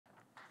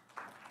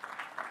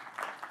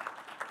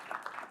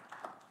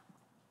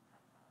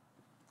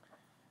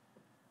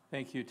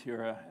Thank you,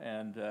 Tira,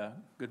 and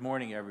good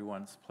morning,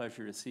 everyone. It's a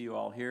pleasure to see you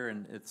all here,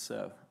 and it's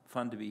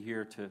fun to be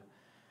here to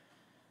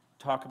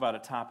talk about a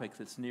topic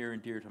that's near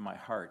and dear to my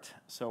heart.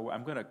 So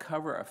I'm going to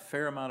cover a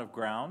fair amount of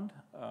ground.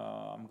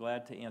 I'm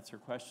glad to answer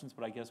questions,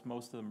 but I guess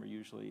most of them are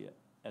usually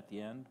at the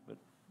end. But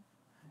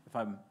if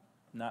I'm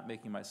not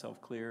making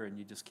myself clear and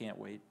you just can't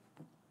wait,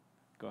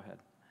 go ahead.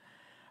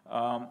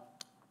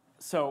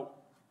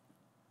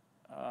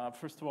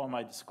 First of all,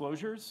 my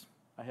disclosures.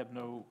 I have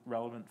no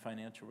relevant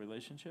financial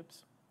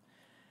relationships.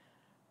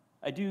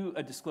 I do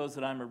disclose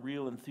that I'm a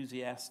real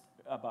enthusiast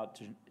about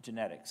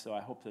genetics, so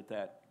I hope that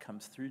that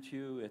comes through to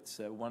you. It's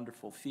a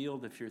wonderful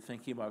field. If you're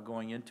thinking about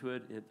going into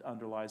it, it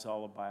underlies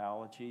all of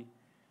biology.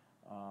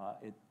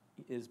 It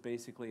is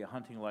basically a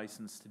hunting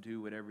license to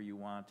do whatever you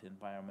want in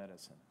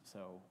biomedicine.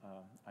 So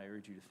I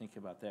urge you to think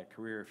about that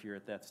career if you're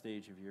at that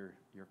stage of your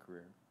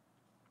career.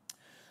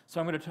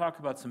 So I'm going to talk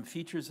about some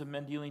features of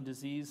Mendelian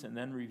disease and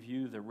then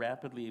review the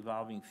rapidly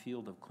evolving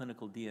field of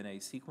clinical DNA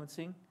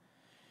sequencing.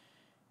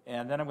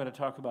 And then I'm going to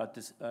talk about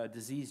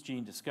disease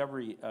gene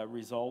discovery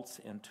results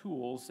and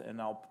tools,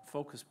 and I'll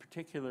focus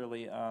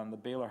particularly on the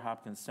Baylor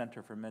Hopkins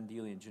Center for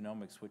Mendelian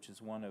Genomics, which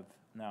is one of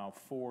now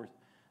 4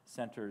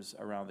 centers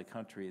around the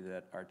country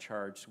that are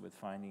charged with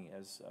finding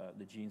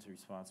the genes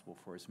responsible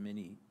for as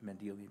many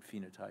Mendelian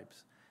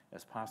phenotypes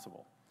as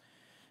possible.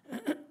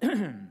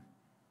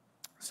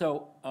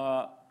 So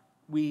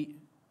we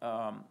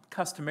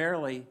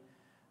customarily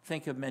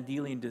think of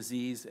Mendelian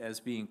disease as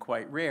being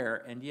quite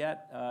rare, and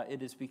yet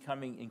it is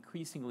becoming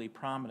increasingly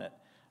prominent.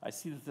 I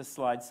see that this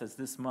slide says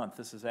this month.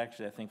 This is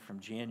actually, I think,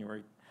 from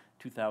January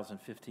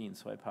 2015,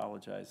 so I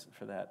apologize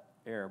for that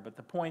error. But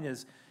the point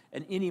is,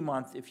 in any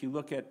month, if you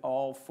look at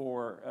all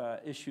 4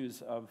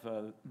 issues of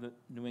the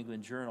New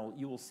England Journal,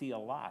 you will see a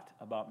lot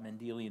about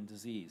Mendelian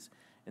disease.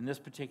 In this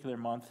particular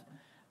month,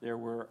 there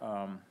were,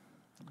 let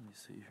me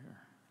see here.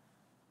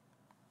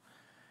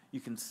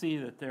 You can see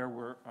that there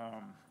were,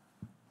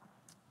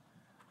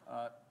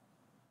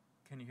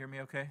 can you hear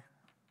me okay?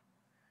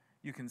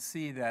 You can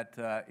see that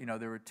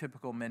there were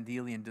typical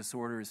Mendelian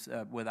disorders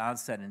with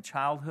onset in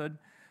childhood,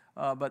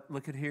 but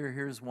look at here,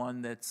 here's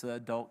one that's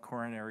adult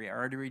coronary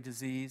artery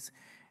disease,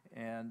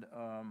 and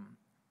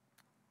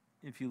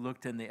if you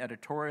looked in the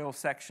editorial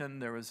section,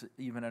 there was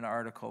even an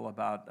article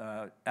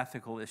about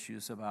ethical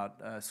issues about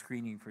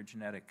screening for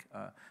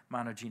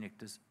monogenic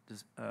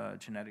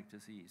genetic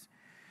disease.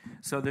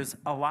 So there's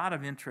a lot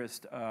of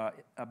interest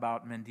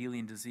about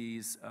Mendelian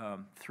disease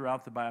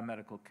throughout the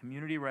biomedical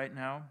community right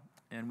now,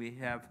 and we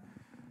have,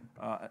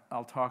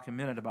 I'll talk in a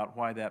minute about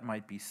why that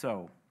might be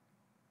so.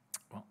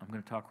 Well, I'm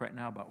going to talk right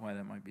now about why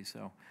that might be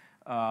so.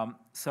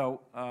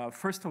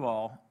 First of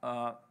all,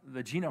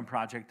 the Genome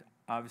Project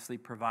obviously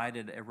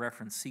provided a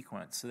reference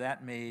sequence, so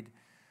that made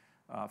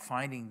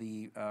finding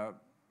the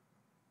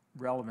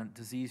relevant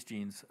disease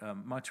genes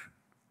much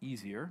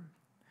easier.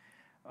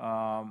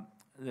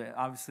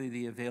 Obviously,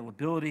 the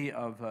availability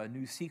of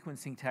new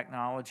sequencing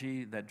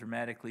technology that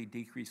dramatically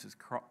decreases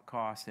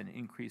cost and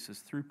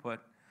increases throughput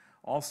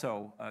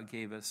also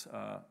gave us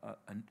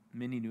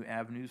many new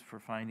avenues for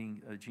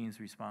finding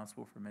genes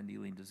responsible for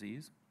Mendelian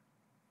disease.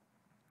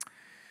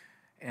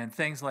 And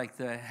things like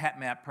the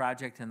HapMap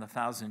project and the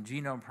 1000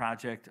 Genome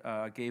Project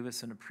gave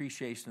us an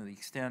appreciation of the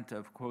extent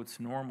of, quotes,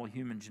 normal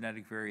human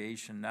genetic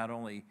variation, not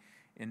only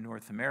in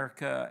North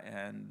America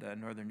and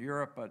Northern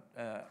Europe,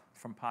 but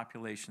from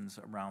populations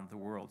around the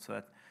world. So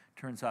that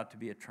turns out to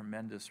be a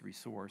tremendous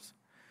resource.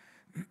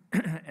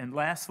 And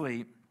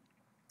lastly,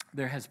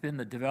 there has been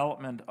the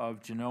development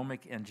of genomic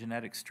and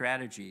genetic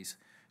strategies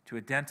to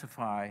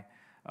identify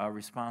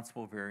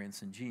responsible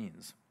variants in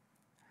genes.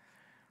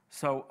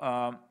 So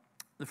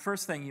the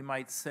first thing you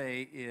might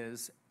say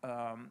is,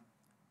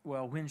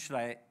 well, when should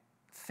I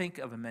think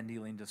of a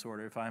Mendelian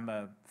disorder? If I'm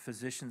a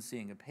physician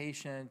seeing a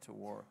patient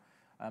or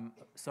I'm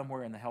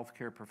somewhere in the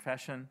healthcare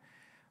profession.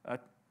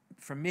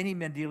 For many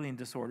Mendelian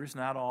disorders,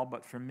 not all,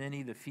 but for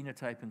many, the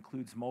phenotype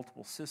includes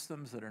multiple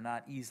systems that are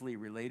not easily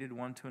related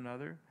one to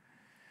another.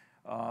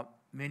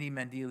 Many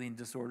Mendelian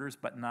disorders,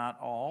 but not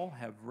all,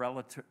 have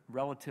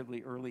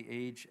relatively early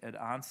age at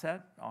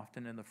onset,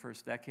 often in the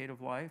first decade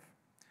of life.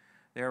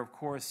 There are, of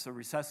course, the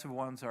recessive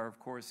ones are, of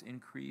course,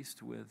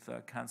 increased with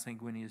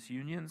consanguineous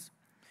unions.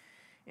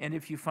 And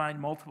if you find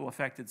multiple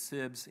affected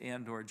SIBs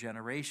and or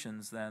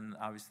generations, then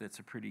obviously that's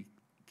a pretty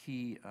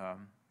key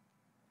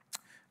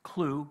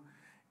clue.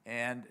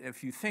 And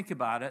if you think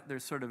about it,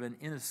 there's sort of an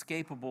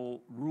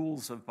inescapable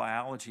rules of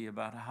biology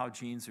about how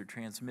genes are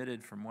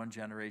transmitted from one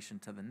generation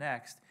to the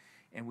next.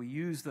 And we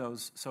use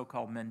those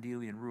so-called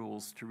Mendelian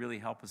rules to really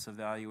help us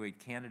evaluate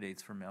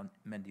candidates for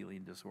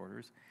Mendelian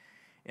disorders.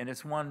 And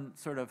it's one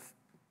sort of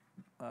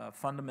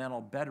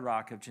fundamental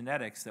bedrock of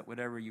genetics that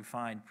whatever you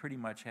find pretty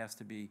much has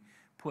to be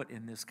put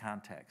in this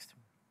context.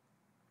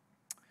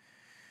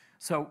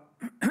 So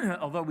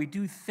although we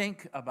do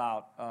think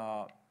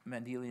about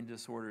Mendelian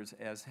disorders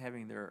as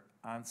having their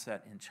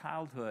onset in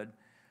childhood,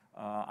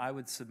 I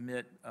would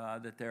submit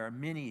that there are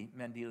many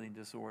Mendelian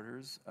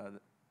disorders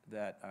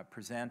that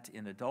present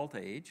in adult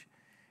age,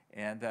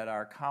 and that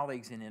our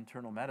colleagues in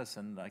internal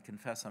medicine, I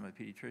confess I'm a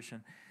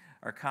pediatrician,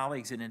 our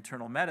colleagues in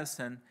internal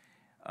medicine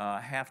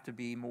have to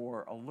be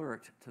more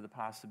alert to the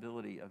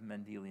possibility of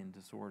Mendelian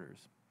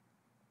disorders.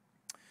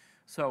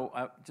 So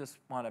I just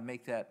want to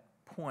make that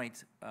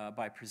point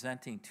by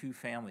presenting two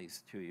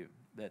families to you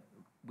that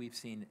we've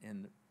seen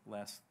in the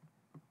last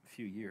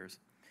few years.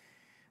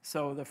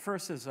 So the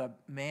first is a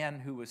man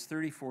who was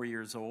 34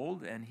 years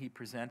old, and he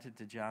presented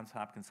to Johns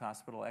Hopkins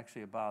Hospital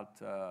actually about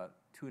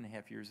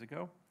 2.5 years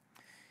ago.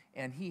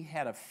 And he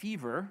had a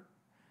fever,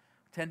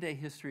 10-day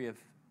history of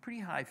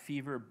pretty high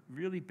fever,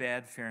 really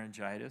bad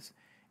pharyngitis,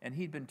 and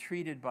he'd been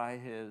treated by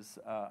his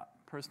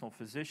personal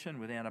physician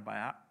with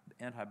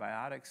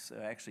antibiotics,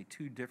 actually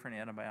 2 different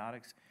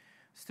antibiotics,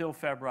 still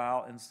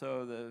febrile, and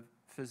so the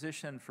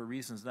physician, for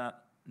reasons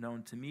not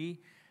known to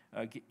me,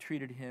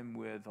 treated him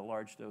with a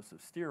large dose of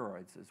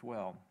steroids as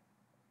well.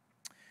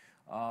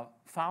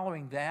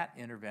 Following that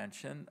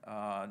intervention,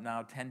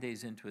 now 10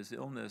 days into his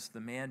illness,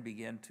 the man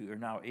began to, or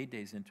now 8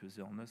 days into his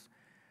illness,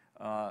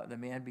 the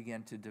man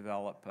began to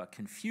develop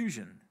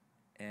confusion,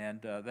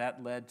 and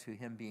that led to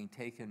him being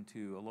taken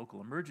to a local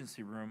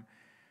emergency room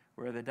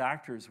where the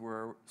doctors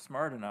were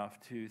smart enough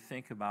to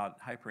think about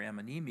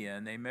hyperammonemia,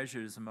 and they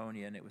measured his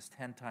ammonia, and it was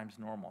 10 times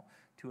normal,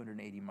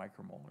 280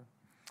 micromolar.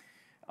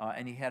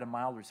 And he had a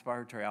mild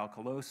respiratory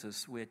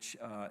alkalosis, which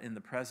in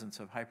the presence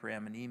of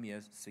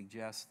hyperammonemia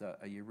suggests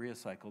a urea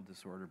cycle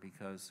disorder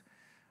because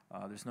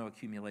there's no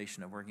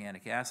accumulation of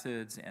organic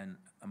acids, and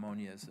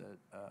ammonia is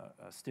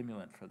a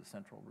stimulant for the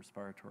central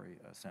respiratory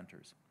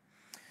centers.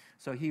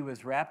 So he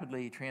was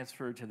rapidly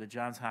transferred to the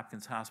Johns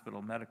Hopkins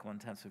Hospital Medical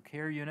Intensive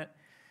Care Unit.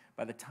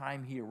 By the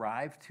time he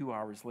arrived, 2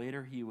 hours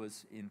later, he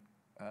was in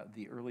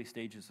the early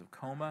stages of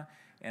coma,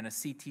 and a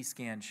CT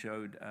scan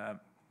showed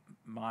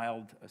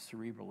mild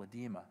cerebral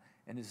edema,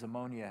 and his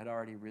ammonia had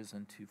already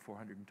risen to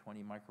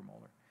 420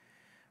 micromolar.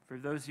 For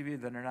those of you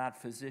that are not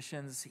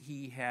physicians,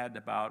 he had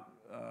about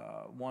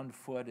 1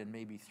 foot and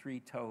maybe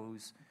 3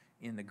 toes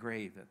in the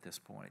grave at this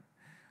point.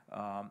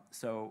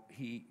 So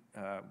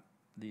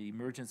the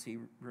emergency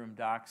room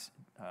docs,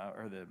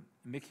 or the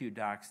MICU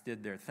docs,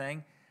 did their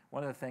thing.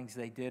 One of the things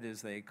they did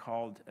is they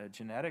called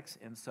genetics,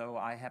 and so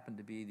I happened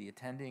to be the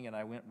attending, and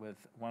I went with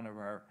one of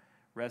our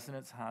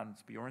residents,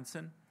 Hans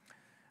Bjornsson,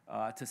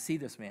 to see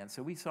this man.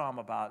 So we saw him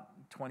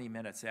about 20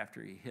 minutes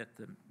after he hit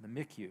the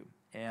MICU.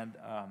 And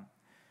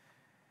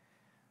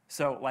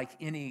so like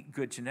any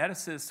good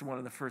geneticist, one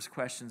of the first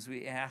questions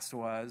we asked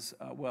was,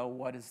 well,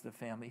 what is the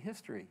family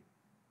history?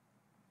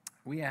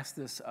 We asked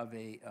this of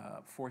a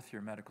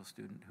 4th-year medical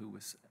student who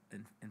was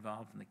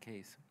involved in the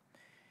case.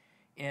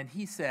 And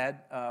he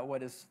said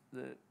what is,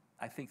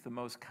 I think, the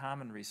most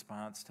common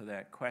response to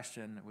that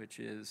question, which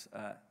is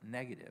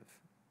negative.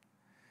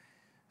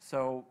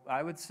 So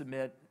I would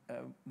submit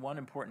one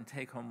important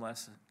take-home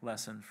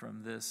lesson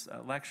from this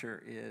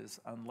lecture is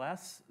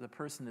unless the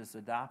person is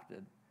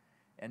adopted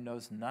and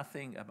knows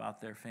nothing about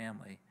their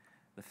family,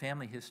 the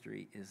family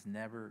history is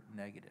never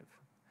negative.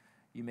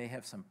 You may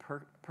have some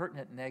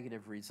pertinent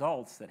negative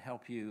results that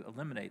help you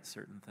eliminate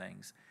certain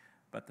things,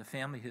 but the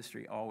family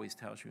history always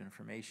tells you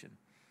information.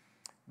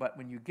 But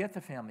when you get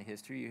the family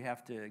history, you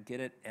have to get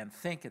it and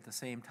think at the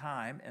same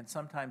time, and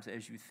sometimes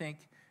as you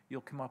think, you'll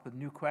come up with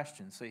new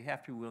questions. So you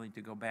have to be willing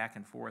to go back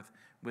and forth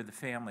with the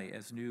family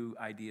as new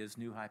ideas,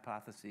 new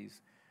hypotheses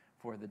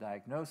for the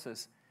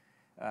diagnosis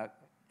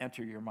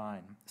enter your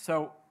mind.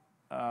 So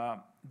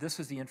this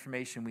is the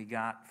information we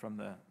got from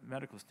the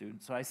medical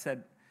student. So I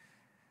said,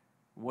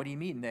 what do you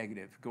mean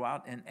negative? Go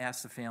out and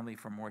ask the family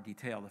for more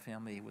detail. The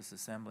family was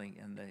assembling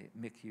in the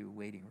MICU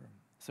waiting room.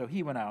 So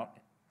he went out,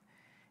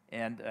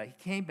 and he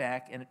came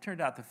back, and it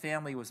turned out the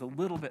family was a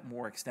little bit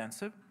more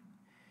extensive.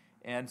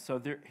 And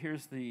so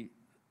here's the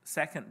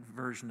second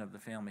version of the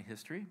family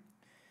history.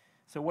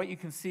 So what you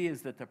can see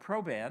is that the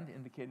proband,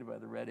 indicated by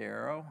the red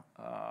arrow,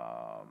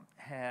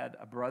 had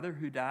a brother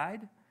who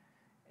died,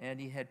 and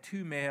he had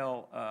 2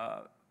 male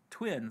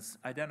twins,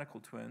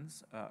 identical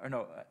twins,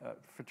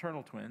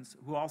 fraternal twins,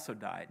 who also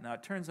died. Now,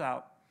 it turns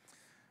out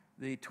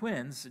the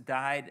twins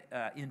died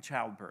in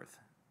childbirth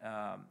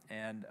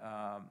and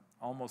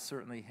almost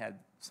certainly had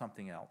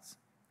something else.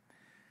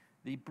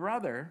 The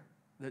brother,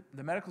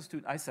 the medical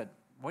student, I said,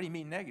 what do you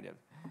mean negative?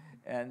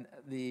 And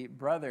the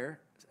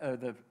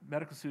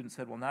medical student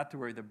said, well, not to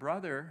worry. The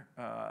brother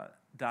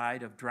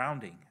died of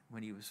drowning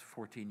when he was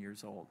 14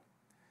 years old.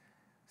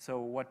 So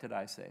what did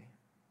I say?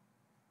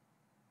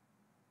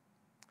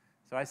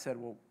 So I said,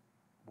 well,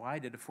 why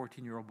did a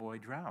 14-year-old boy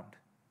drown?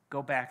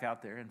 Go back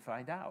out there and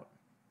find out.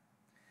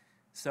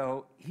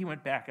 So he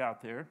went back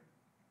out there,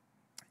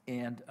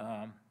 and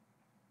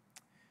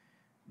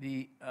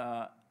the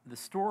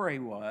story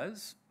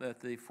was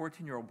that the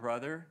 14-year-old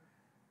brother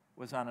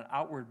was on an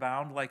outward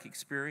bound-like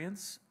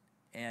experience,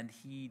 and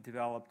he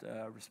developed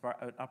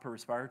an upper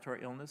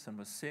respiratory illness and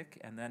was sick,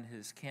 and then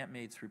his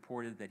campmates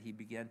reported that he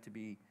began to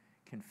be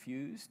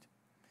confused.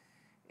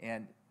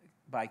 And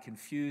by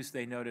confused,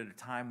 they noted a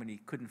time when he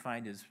couldn't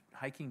find his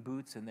hiking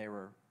boots, and they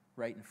were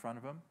right in front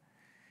of him.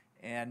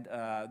 And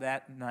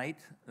that night,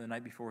 the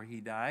night before he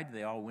died,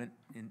 they all went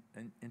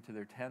into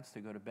their tents to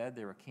go to bed.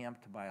 They were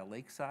camped by a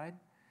lakeside.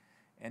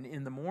 And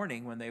in the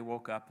morning, when they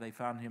woke up, they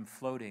found him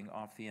floating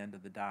off the end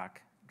of the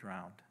dock,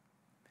 drowned.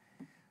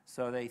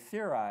 So they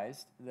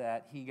theorized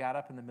that he got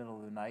up in the middle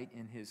of the night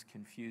in his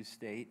confused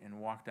state and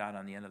walked out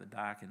on the end of the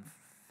dock and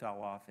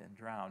fell off and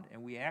drowned.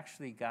 And we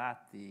actually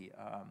got the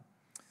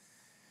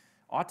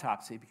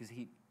autopsy because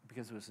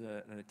it was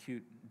an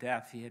acute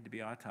death. He had to be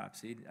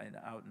autopsied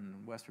out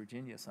in West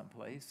Virginia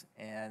someplace.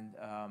 And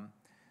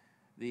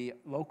the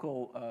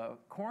local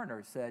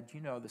coroner said,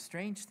 you know, the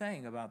strange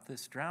thing about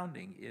this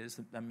drowning is,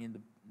 I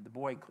mean, the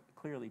boy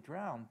clearly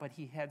drowned, but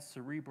he had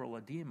cerebral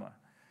edema.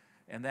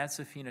 And that's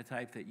a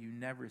phenotype that you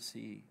never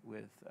see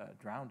with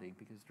drowning,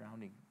 because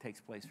drowning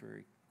takes place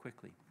very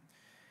quickly.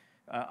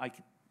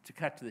 To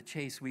cut to the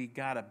chase, we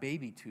got a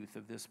baby tooth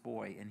of this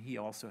boy, and he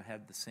also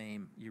had the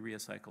same urea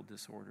cycle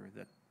disorder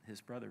that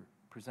his brother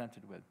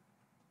presented with.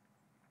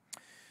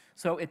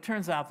 So it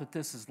turns out that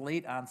this is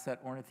late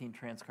onset ornithine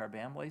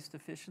transcarbamylase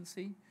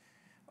deficiency.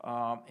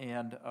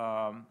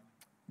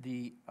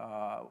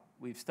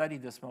 We've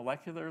studied this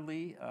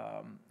molecularly.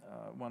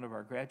 One of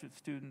our graduate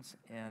students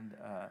and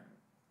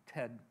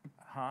Ted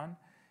Hahn,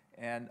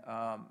 and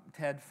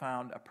Ted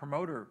found a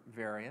promoter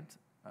variant,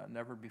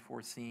 never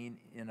before seen,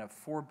 in a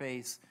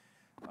 4-base,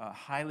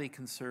 highly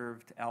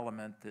conserved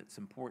element that's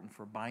important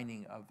for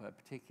binding of a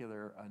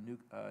particular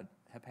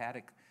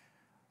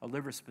a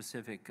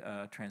liver-specific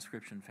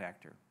transcription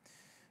factor.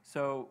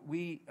 So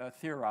we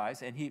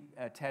theorize, and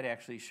Ted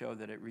actually showed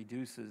that it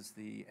reduces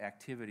the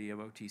activity of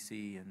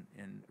OTC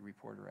in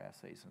reporter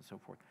assays and so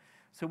forth.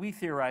 So we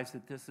theorize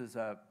that this is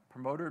a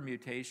promoter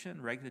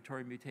mutation,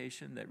 regulatory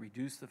mutation, that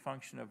reduced the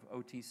function of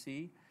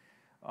OTC,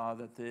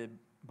 that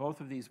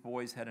both of these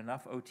boys had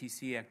enough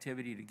OTC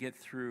activity to get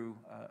through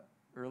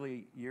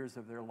early years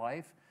of their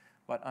life,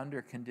 but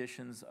under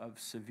conditions of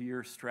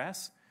severe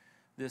stress,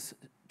 this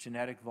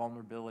genetic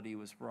vulnerability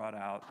was brought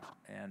out,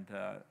 and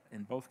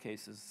in both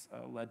cases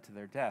led to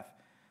their death.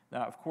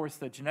 Now, of course,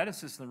 the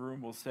geneticists in the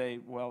room will say,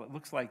 well, it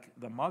looks like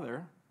the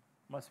mother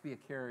must be a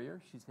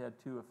carrier. She's had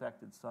 2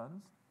 affected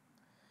sons.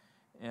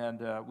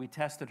 And we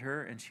tested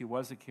her, and she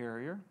was a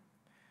carrier.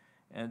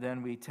 And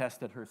then we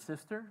tested her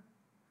sister,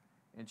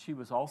 and she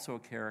was also a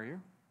carrier.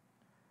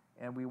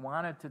 And we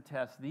wanted to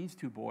test these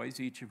 2 boys,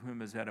 each of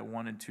whom is at a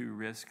 1 in 2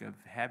 risk of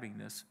having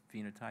this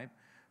phenotype.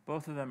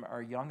 Both of them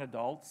are young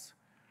adults.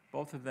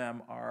 Both of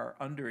them are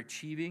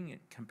underachieving in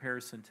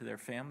comparison to their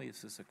family.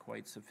 This is a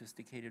quite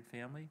sophisticated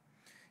family.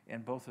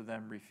 And both of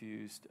them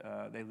refused.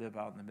 They live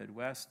out in the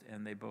Midwest,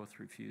 and they both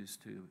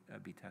refused to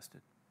be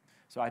tested.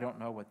 So I don't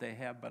know what they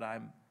have, but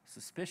I'm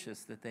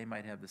suspicious that they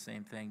might have the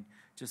same thing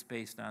just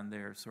based on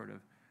their sort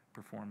of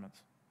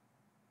performance.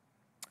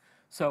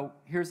 So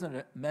here's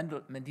a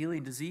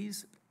Mendelian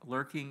disease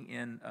lurking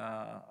in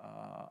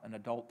an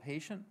adult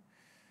patient.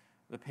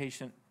 The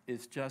patient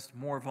is just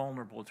more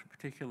vulnerable to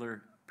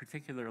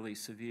particularly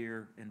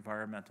severe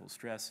environmental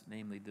stress,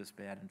 namely this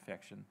bad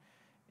infection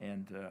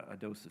and a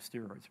dose of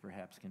steroids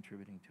perhaps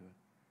contributing to it.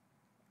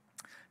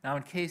 Now,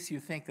 in case you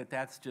think that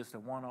that's just a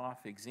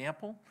one-off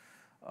example,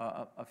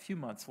 a few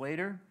months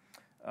later,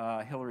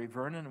 Hilary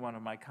Vernon, one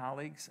of my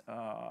colleagues,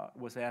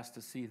 was asked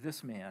to see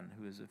this man,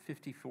 who is a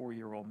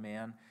 54-year-old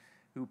man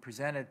who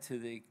presented to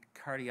the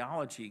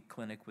cardiology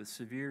clinic with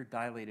severe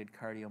dilated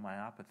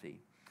cardiomyopathy.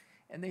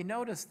 And they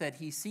noticed that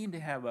he seemed to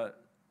have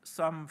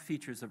some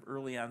features of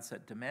early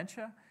onset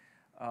dementia,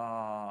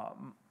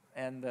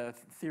 and the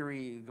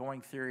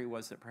going theory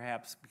was that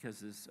perhaps because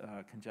his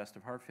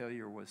congestive heart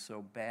failure was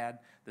so bad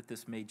that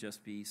this may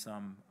just be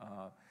some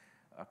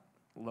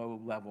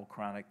low-level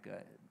chronic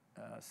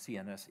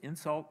CNS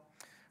insult.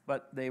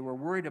 But they were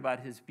worried about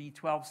his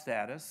B12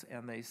 status,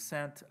 and they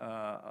sent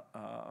a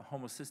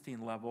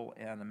homocysteine level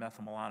and a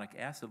methylmalonic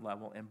acid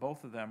level, and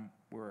both of them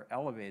were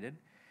elevated.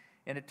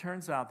 And it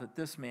turns out that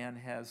this man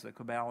has a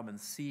cobalamin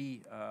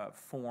C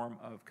form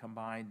of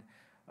combined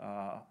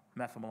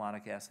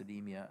methylmalonic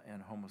acidemia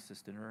and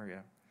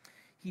homocystinuria.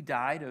 He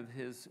died of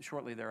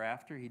shortly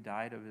thereafter, he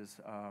died of his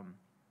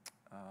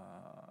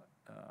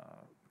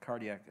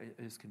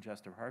his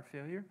congestive heart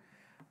failure.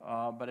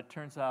 But it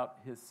turns out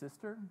his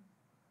sister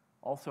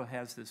also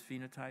has this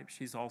phenotype.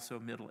 She's also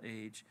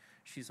middle-aged.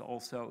 She's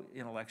also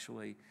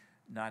intellectually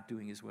not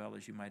doing as well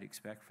as you might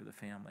expect for the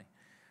family.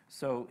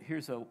 So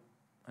here's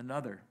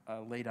another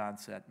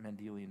late-onset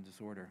Mendelian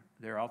disorder.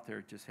 They're out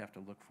there, just have to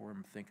look for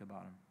them, think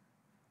about them.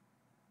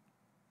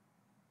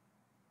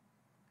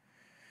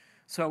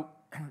 So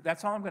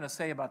that's all I'm going to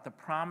say about the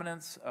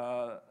prominence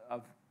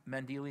of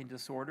Mendelian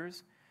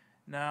disorders.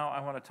 Now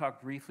I want to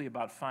talk briefly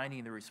about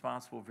finding the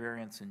responsible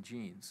variants in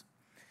genes.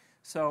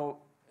 So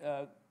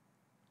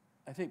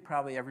I think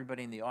probably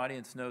everybody in the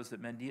audience knows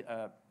that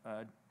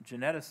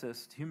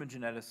geneticists, human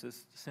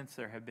geneticists, since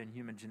there have been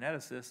human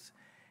geneticists,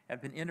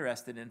 have been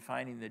interested in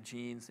finding the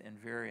genes and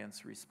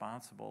variants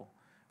responsible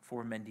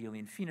for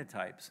Mendelian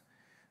phenotypes.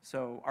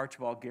 So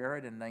Archibald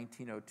Garrett in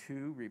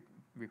 1902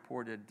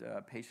 reported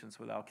patients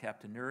with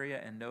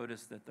alkaptonuria and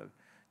noticed that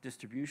the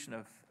distribution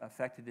of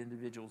affected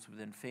individuals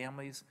within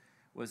families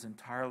was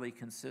entirely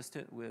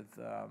consistent with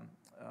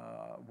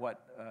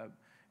what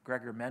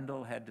Gregor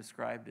Mendel had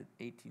described in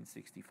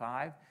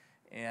 1865,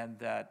 and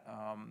that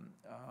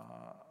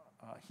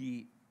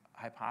he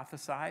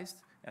hypothesized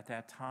at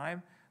that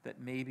time that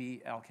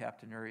maybe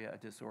alkaptonuria, a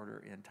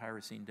disorder in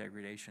tyrosine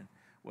degradation,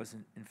 was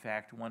in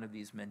fact one of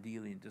these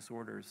Mendelian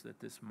disorders that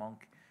this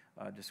monk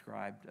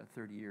described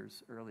 30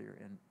 years earlier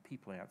in pea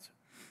plants.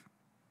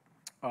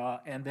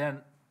 And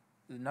then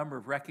the number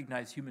of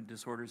recognized human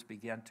disorders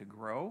began to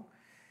grow,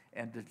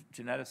 and the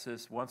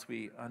geneticists, once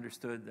we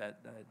understood that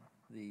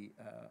the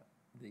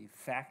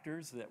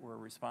factors that were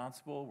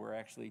responsible were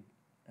actually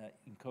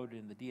encoded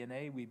in the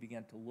DNA, we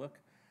began to look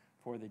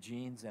for the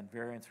genes and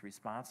variants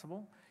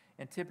responsible.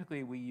 And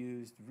typically we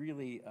used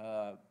really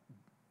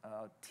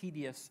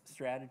tedious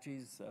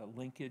strategies,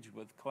 linkage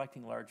with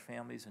collecting large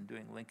families and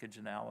doing linkage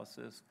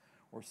analysis,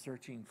 or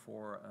searching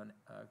for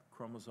a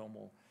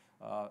chromosomal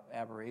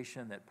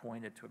aberration that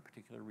pointed to a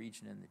particular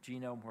region in the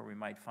genome where we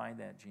might find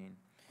that gene.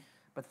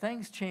 But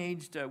things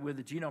changed with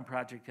the Genome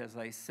Project, as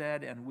I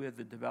said, and with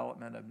the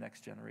development of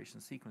next-generation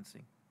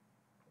sequencing.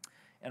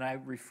 And I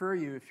refer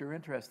you, if you're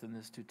interested in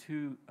this, to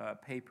two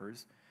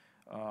papers.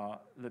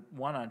 The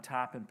one on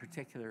top in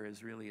particular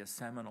is really a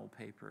seminal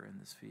paper in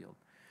this field.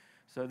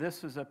 So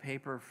this was a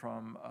paper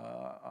from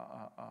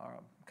our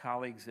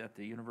colleagues at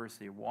the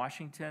University of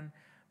Washington,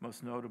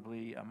 most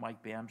notably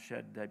Mike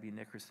Bamshed, Debbie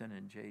Nickerson,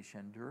 and Jay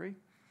Shenduri.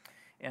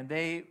 And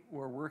they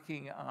were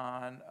working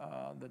on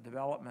the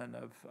development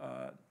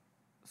of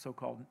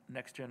so-called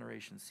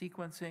next-generation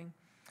sequencing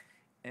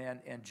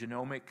and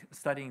genomic,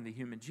 studying the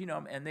human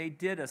genome. And they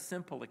did a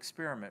simple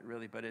experiment,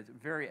 really, but it's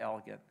very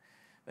elegant.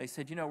 They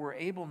said, you know, we're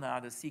able now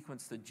to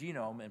sequence the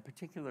genome, and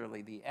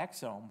particularly the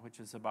exome, which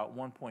is about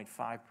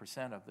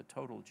 1.5% of the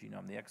total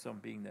genome, the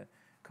exome being the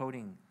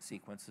coding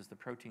sequences, the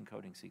protein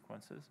coding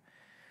sequences.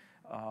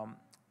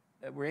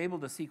 We're able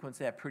to sequence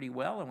that pretty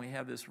well, and we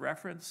have this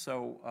reference.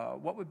 So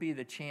what would be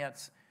the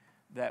chance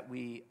that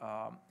we,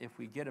 if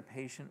we get a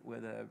patient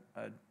with a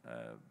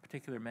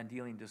particular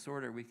Mendelian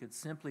disorder, we could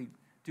simply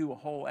do a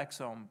whole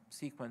exome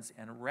sequence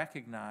and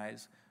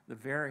recognize the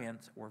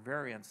variant or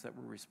variants that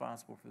were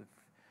responsible for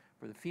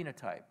the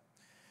phenotype.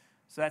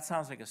 So that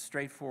sounds like a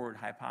straightforward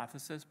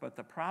hypothesis, but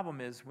the problem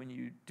is when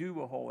you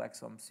do a whole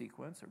exome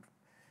sequence, or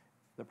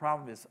the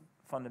problem is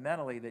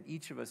fundamentally that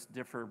each of us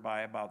differ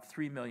by about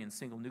 3 million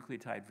single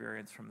nucleotide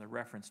variants from the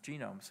reference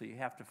genome. So you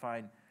have to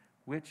find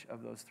which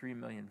of those 3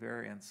 million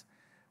variants,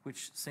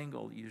 which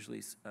single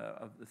usually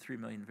of the 3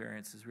 million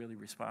variants is really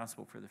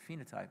responsible for the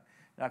phenotype.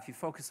 Now, if you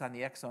focus on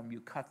the exome,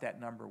 you cut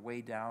that number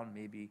way down,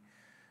 maybe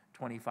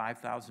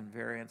 25,000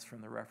 variants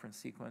from the reference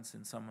sequence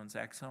in someone's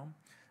exome,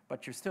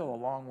 but you're still a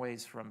long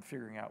ways from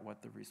figuring out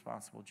what the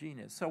responsible gene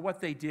is. So what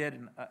they did,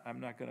 and I'm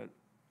not going to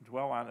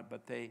dwell on it,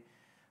 but they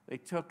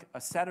took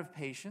a set of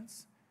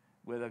patients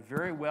with a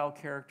very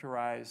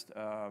well-characterized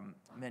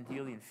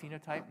Mendelian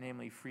phenotype,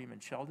 namely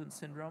Freeman-Sheldon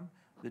syndrome.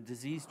 The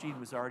disease gene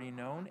was already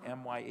known,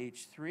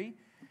 MYH3,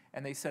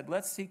 and they said,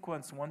 let's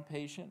sequence one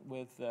patient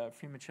with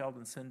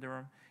Freeman-Sheldon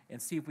syndrome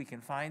and see if we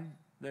can find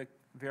the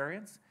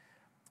variants.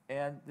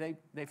 And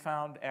they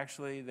found,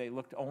 actually, they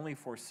looked only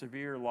for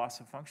severe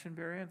loss-of-function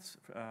variants,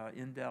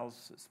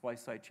 indels,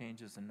 splice site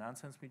changes, and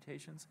nonsense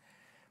mutations.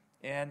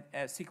 And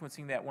as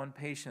sequencing that one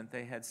patient,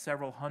 they had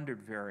several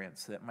hundred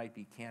variants that might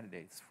be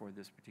candidates for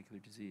this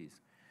particular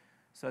disease.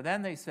 So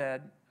then they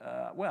said,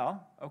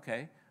 well,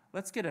 okay,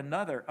 let's get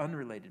another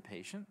unrelated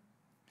patient,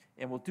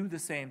 and we'll do the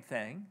same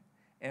thing,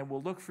 and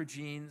we'll look for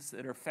genes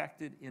that are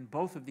affected in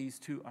both of these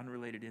two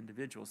unrelated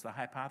individuals. The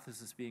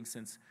hypothesis being,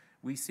 since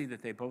we see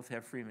that they both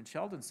have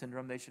Freeman-Sheldon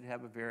syndrome, they should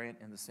have a variant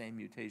in the same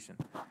mutation.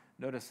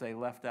 Notice they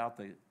left out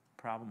the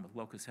problem with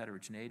locus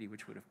heterogeneity,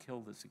 which would have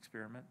killed this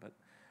experiment, but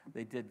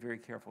they did very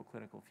careful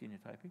clinical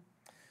phenotyping.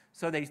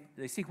 So they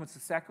sequenced the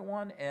second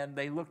one, and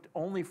they looked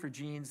only for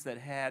genes that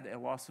had a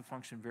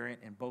loss-of-function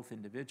variant in both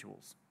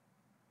individuals.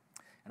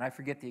 And I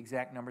forget the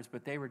exact numbers,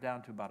 but they were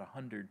down to about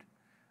 100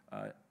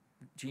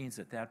 genes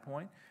at that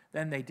point.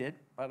 Then they did,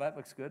 well, that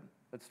looks good,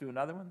 let's do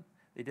another one.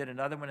 They did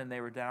another one, and they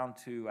were down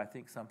to, I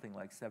think, something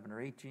like 7 or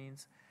 8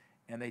 genes.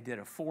 And they did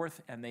a fourth,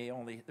 and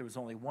there was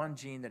only one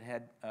gene that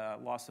had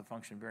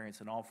loss-of-function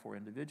variants in all 4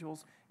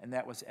 individuals, and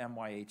that was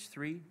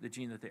MYH3, the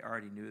gene that they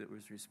already knew that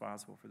was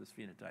responsible for this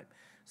phenotype.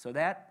 So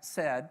that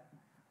said,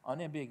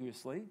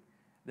 unambiguously,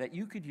 that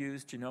you could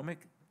use genomic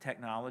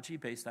technology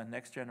based on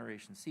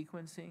next-generation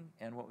sequencing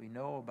and what we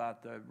know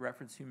about the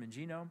reference human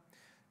genome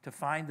to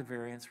find the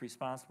variants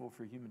responsible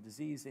for human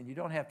disease. And you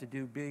don't have to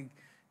do big,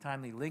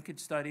 timely linkage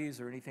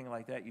studies or anything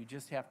like that. You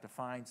just have to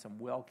find some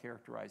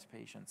well-characterized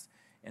patients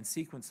and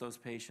sequence those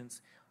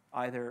patients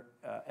either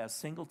as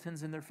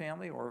singletons in their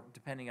family, or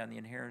depending on the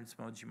inheritance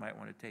modes, you might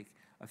want to take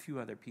a few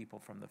other people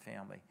from the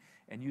family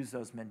and use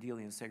those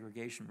Mendelian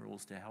segregation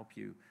rules to help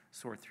you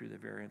sort through the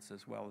variants,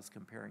 as well as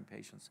comparing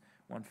patients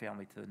one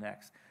family to the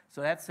next.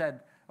 So that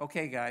said,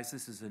 okay guys,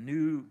 this is a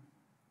new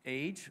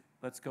age,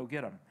 let's go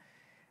get them.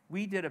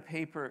 We did a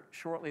paper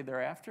shortly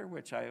thereafter,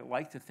 which I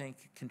like to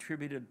think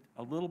contributed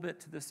a little bit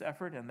to this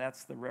effort, and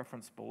that's the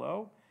reference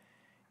below.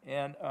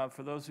 And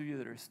for those of you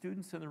that are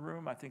students in the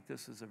room, I think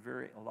this is a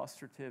very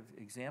illustrative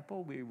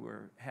example. We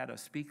had a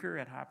speaker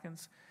at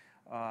Hopkins,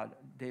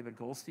 David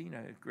Goldstein,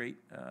 a great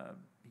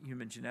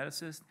human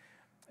geneticist,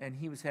 and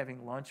he was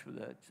having lunch with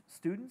the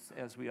students,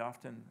 as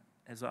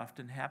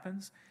often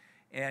happens.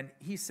 And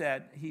he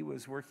said he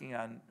was working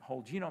on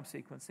whole genome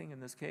sequencing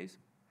in this case,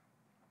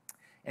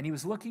 and he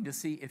was looking to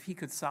see if he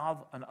could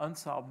solve an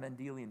unsolved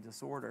Mendelian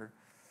disorder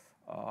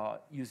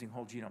using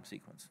whole genome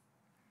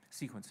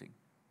sequencing.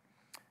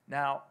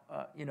 Now,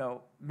 you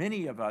know,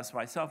 many of us,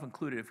 myself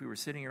included, if we were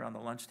sitting around the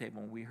lunch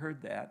table and we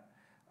heard that,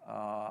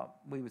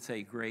 we would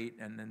say, great,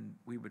 and then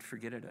we would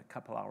forget it a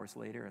couple hours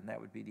later, and that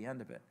would be the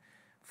end of it.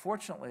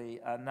 Fortunately,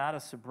 Nada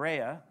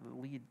Sabrea, the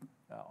lead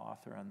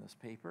author on this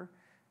paper,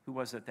 who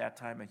was at that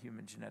time a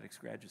human genetics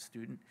graduate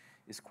student,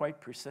 is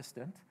quite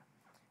persistent.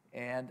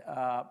 And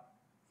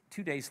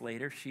 2 days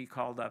later, she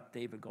called up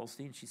David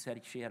Goldstein. She said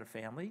she had a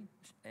family,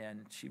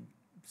 and she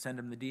sent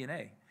him the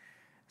DNA.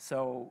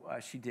 So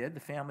she did. The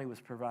family was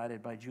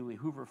provided by Julie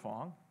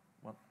Hoover-Fong,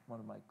 one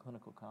of my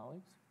clinical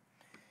colleagues.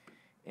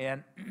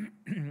 And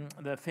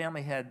the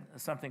family had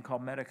something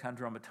called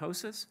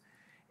metachondromatosis,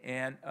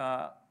 and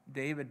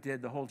David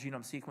did the whole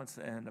genome sequence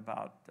in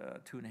about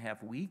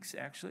 2.5 weeks,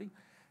 actually.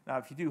 Now,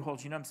 if you do whole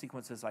genome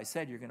sequence, as I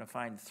said, you're going to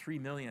find 3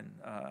 million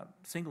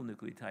single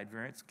nucleotide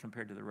variants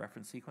compared to the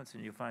reference sequence,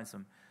 and you'll find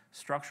some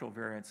structural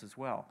variants as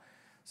well.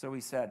 So we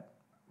said,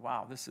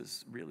 wow, this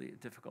is really a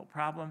difficult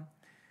problem.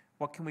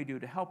 What can we do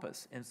to help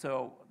us? And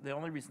so the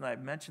only reason I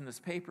mentioned this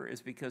paper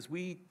is because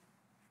we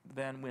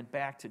then went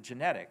back to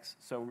genetics.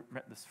 So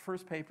this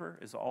first paper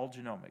is all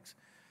genomics.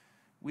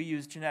 We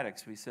used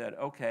genetics. We said,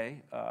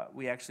 okay,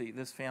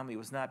 this family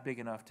was not big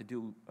enough to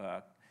do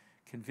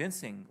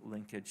convincing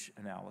linkage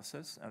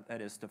analysis,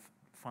 that is to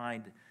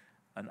find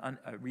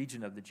a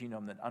region of the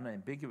genome that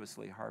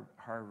unambiguously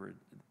harbored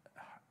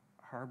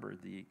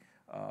the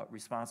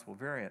responsible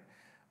variant.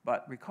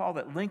 But recall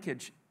that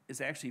linkage is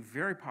actually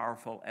very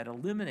powerful at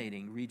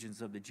eliminating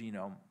regions of the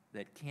genome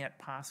that can't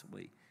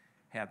possibly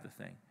have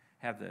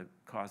the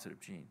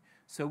causative gene.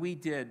 So we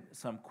did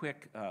some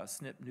quick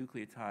SNP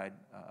nucleotide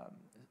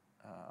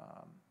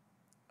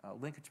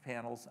linkage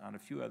panels on a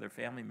few other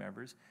family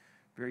members,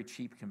 very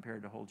cheap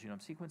compared to whole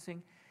genome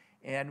sequencing.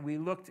 And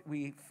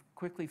we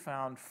quickly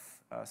found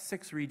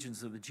 6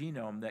 regions of the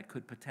genome that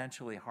could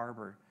potentially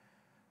harbor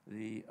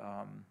the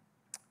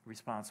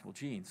responsible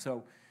gene.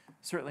 So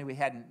certainly we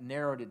hadn't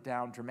narrowed it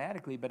down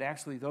dramatically, but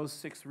actually those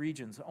 6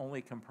 regions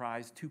only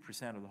comprised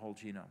 2% of the whole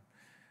genome.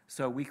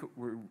 So we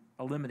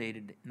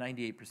eliminated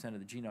 98% of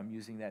the genome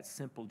using that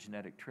simple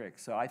genetic trick.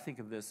 So I think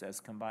of this as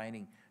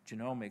combining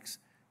genomics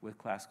with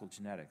classical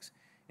genetics.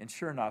 And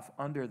sure enough,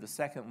 under the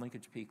second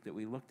linkage peak that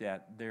we looked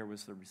at, there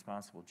was the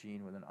responsible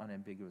gene with an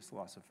unambiguous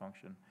loss of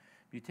function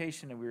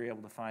mutation, and we were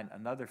able to find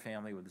another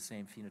family with the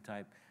same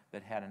phenotype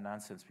that had a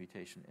nonsense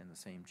mutation in the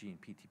same gene,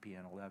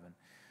 PTPN11.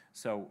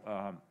 So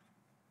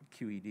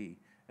QED.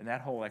 And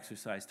that whole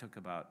exercise took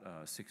about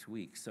 6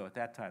 weeks. So at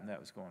that time, that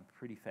was going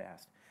pretty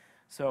fast.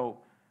 So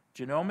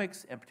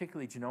genomics, and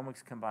particularly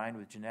genomics combined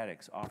with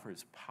genetics,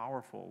 offers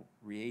powerful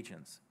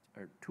reagents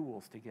or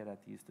tools to get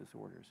at these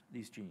disorders,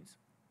 these genes.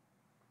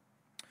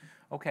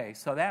 Okay,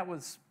 so that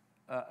was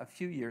a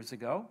few years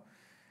ago.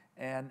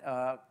 And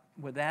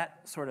with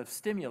that sort of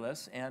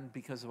stimulus, and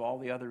because of all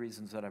the other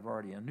reasons that I've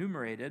already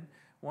enumerated,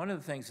 one of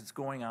the things that's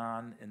going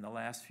on in the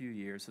last few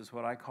years is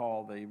what I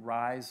call the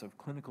rise of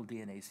clinical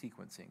DNA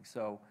sequencing.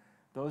 So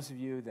those of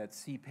you that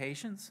see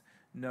patients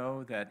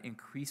know that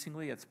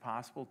increasingly it's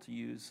possible to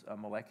use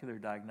molecular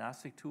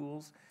diagnostic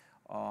tools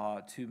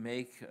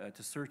to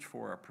search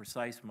for a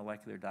precise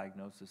molecular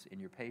diagnosis in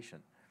your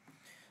patient.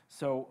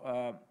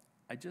 So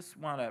I just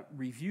want to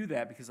review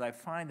that because I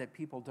find that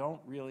people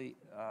don't really,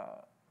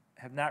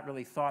 have not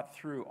really thought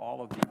through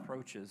all of the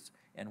approaches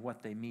and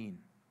what they mean.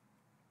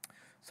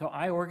 So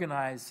I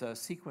organize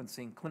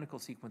clinical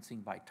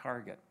sequencing by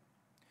target.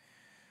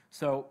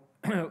 So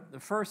the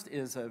first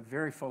is a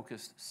very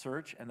focused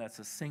search, and that's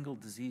a single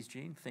disease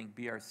gene, think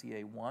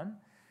BRCA1.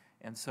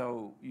 And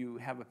so you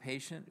have a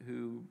patient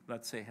who,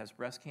 let's say, has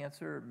breast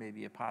cancer,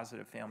 maybe a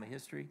positive family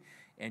history,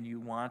 and you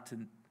want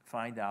to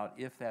find out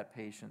if that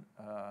patient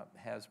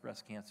has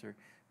breast cancer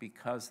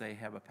because they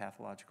have a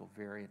pathological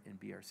variant in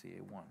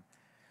BRCA1.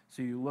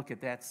 So you look at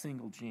that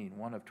single gene,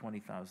 one of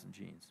 20,000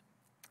 genes.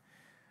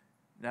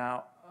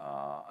 Now,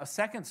 a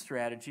second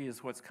strategy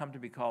is what's come to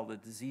be called a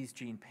disease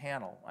gene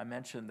panel. I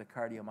mentioned the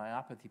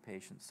cardiomyopathy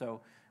patients.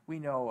 So we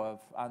know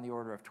of on the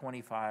order of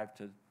 25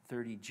 to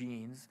 30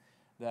 genes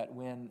that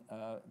when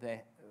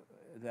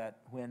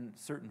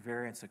certain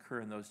variants occur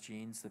in those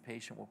genes, the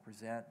patient will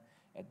present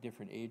at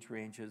different age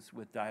ranges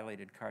with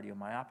dilated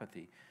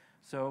cardiomyopathy.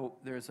 So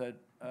there's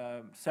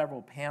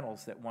several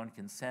panels that one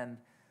can send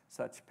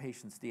such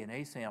patients'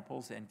 DNA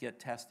samples and get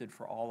tested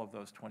for all of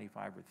those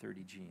 25 or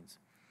 30 genes.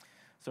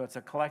 So it's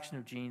a collection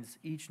of genes,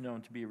 each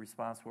known to be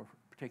responsible for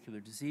a particular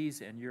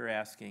disease, and you're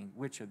asking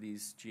which of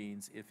these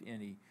genes, if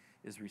any,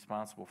 is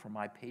responsible for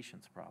my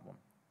patient's problem.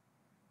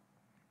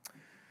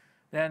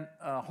 Then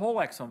whole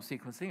exome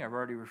sequencing, I've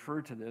already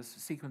referred to this,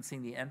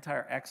 sequencing the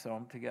entire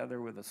exome together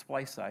with the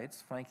splice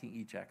sites flanking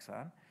each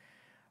exon.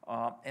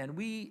 And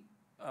we,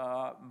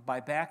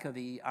 by back of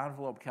the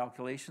envelope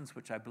calculations,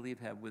 which I believe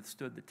have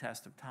withstood the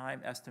test of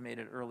time,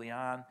 estimated early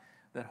on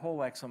that whole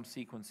exome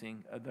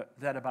sequencing,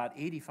 that about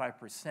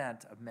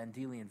 85% of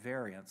Mendelian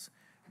variants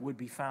would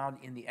be found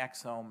in the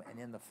exome and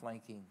in the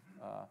flanking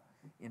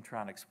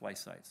intronic splice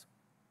sites.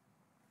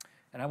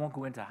 And I won't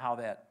go into how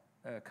that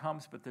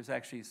comes, but there's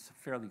actually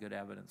fairly good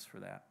evidence for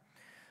that.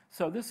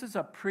 So this is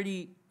a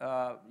pretty,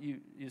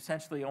 you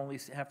essentially only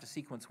have to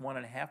sequence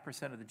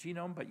 1.5% of the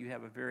genome, but you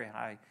have a very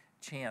high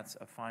chance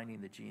of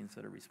finding the genes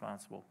that are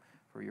responsible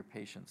for your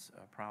patient's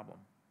problem.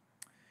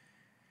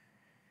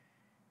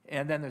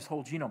 And then there's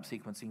whole genome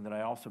sequencing that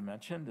I also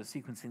mentioned, the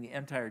sequencing the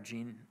entire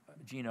genome,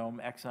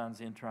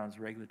 exons, introns,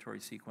 regulatory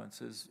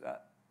sequences.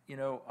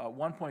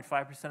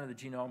 1.5% of the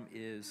genome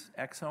is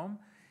exome.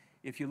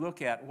 If you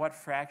look at what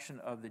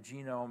fraction of the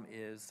genome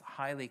is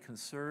highly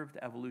conserved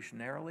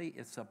evolutionarily,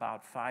 it's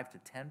about 5 to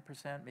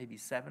 10%, maybe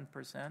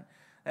 7%.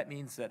 That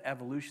means that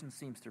evolution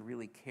seems to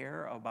really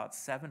care about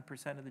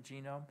 7% of the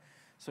genome.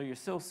 So you're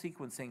still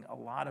sequencing a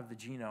lot of the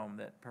genome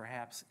that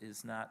perhaps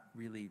is not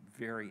really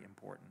very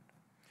important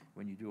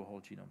when you do a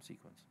whole genome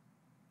sequence.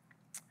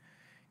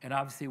 And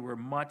obviously, we're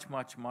much,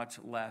 much, much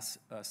less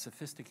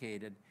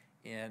sophisticated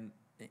in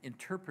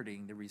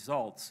interpreting the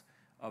results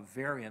of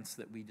variants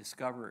that we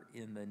discover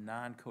in the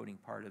non-coding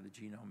part of the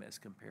genome as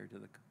compared to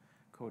the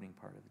coding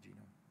part of the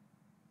genome.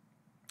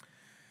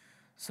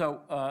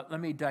 So let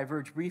me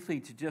diverge briefly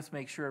to just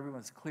make sure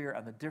everyone's clear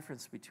on the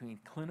difference between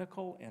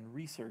clinical and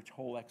research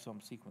whole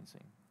exome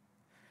sequencing.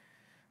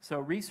 So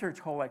research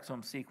whole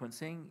exome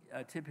sequencing,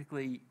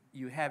 typically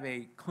you have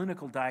a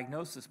clinical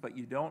diagnosis, but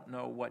you don't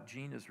know what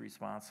gene is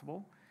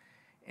responsible.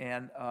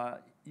 And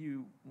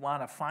you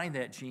want to find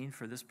that gene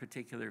for this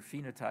particular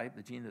phenotype,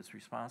 the gene that's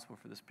responsible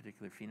for this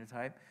particular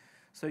phenotype.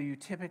 So you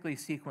typically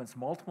sequence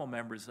multiple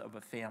members of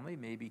a family,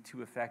 maybe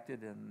 2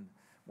 affected and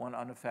 1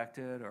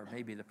 unaffected, or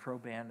maybe the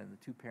proband and the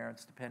 2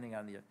 parents, depending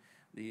on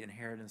the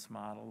inheritance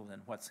model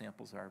and what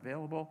samples are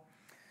available.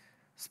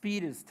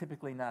 Speed is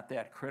typically not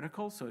that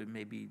critical, so it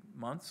may be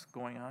months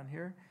going on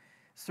here.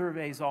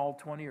 Surveys all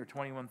 20 or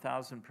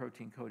 21,000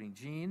 protein coding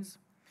genes.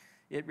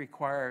 It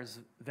requires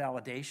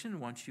validation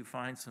once you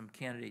find some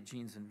candidate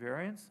genes and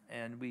variants,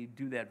 and we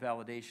do that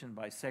validation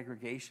by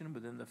segregation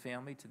within the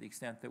family to the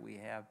extent that we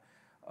have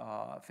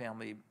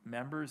family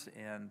members,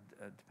 and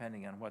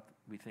depending on what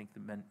we think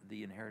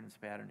the inheritance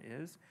pattern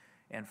is,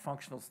 and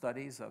functional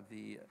studies of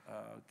the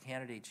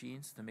candidate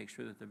genes to make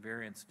sure that the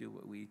variants do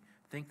what we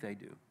think they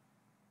do.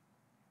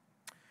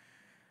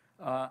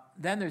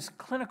 Then there's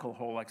clinical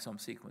whole exome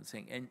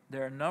sequencing, and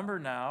there are a number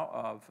now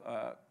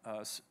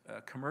of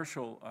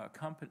commercial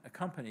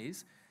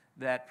companies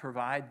that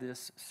provide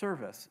this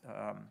service.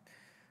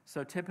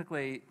 So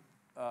typically,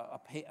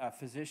 a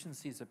physician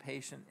sees a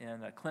patient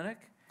in a clinic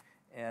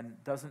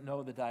and doesn't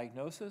know the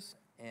diagnosis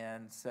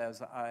and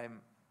says,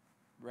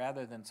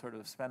 rather than sort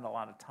of spend a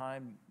lot of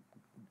time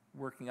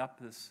working up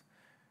this,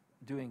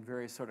 doing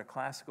various sort of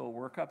classical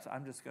workups,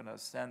 I'm just going to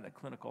send a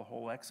clinical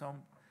whole exome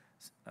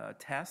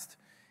test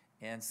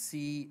and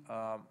see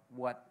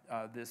what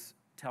this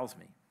tells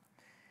me.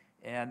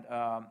 And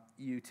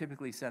you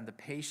typically send the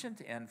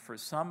patient, and for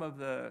some of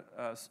the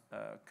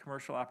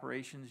commercial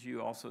operations,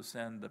 you also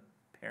send the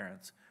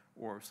parents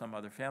or some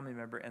other family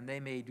member, and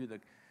they may do the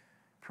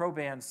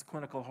proband's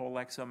clinical whole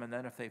exome, and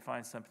then if they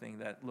find something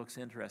that looks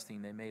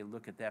interesting, they may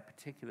look at that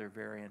particular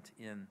variant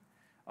in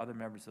other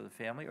members of the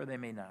family, or they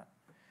may not.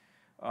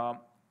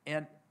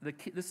 And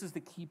this is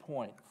the key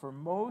point. For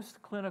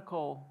most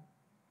clinical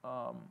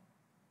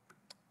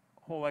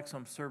whole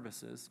exome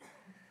services,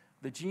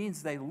 the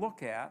genes they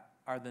look at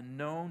are the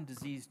known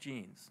disease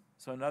genes.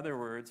 So in other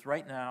words,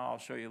 right now, I'll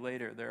show you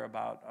later, there are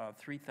about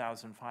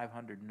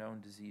 3,500 known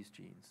disease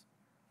genes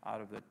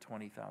out of the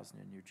 20,000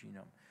 in your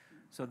genome.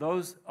 So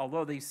those,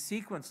 although they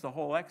sequence the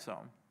whole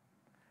exome,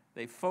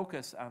 they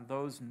focus on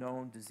those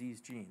known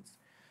disease genes.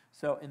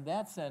 So in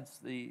that sense,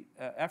 the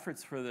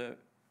efforts for the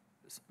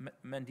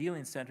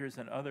Mendelian centers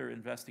and other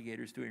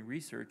investigators doing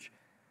research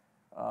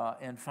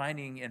and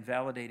finding and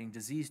validating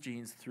disease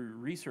genes through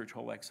research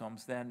whole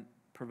exomes then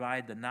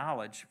provide the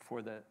knowledge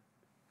for the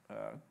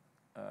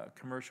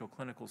commercial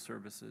clinical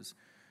services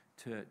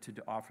to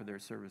offer their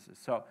services.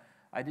 So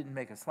I didn't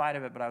make a slide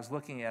of it, but I was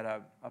looking at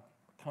a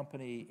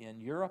company in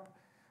Europe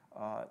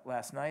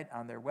last night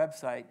on their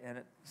website, and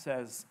it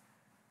says,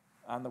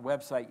 on the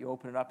website, you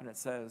open it up and it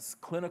says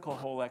clinical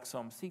whole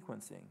exome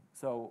sequencing.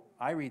 So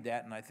I read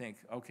that and I think,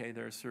 okay,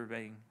 they're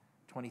surveying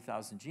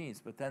 20,000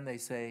 genes, but then they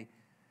say,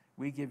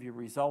 we give you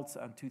results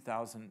on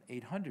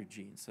 2,800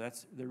 genes. So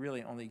they're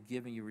really only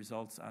giving you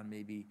results on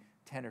maybe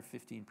 10 or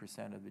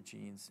 15% of the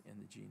genes in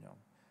the genome.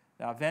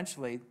 Now,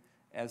 eventually,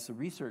 as the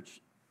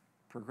research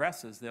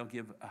progresses, they'll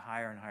give a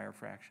higher and higher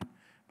fraction.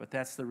 But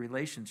that's the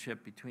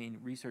relationship between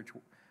research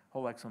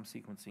whole exome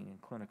sequencing and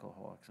clinical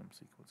whole exome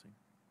sequencing.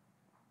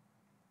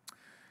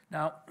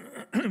 Now,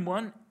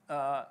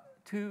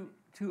 two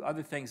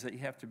other things that you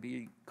have to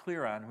be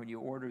clear on when you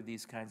order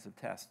these kinds of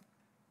tests.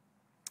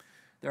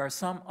 There are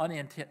some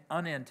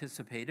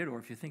unanticipated, or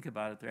if you think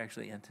about it, they're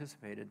actually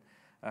anticipated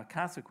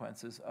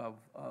consequences of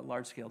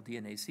large-scale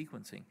DNA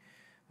sequencing.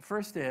 The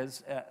first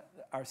is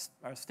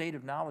our state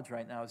of knowledge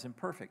right now is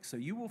imperfect. So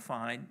you will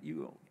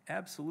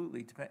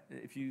absolutely,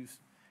 if you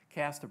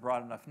cast a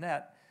broad enough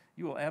net,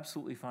 you will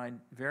absolutely find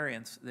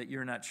variants that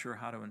you're not sure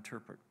how to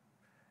interpret.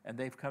 And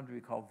they've come to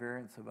be called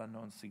variants of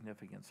unknown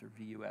significance, or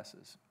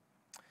VUSs.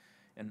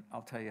 And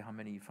I'll tell you how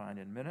many you find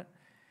in a minute.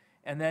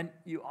 And then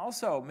you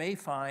also may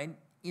find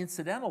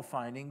incidental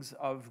findings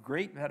of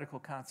great medical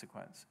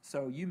consequence.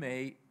 So you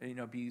may,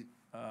 be,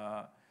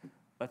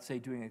 let's say,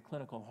 doing a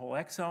clinical whole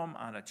exome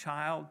on a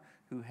child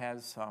who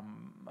has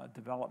some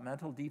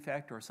developmental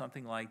defect or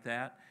something like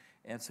that.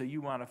 And so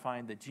you want to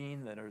find the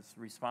gene that is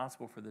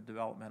responsible for the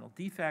developmental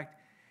defect.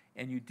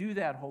 And you do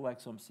that whole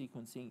exome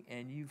sequencing,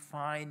 and you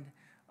find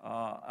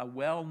a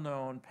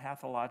well-known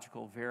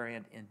pathological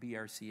variant in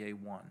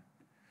BRCA1.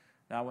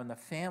 Now, when the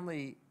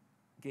family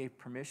gave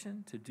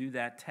permission to do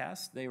that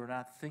test, they were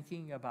not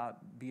thinking about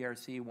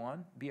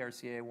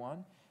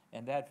BRCA1,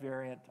 and that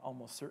variant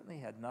almost certainly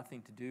had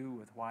nothing to do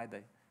with why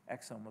the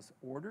exome was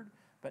ordered.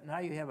 But now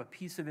you have a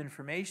piece of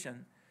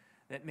information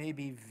that may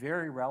be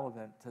very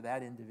relevant to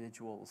that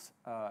individual's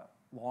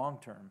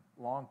long-term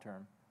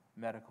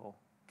medical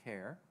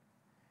care.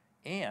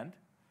 And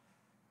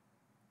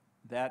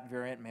that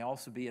variant may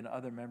also be in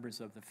other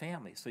members of the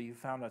family. So you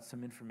found out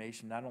some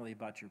information not only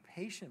about your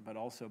patient, but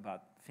also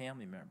about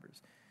family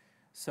members.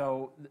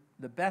 So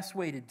the best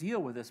way to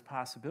deal with this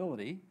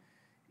possibility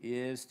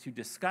is to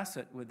discuss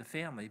it with the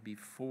family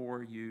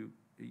before you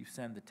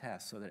send the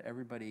test, so that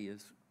everybody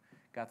has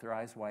got their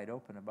eyes wide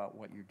open about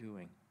what you're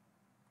doing.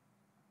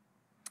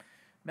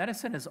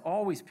 Medicine has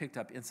always picked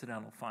up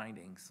incidental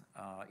findings.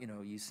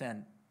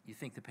 You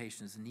think the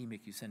patient is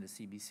anemic, you send a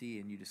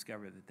CBC, and you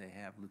discover that they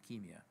have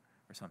leukemia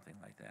or something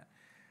like that.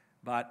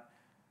 But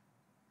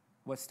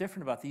what's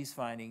different about these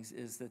findings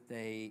is that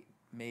they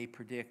may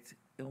predict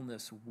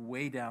illness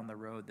way down the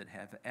road that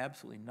have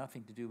absolutely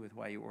nothing to do with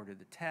why you ordered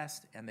the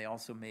test, and they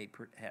also may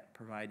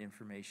provide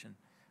information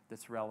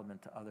that's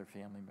relevant to other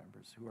family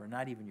members who are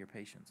not even your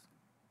patients.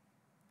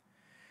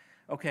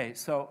 Okay,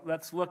 so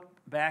let's look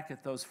back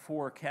at those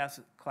four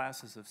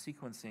classes of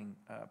sequencing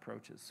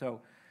approaches.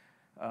 So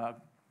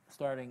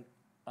starting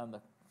on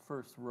the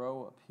first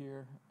row up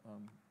here,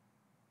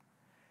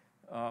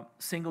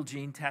 single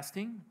gene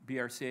testing,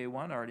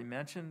 BRCA1, already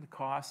mentioned,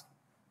 cost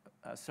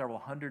several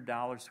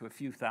 $100s to a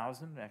few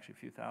thousand, actually a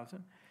few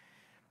thousand.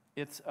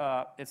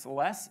 It's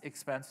less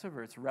expensive,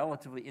 or it's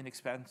relatively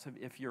inexpensive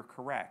if you're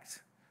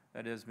correct.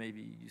 That is,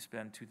 maybe you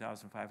spend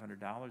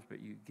 $2,500, but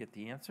you get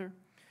the answer.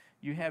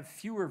 You have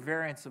fewer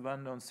variants of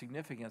unknown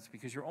significance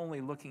because you're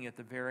only looking at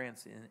the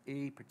variants in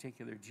a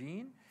particular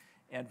gene,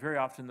 and very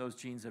often those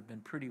genes have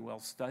been pretty well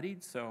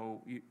studied,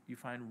 so you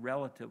find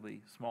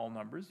relatively small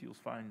numbers. You'll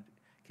find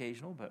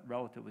occasional, but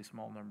relatively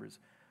small numbers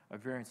of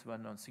variants of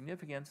unknown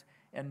significance,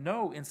 and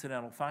no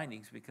incidental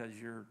findings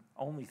because you're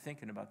only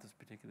thinking about this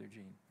particular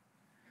gene.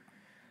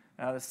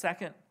 Now, the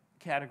second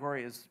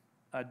category is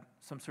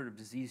some sort of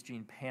disease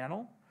gene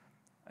panel.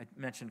 I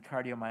mentioned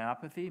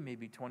cardiomyopathy,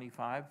 maybe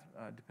 25,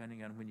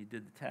 depending on when you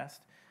did the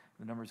test.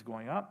 The number's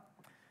going up.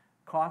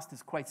 Cost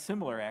is quite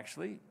similar,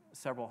 actually,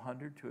 several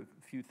hundred to a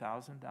few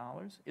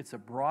 $1,000s. It's a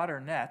broader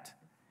net.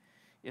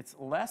 It's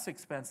less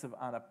expensive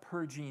on a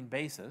per gene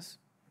basis,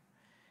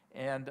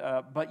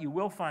 but you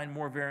will find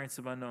more variants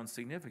of unknown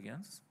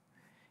significance.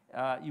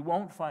 You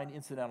won't find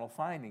incidental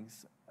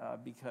findings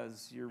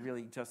because you're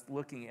really just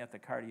looking at the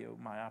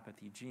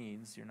cardiomyopathy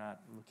genes. You're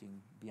not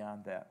looking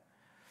beyond that.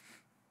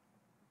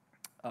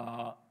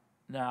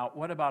 Now,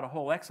 what about a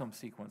whole exome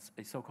sequence,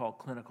 a so-called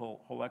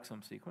clinical whole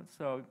exome sequence?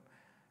 So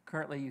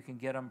currently you can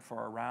get them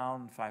for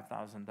around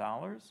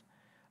 $5,000.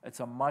 It's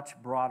a much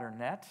broader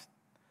net,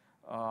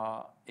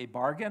 a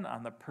bargain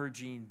on the per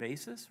gene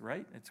basis,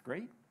 right? It's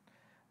great.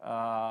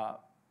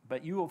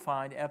 But you will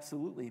find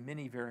absolutely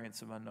many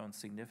variants of unknown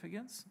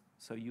significance.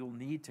 So you'll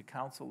need to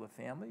counsel the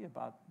family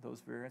about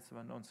those variants of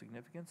unknown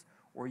significance,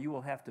 or you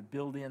will have to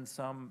build in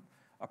some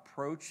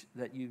approach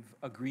that you've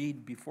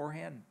agreed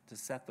beforehand to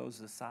set those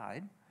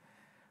aside.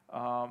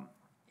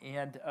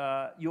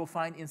 You'll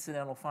find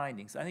incidental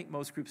findings. I think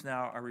most groups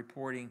now are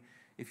reporting,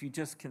 if you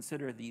just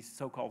consider these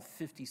so-called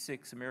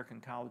 56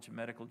 American College of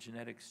Medical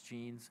Genetics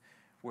genes,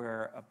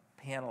 where a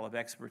panel of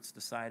experts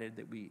decided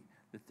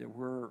that there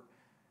were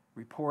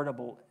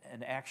reportable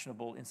and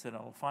actionable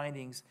incidental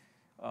findings,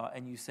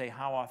 and you say,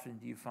 how often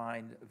do you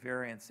find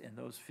variants in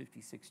those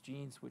 56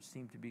 genes, which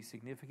seem to be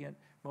significant?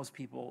 Most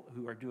people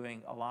who are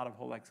doing a lot of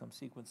whole exome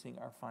sequencing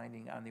are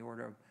finding on the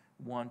order of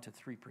 1 to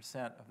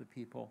 3% of the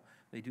people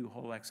they do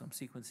whole exome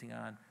sequencing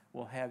on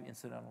will have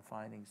incidental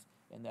findings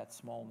in that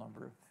small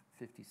number of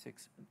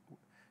 56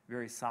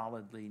 very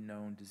solidly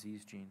known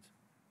disease genes.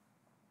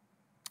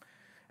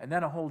 And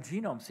then a whole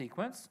genome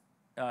sequence,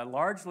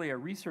 largely a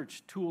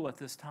research tool at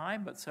this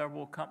time, but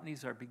several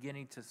companies are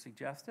beginning to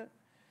suggest it.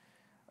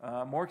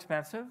 More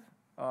expensive,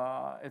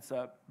 It's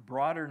a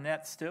broader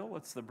net still.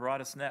 It's the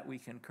broadest net we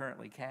can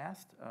currently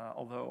cast,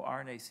 although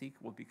RNA-seq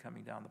will be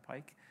coming down the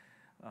pike.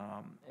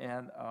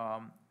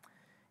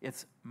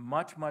 It's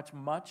much, much,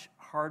 much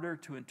harder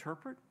to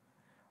interpret.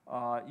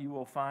 You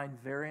will find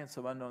variants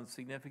of unknown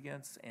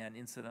significance and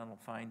incidental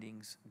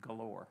findings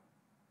galore.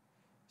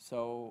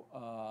 So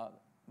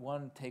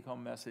one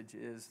take-home message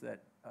is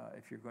that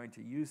if you're going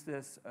to use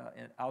this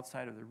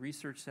outside of the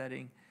research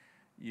setting,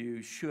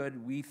 you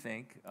should, we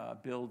think,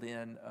 build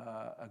in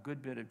a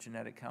good bit of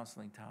genetic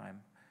counseling time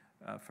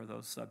for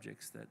those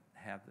subjects that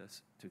have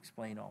this, to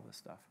explain all this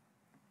stuff.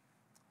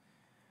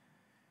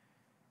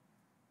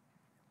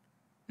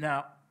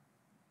 Now,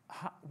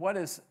 what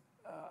is,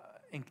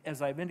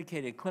 as I've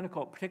indicated,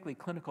 particularly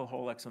clinical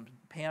whole exome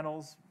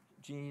panels,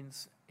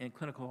 genes, and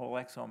clinical whole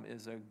exome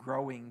is a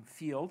growing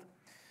field.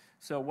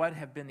 So what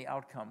have been the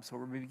outcomes? So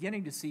we're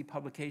beginning to see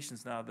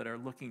publications now that are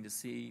looking to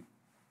see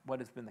what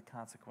has been the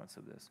consequence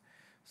of this.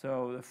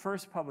 So the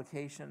first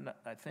publication,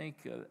 I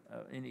think,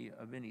 of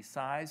any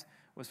size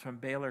was from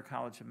Baylor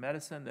College of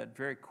Medicine that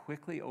very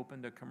quickly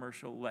opened a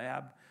commercial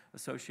lab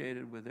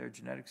associated with their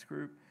genetics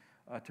group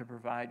to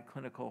provide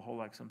clinical whole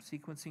exome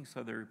sequencing.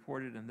 So they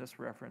reported in this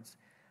reference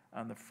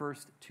on the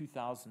first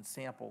 2,000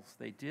 samples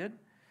they did.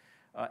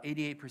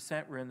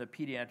 88% were in the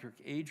pediatric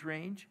age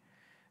range.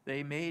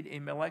 They made a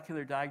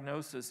molecular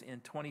diagnosis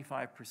in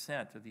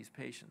 25% of these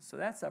patients. So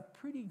that's a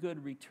pretty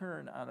good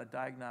return on a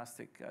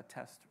diagnostic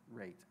test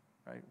rate,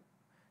 right?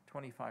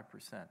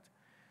 25%.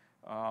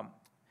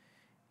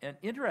 And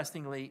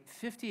interestingly,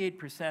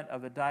 58%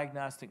 of the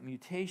diagnostic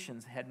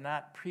mutations had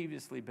not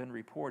previously been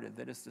reported.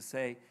 That is to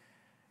say,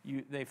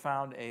 they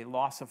found a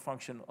loss of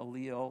function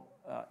allele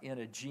in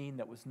a gene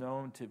that was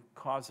known to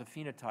cause a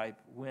phenotype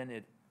when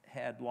it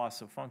had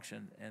loss of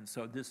function. And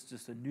so this is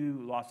just a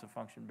new loss of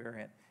function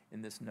variant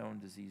in this known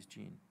disease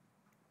gene.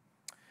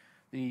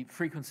 The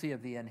frequency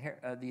of the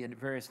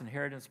various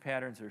inheritance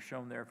patterns are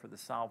shown there for the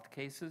solved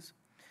cases.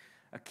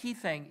 A key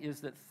thing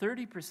is that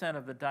 30%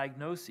 of the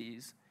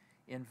diagnoses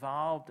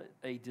involved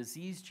a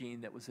disease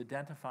gene that was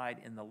identified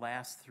in the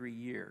last 3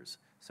 years.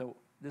 So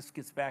this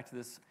gets back to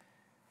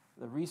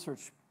the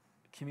research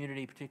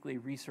community, particularly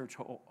research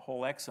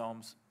whole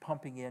exomes,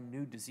 pumping in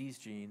new disease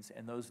genes,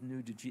 and those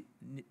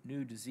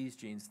new disease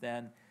genes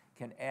then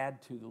can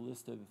add to the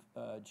list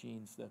of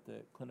genes that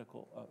the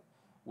clinical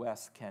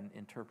West can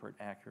interpret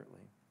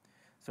accurately.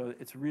 So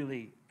it's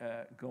really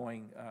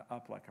going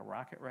up like a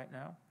rocket right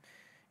now.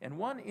 And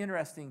one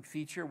interesting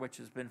feature, which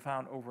has been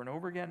found over and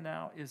over again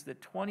now, is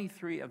that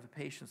 23 of the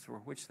patients for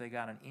which they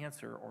got an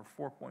answer, or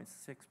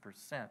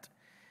 4.6%,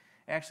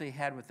 actually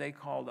had what they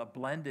called a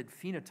blended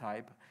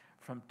phenotype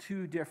from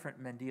 2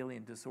 different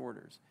Mendelian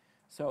disorders.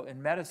 So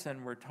in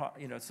medicine,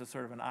 it's a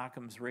sort of an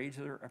Occam's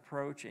razor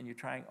approach, and you're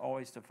trying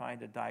always to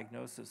find a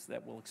diagnosis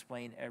that will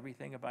explain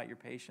everything about your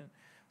patient.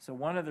 So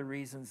one of the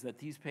reasons that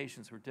these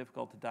patients were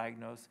difficult to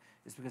diagnose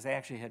is because they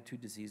actually had 2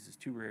 diseases,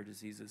 2 rare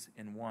diseases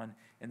in one,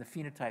 and the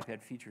phenotype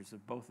had features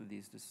of both of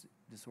these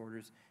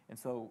disorders, and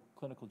so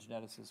clinical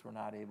geneticists were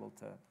not able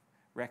to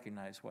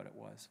recognize what it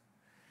was.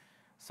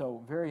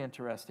 So very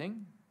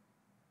interesting.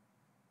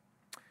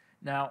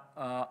 Now,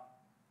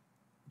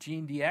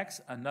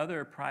 GeneDx,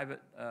 another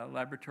private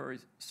laboratory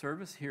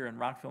service here in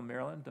Rockville,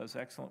 Maryland, does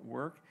excellent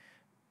work.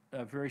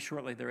 Very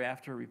shortly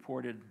thereafter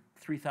reported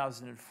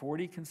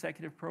 3,040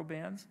 consecutive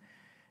probands,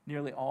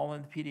 nearly all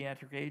in the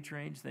pediatric age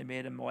range. They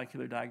made a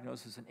molecular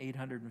diagnosis in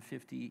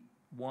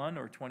 851,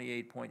 or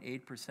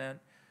 28.8%,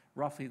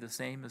 roughly the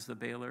same as the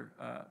Baylor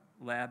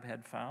lab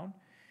had found.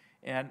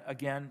 And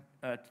again,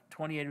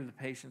 28 of the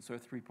patients, or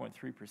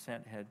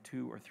 3.3%, had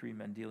 2 or 3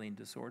 Mendelian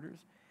disorders.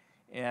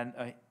 And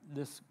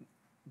this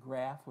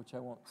graph, which I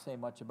won't say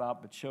much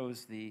about, but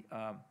shows the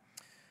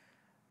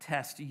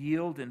test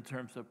yield in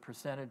terms of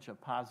percentage of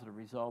positive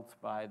results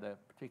by the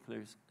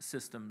particular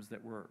systems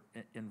that were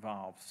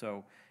involved.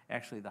 So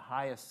actually the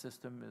highest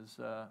system is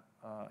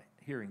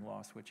hearing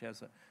loss, which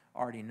has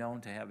already known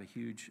to have a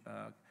huge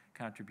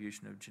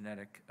contribution of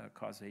genetic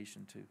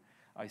causation to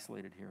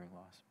isolated hearing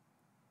loss.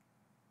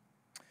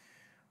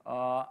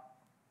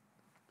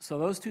 So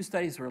those 2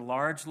 studies were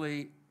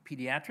largely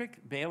pediatric.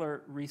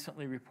 Baylor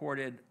recently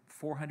reported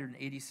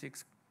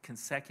 486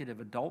 consecutive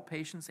adult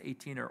patients,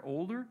 18 or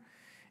older,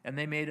 and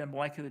they made a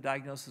molecular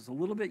diagnosis a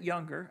little bit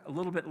younger, a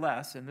little bit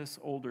less in this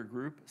older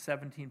group,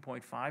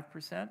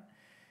 17.5%,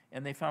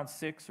 and they found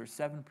 6 or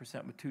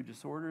 7% with 2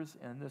 disorders,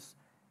 and this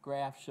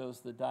graph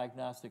shows the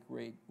diagnostic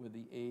rate with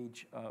the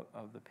age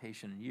of the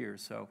patient in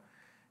years. So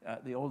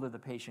the older the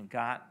patient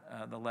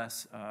got, the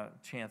less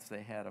chance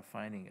they had of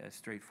finding a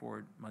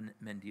straightforward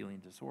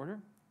Mendelian disorder.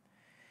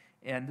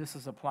 And this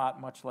is a plot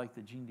much like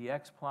the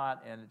GeneDx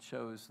plot, and it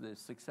shows the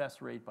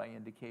success rate by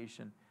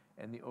indication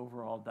and the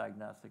overall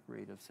diagnostic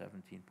rate of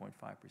 17.5%.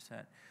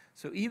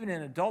 So even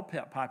in adult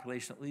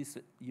population, at least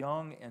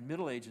young and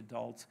middle-aged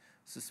adults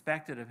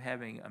suspected of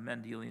having a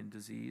Mendelian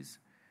disease,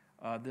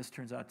 this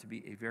turns out to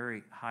be a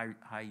very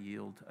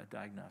high-yield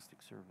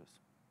diagnostic service.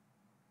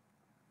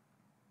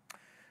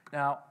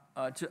 Now,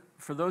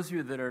 for those of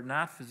you that are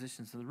not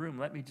physicians in the room,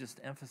 let me just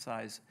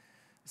emphasize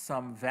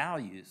some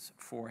values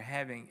for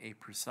having a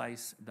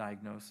precise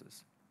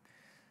diagnosis.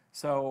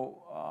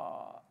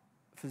 So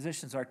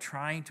physicians are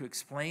trying to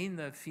explain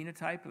the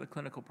phenotype of the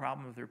clinical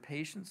problem of their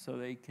patients so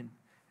they can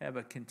have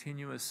a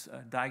continuous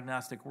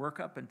diagnostic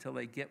workup until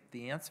they get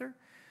the answer.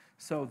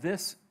 So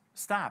this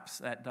stops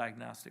that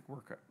diagnostic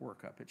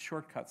workup. It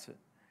shortcuts it.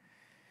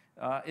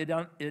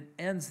 It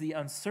ends the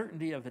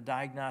uncertainty of the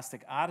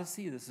diagnostic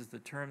odyssey. This is the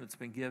term that's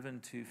been given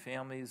to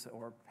families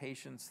or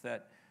patients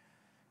that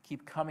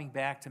keep coming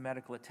back to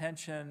medical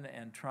attention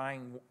and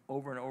trying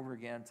over and over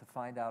again to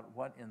find out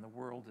what in the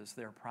world is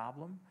their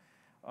problem.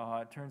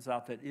 It turns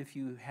out that if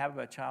you have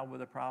a child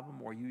with a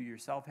problem or you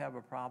yourself have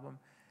a problem,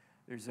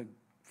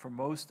 for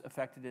most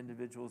affected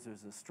individuals,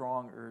 there's a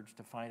strong urge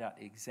to find out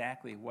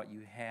exactly what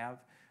you have,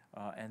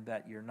 and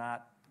that you're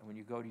not, when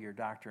you go to your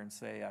doctor and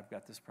say, I've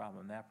got this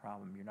problem, that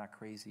problem, you're not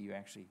crazy, you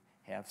actually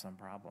have some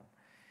problem.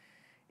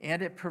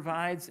 And it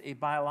provides a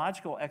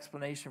biological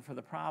explanation for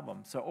the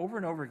problem. So over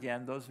and over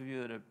again, those of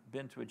you that have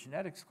been to a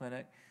genetics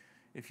clinic,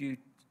 if you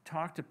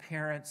talk to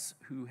parents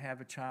who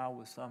have a child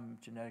with some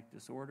genetic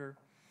disorder,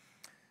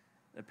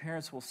 the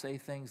parents will say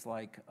things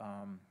like,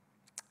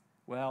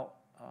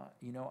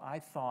 I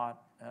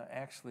thought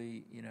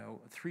actually,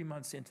 3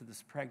 months into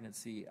this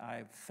pregnancy,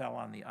 I fell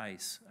on the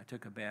ice. I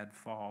took a bad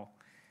fall.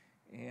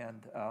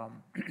 And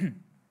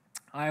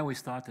I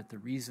always thought that the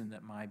reason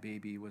that my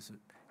baby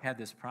had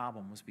this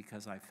problem was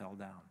because I fell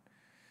down.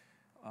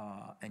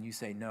 And you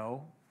say,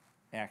 no,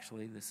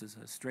 actually, this is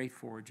a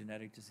straightforward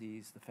genetic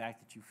disease. The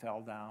fact that you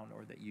fell down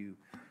or that you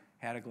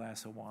had a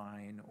glass of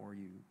wine or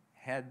you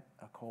had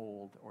a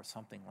cold or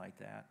something like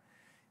that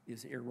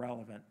is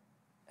irrelevant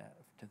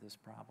to this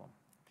problem.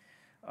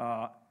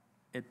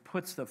 It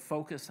puts the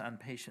focus on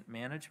patient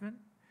management,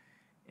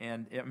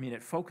 and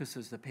it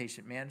focuses the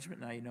patient management.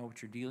 Now you know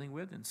what you're dealing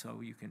with, and so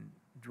you can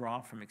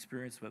draw from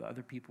experience with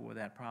other people with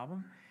that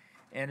problem.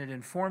 And it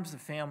informs the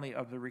family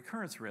of the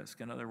recurrence risk.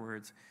 In other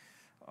words,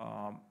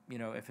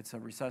 if it's a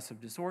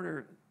recessive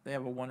disorder, they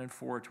have a 1 in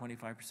 4,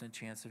 25%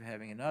 chance of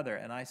having another.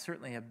 And I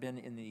certainly have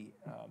been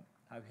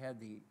I've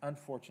had the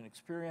unfortunate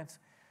experience.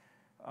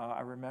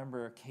 I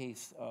remember a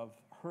case of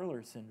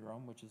Hurler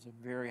syndrome, which is a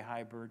very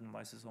high burden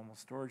lysosomal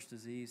storage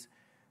disease.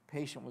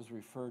 Patient was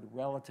referred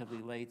relatively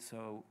late,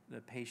 so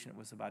the patient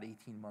was about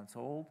 18 months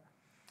old.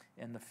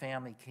 And the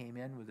family came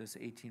in with this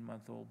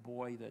 18-month-old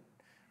boy that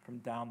from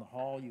down the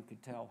hall you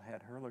could tell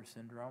had Hurler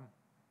syndrome.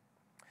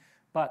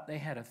 But they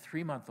had a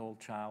 3-month-old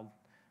child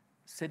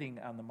sitting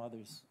on the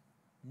mother's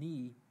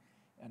knee,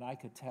 and I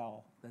could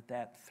tell that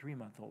that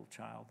 3-month-old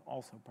child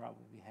also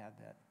probably had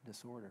that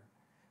disorder.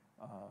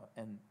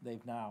 And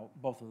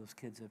both of those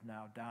kids have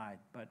now died.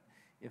 But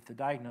if the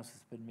diagnosis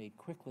had been made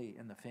quickly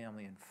and the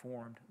family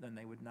informed, then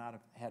they would not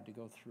have had to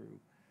go through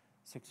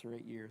 6 or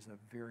 8 years of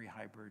very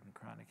high burden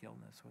chronic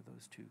illness with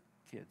those 2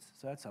 kids.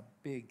 So that's a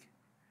big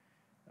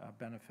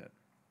benefit.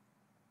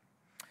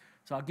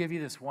 So I'll give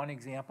you this one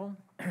example.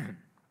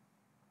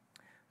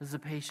 This is a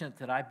patient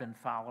that I've been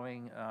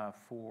following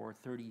for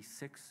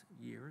 36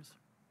 years.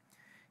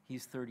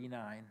 He's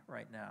 39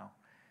 right now.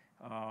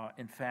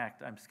 In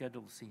fact, I'm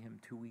scheduled to see him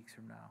 2 weeks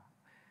from now.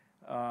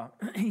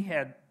 He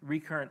had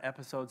recurrent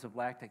episodes of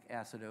lactic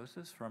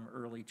acidosis from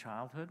early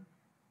childhood.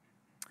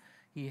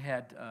 He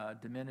had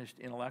diminished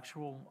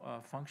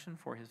intellectual function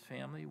for his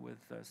family with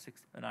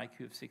an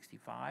IQ of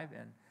 65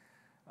 and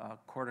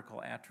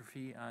cortical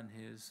atrophy on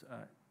his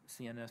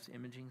CNS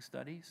imaging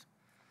studies.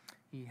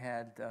 He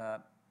had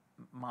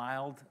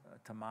mild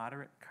to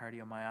moderate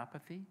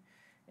cardiomyopathy,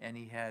 and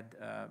he had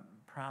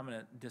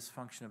prominent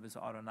dysfunction of his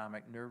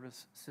autonomic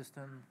nervous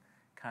system,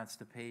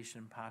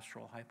 constipation,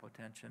 postural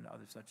hypotension,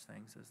 other such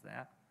things as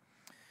that.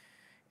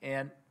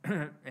 And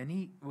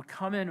he would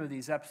come in with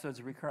these episodes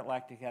of recurrent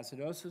lactic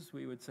acidosis.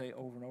 We would say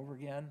over and over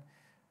again,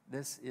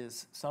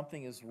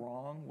 something is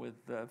wrong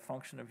with the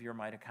function of your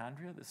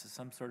mitochondria. This is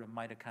some sort of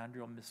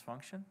mitochondrial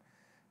misfunction,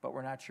 but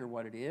we're not sure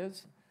what it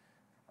is.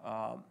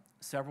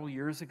 Several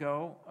years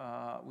ago,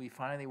 we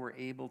finally were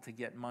able to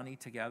get money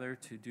together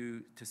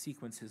to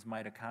sequence his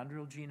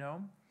mitochondrial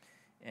genome.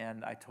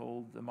 And I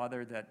told the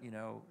mother that,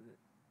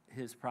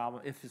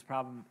 if his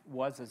problem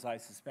was, as I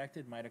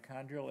suspected,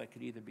 mitochondrial, it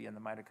could either be in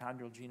the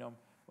mitochondrial genome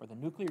or the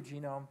nuclear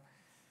genome.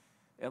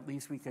 At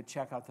least we could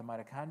check out the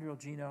mitochondrial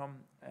genome,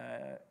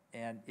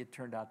 and it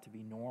turned out to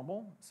be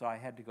normal. So I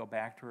had to go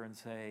back to her and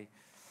say,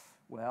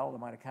 well, the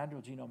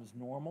mitochondrial genome is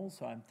normal,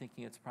 so I'm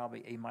thinking it's probably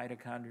a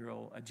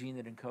gene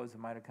that encodes the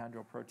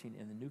mitochondrial protein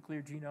in the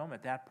nuclear genome.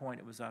 At that point,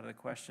 it was out of the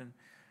question,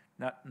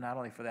 not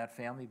only for that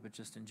family, but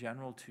just in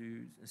general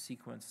to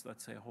sequence,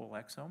 let's say, a whole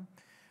exome.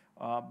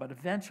 But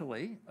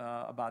eventually,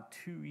 about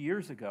 2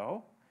 years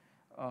ago,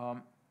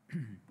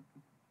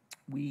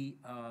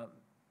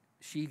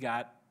 she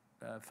got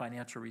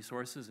financial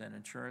resources and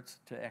insurance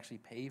to actually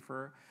pay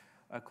for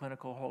a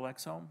clinical whole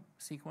exome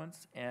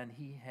sequence, and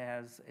he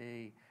has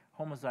a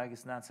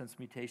homozygous nonsense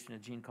mutation, a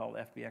gene called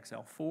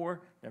FBXL4.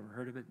 Never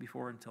heard of it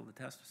before until the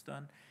test was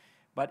done.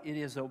 But it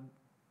is a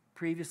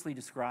previously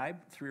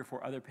described 3 or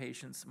 4 other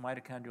patients,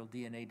 mitochondrial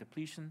DNA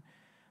depletion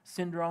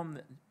syndrome,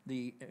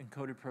 the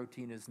encoded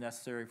protein is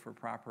necessary for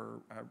proper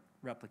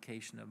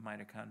replication of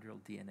mitochondrial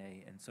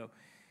DNA. And so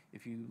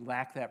if you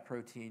lack that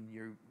protein,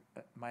 your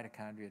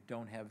mitochondria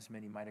don't have as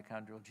many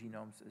mitochondrial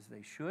genomes as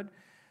they should.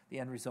 The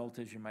end result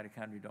is your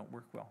mitochondria don't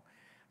work well.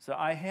 So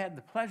I had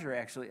the pleasure,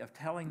 actually, of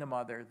telling the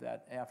mother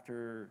that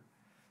after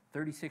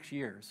 36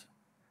 years,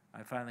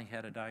 I finally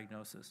had a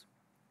diagnosis.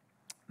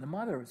 The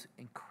mother was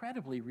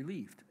incredibly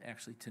relieved,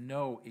 actually, to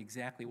know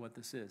exactly what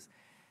this is.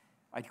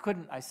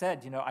 I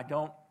said,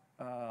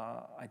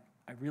 I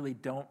really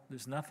don't,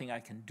 there's nothing I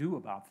can do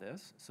about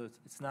this. So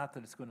it's not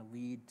that it's going to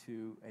lead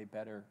to a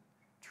better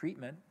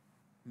treatment.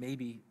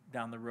 Maybe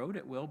down the road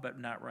it will, but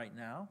not right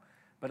now.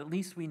 But at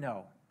least we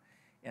know.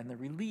 And the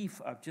relief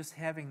of just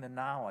having the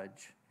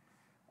knowledge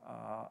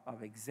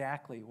of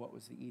exactly what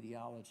was the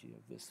etiology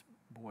of this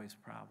boy's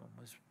problem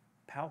was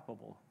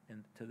palpable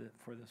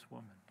for this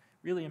woman.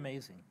 Really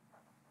amazing.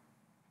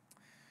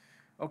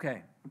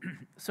 Okay,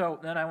 so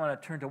then I want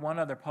to turn to one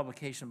other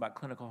publication about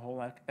clinical whole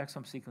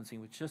exome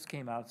sequencing, which just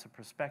came out. It's a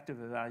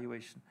prospective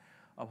evaluation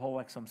of whole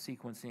exome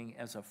sequencing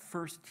as a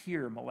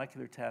first-tier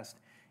molecular test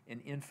in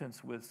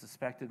infants with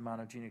suspected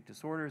monogenic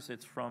disorders.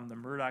 It's from the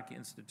Murdoch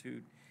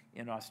Institute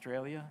in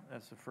Australia.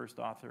 That's the first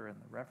author and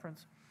the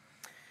reference.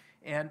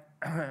 And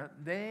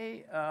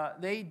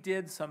they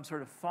did some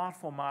sort of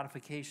thoughtful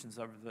modifications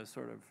of the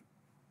sort of,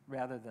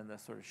 rather than the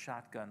sort of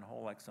shotgun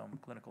whole exome,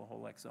 clinical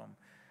whole exome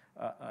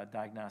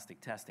diagnostic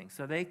testing.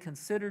 So they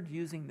considered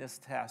using this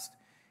test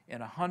in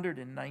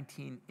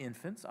 119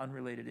 infants,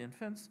 unrelated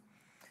infants,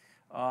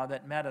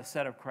 that met a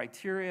set of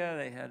criteria.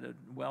 They had a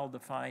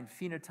well-defined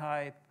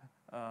phenotype.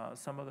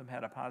 Some of them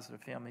had a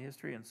positive family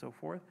history and so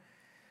forth.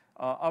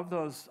 Of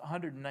those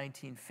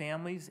 119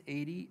 families,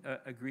 80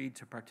 agreed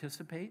to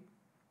participate.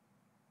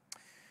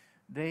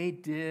 They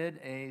did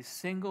a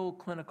single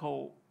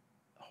clinical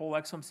whole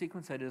exome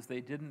sequence, that is,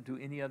 they didn't do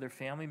any other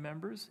family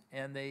members,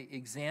 and they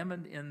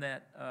examined in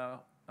that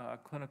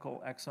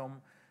clinical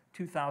exome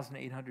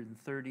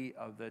 2,830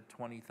 of the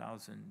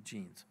 20,000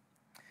 genes.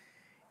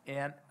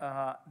 And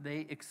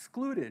they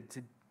excluded,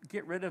 to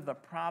get rid of the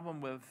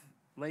problem with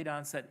late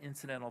onset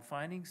incidental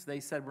findings, they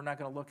said we're not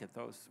going to look at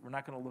those. We're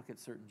not going to look at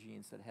certain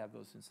genes that have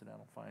those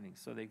incidental findings.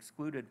 So they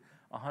excluded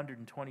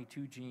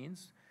 122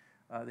 genes.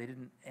 They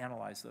didn't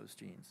analyze those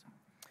genes.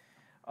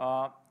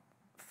 Of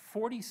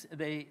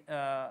the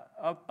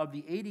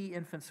 80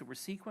 infants that were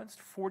sequenced,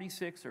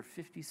 46 or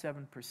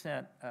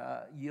 57%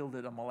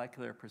 yielded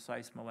a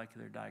precise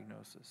molecular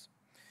diagnosis.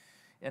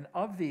 And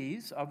of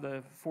these, of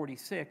the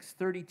 46,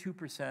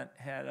 32%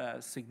 had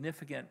a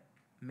significant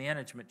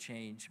management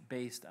change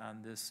based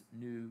on this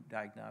new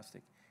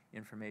diagnostic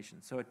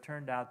information. So it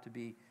turned out to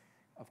be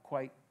of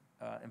quite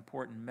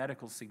important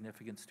medical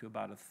significance to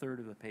about a third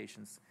of the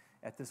patients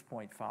at this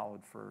point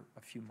followed for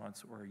a few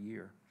months or a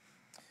year.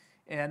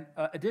 And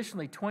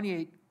additionally,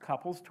 28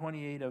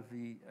 of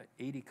the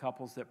 80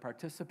 couples that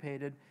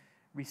participated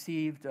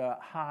received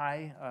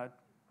high,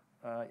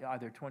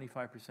 either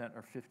 25%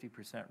 or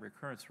 50%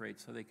 recurrence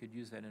rates, so they could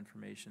use that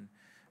information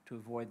to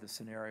avoid the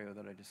scenario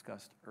that I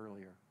discussed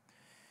earlier.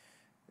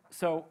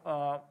 So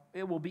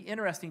it will be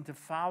interesting to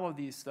follow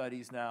these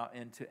studies now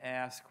and to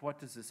ask, what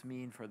does this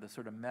mean for the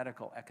sort of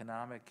medical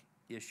economic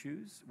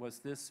issues? Was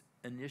this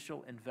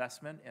initial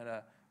investment in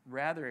a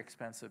rather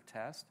expensive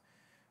test,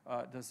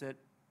 does it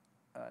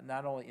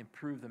not only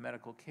improve the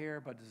medical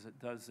care, but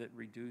does it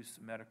reduce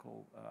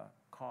medical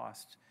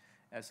costs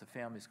as the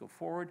families go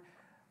forward?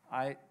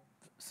 I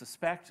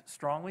suspect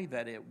strongly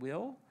that it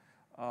will,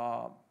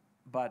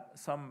 but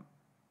some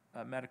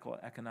medical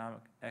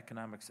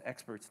economics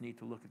experts need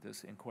to look at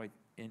this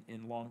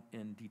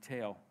in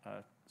detail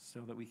so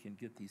that we can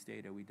get these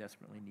data. We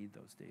desperately need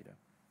those data.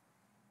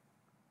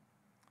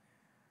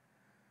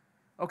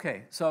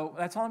 Okay, so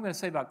that's all I'm going to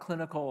say about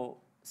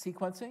clinical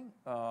sequencing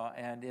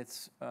and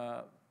its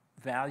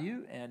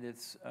value and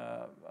its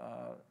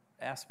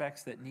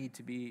aspects that need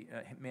to be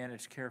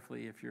managed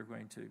carefully if you're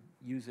going to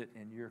use it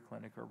in your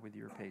clinic or with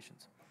your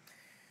patients.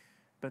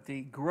 But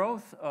the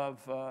growth of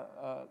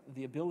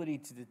the ability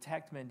to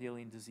detect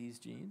Mendelian disease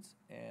genes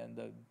and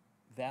the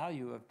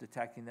value of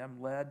detecting them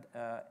led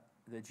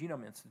the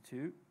Genome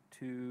Institute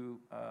to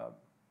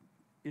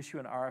issue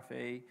an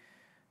RFA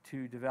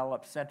to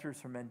develop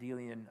centers for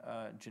Mendelian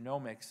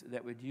genomics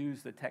that would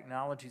use the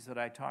technologies that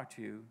I talked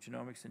to,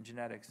 genomics and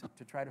genetics,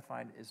 to try to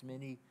find as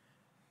many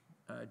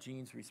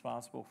genes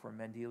responsible for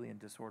Mendelian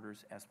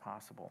disorders as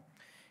possible.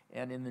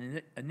 And in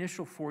the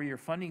initial 4-year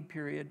funding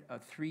period,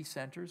 3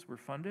 centers were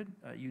funded,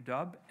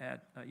 UW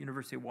at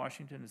University of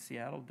Washington in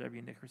Seattle,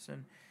 W.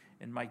 Nickerson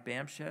and Mike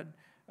Bamshed,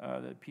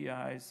 the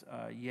PIs,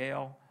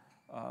 Yale,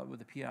 with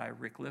the PI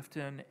Rick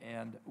Lifton,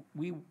 and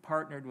we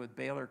partnered with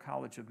Baylor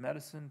College of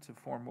Medicine to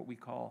form what we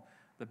call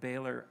the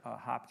Baylor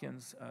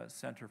Hopkins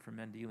Center for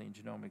Mendelian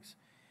Genomics.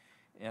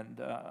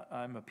 And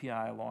I'm a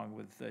PI along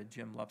with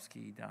Jim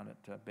Lupsky down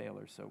at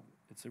Baylor, so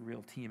it's a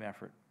real team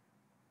effort.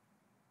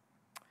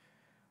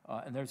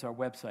 And there's our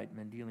website,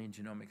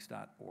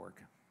 mendeliangenomics.org.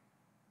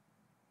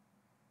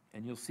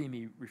 And you'll see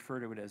me refer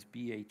to it as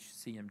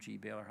BHCMG,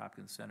 Baylor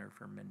Hopkins Center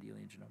for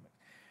Mendelian Genomics.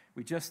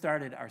 We just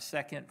started our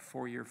second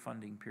 4-year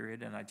funding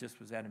period, and I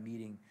just was at a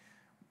meeting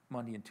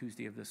Monday and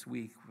Tuesday of this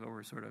week where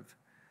we're sort of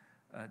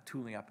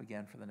tooling up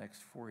again for the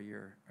next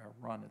 4-year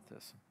run at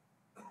this.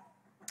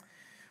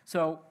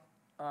 So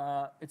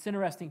it's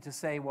interesting to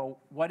say, well,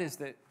 what is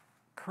the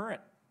current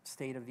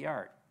state of the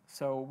art?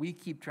 So we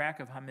keep track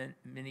of how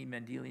many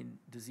Mendelian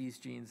disease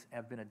genes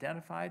have been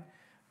identified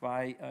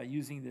by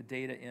using the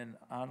data in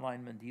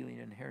Online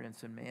Mendelian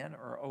Inheritance in Man,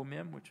 or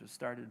OMIM, which was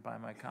started by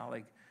my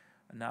colleague,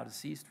 now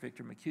deceased,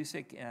 Victor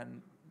McCusick,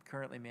 and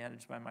currently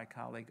managed by my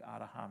colleague,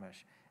 Ada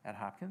Hamish at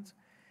Hopkins.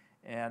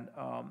 And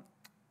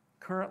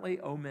currently,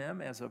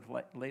 OMIM, as of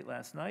late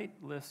last night,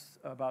 lists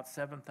about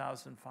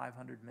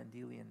 7,500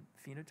 Mendelian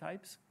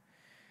phenotypes.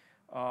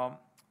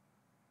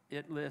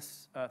 It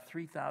lists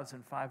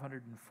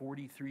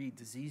 3,543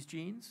 disease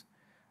genes.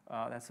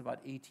 That's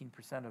about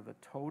 18% of the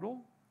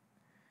total.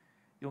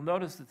 You'll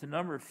notice that the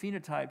number of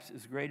phenotypes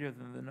is greater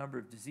than the number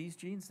of disease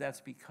genes. That's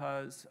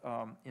because,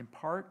 in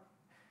part,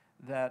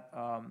 the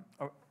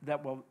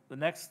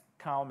next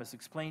column is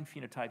explained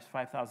phenotypes,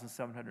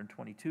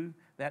 5,722.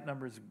 That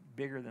number is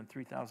bigger than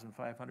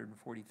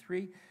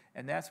 3,543,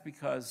 and that's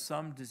because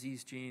some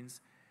disease genes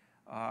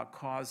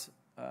cause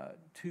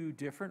 2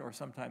 different or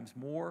sometimes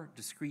more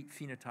discrete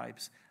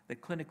phenotypes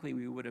that clinically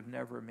we would have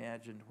never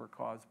imagined were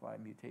caused by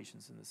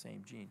mutations in the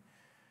same gene.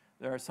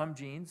 There are some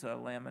genes,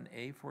 lamin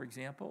A, for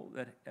example,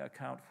 that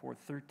account for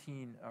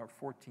 13 or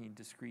 14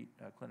 discrete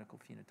clinical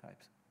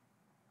phenotypes.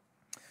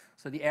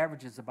 So the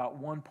average is about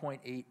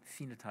 1.8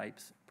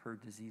 phenotypes per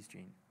disease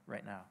gene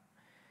right now.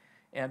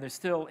 And there's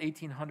still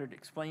 1,800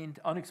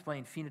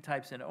 unexplained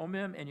phenotypes in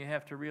OMIM, and you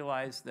have to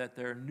realize that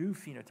there are new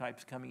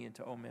phenotypes coming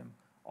into OMIM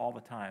all the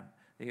time.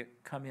 They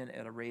come in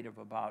at a rate of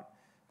about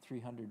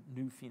 300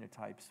 new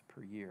phenotypes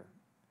per year.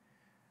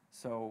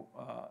 So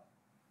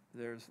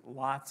there's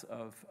lots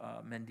of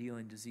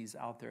Mendelian disease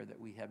out there that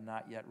we have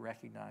not yet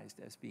recognized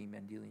as being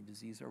Mendelian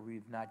disease, or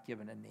we've not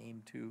given a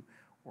name to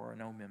or an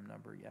OMIM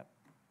number yet.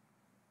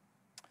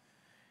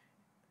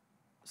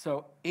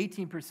 So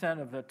 18%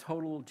 of the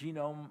total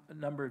genome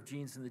number of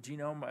genes in the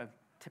genome have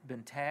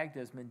been tagged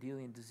as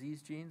Mendelian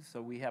disease genes,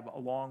 so we have a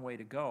long way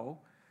to go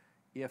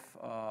if,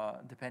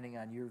 depending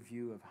on your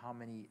view of how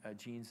many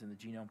genes in the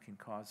genome can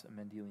cause a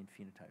Mendelian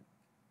phenotype.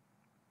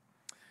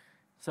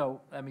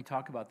 So let me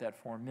talk about that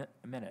for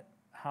a minute.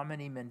 How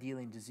many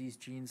Mendelian disease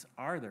genes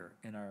are there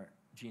in our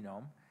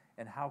genome,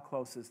 and how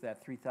close is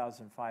that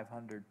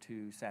 3,500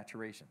 to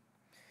saturation?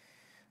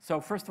 So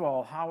first of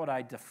all, how would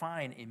I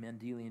define a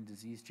Mendelian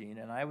disease gene?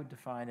 And I would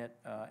define it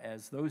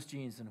as those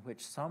genes in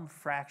which some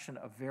fraction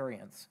of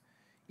variants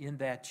in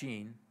that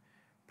gene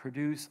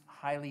produce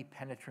highly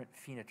penetrant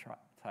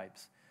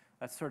phenotypes.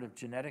 That's sort of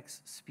genetics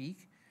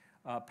speak.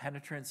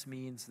 Penetrance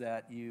means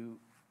that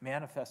you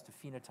manifest a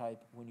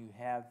phenotype when you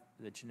have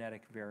the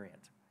genetic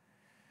variant.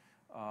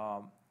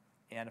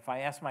 And if I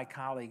ask my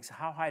colleagues,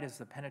 how high does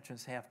the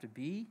penetrance have to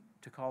be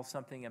to call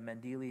something a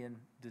Mendelian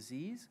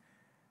disease?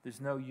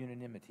 There's no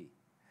unanimity.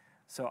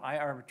 So I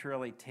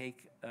arbitrarily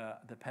take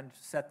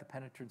set the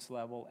penetrance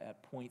level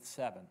at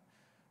 0.7.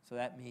 So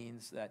that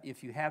means that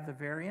if you have the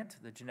variant,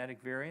 the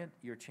genetic variant,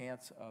 your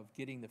chance of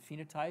getting the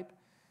phenotype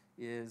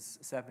is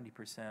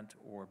 70%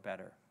 or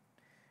better.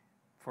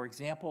 For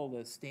example,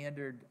 the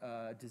standard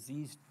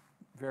disease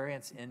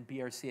variants in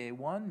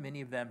BRCA1, many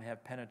of them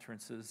have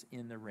penetrances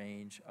in the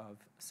range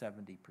of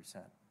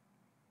 70%.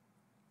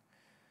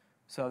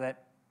 So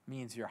that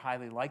means you're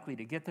highly likely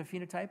to get the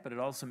phenotype, but it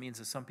also means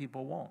that some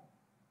people won't.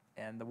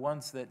 And the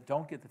ones that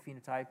don't get the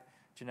phenotype,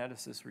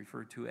 geneticists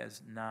refer to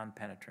as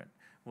non-penetrant.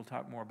 We'll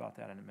talk more about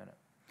that in a minute.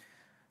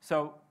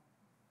 So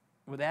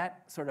with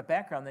that sort of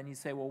background, then you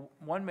say, well,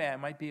 one way I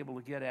might be able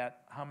to get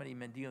at how many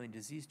Mendelian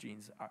disease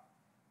genes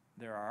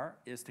there are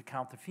is to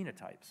count the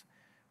phenotypes.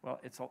 Well,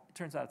 it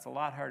turns out it's a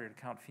lot harder to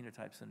count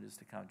phenotypes than it is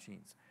to count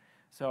genes.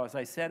 So as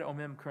I said,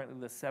 OMIM currently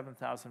lists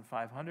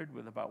 7,500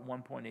 with about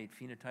 1.8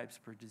 phenotypes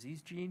per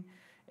disease gene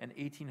and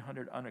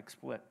 1,800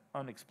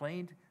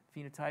 unexplained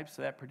phenotypes,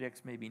 so that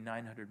predicts maybe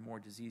 900 more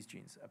disease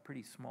genes, a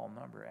pretty small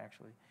number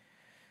actually.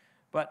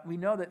 But we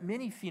know that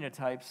many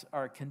phenotypes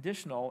are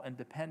conditional and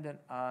dependent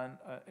on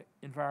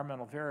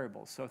environmental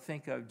variables. So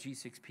think of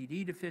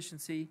G6PD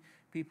deficiency.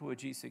 People with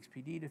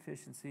G6PD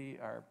deficiency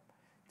are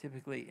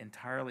typically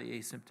entirely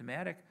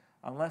asymptomatic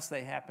unless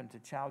they happen to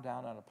chow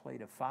down on a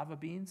plate of fava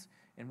beans,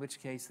 in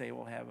which case they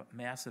will have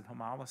massive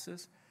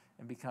hemolysis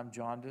and become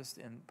jaundiced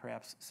and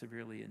perhaps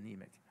severely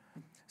anemic.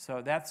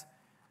 So that's,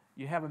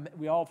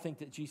 we all think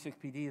that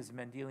G6PD is a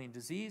Mendelian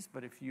disease,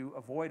 but if you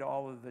avoid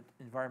all of the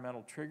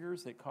environmental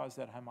triggers that cause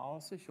that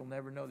hemolysis, you'll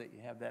never know that you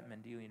have that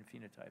Mendelian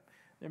phenotype.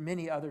 There are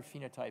many other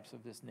phenotypes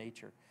of this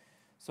nature.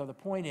 So the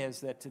point is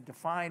that to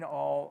define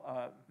all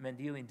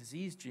Mendelian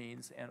disease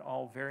genes and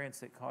all variants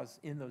that cause,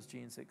 in those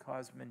genes that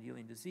cause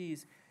Mendelian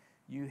disease,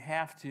 you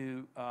have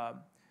to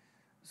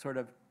sort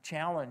of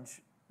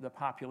challenge the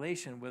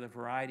population with a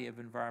variety of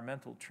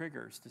environmental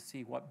triggers to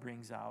see what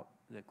brings out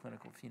the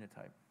clinical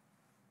phenotype.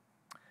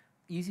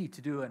 Easy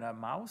to do in a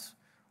mouse,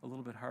 a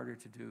little bit harder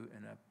to do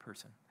in a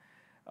person.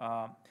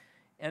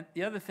 And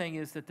the other thing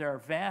is that there are a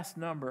vast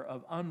number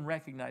of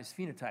unrecognized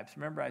phenotypes.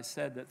 Remember I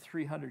said that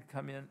 300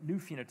 new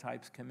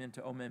phenotypes come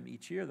into OMIM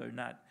each year.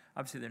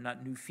 Obviously they're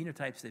not new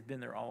phenotypes, they've been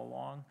there all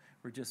along.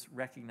 We're just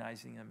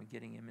recognizing them and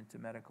getting them into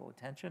medical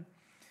attention.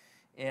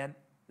 And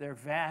there are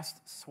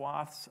vast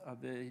swaths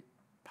of the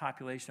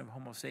population of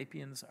Homo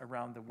sapiens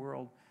around the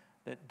world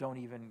that don't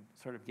even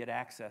sort of get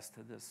access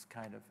to this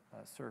kind of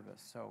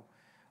service. So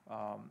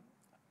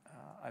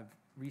I've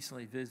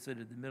recently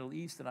visited the Middle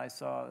East, and I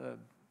saw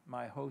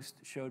my host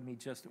showed me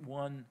just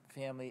one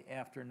family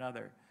after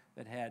another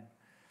that had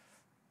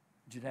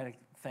genetic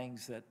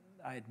things that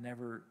I had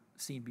never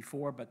seen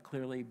before, but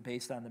clearly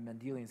based on the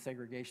Mendelian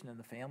segregation in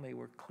the family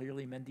were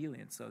clearly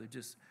Mendelian, so they're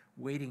just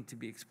waiting to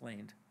be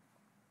explained.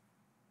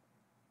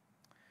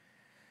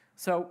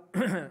 So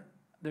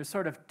there's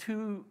sort of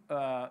two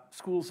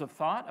schools of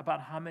thought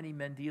about how many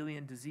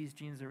Mendelian disease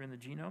genes are in the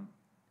genome.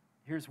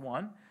 Here's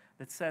one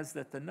that says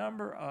that the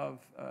number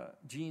of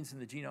genes in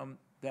the genome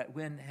that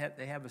when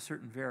they have a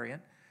certain variant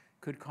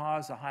could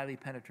cause a highly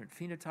penetrant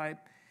phenotype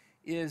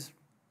is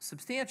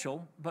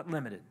substantial but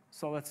limited.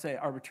 So let's say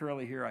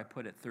arbitrarily here I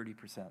put it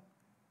 30%. Now,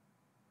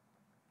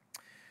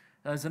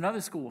 there's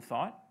another school of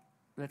thought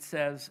that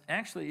says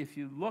actually if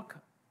you look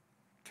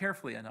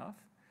carefully enough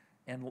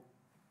and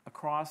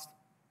across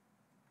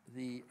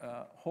the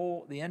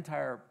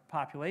entire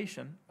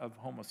population of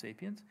Homo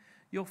sapiens,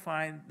 you'll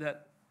find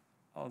that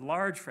a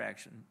large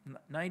fraction,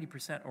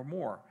 90% or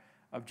more,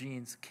 of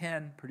genes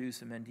can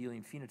produce a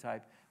Mendelian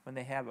phenotype when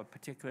they have a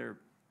particular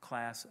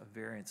class of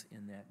variants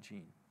in that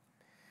gene.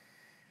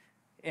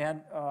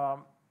 And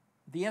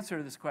the answer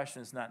to this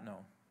question is not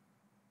known.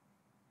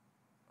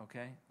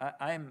 Okay,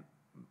 I'm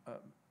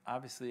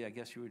obviously, I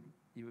guess you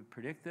would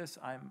predict this.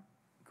 I'm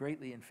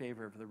greatly in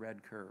favor of the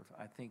red curve.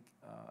 I think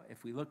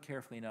if we look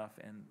carefully enough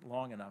and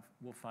long enough,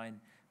 we'll find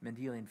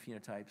Mendelian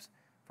phenotypes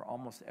for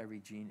almost every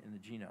gene in the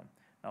genome.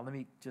 Now, let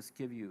me just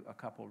give you a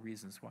couple of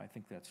reasons why I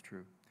think that's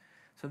true.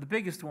 So the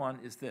biggest one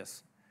is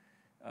this.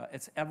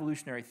 It's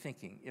evolutionary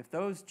thinking. If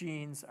those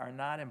genes are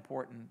not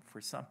important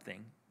for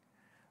something,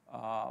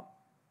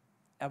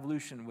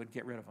 evolution would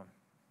get rid of them,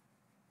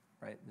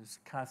 right? There's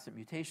constant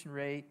mutation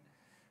rate.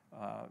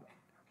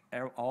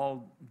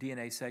 All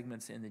DNA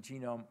segments in the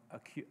genome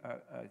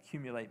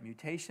accumulate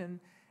mutation,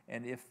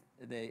 and if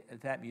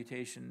that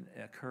mutation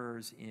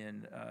occurs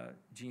in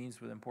genes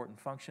with important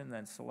function,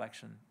 then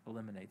selection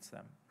eliminates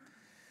them.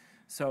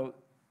 So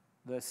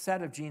the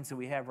set of genes that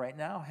we have right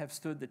now have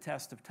stood the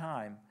test of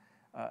time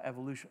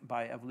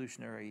by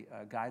evolutionary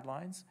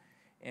guidelines.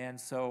 And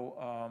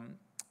so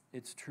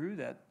it's true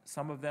that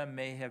some of them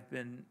may have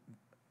been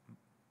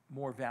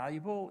more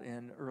valuable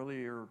in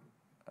earlier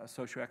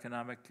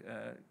socioeconomic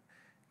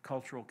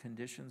cultural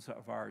conditions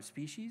of our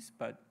species,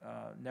 but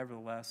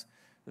nevertheless,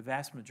 the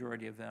vast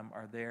majority of them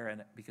are there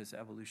and because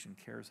evolution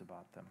cares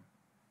about them.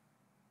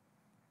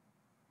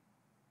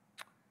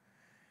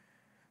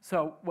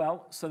 So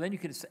then you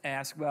could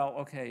ask, well,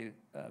 okay,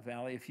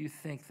 Valle, if you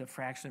think the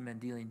fraction of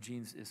Mendelian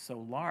genes is so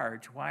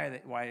large, why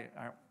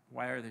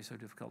are they so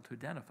difficult to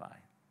identify?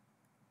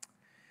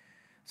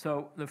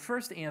 So the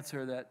first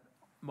answer that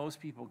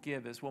most people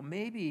give is, well,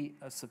 maybe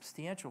a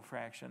substantial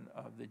fraction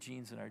of the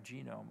genes in our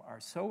genome are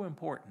so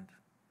important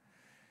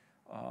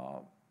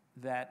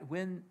that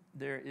when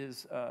there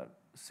is a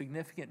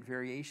significant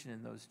variation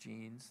in those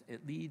genes,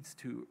 it leads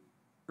to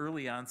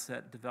early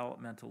onset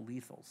developmental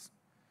lethals.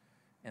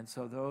 And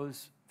so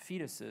those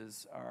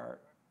fetuses are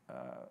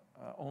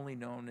only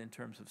known in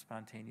terms of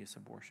spontaneous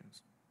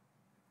abortions.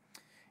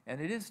 And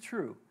it is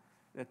true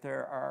that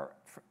there are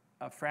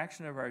a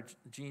fraction of our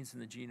genes in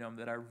the genome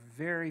that are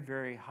very,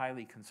 very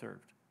highly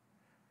conserved.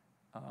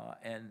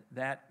 And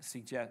that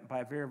suggests,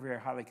 by very, very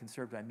highly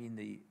conserved, I mean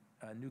the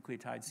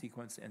nucleotide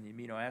sequence and the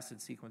amino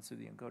acid sequence of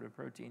the encoded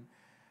protein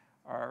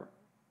are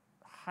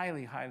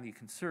highly, highly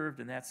conserved,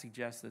 and that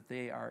suggests that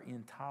they are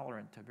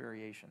intolerant to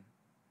variation.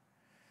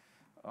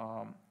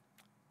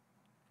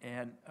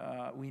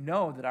 We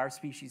know that our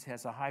species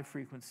has a high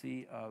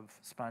frequency of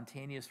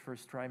spontaneous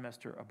first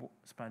trimester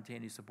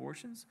spontaneous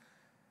abortions.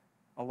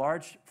 A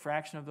large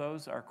fraction of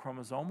those are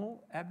chromosomal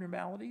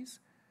abnormalities,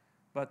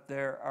 but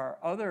there are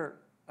other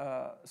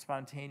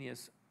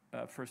spontaneous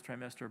first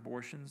trimester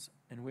abortions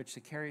in which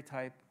the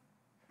karyotype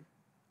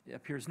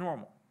appears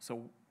normal.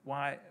 So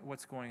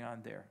what's going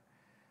on there?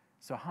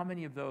 So how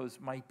many of those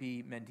might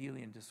be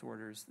Mendelian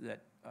disorders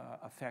that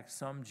affect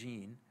some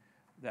gene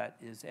that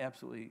is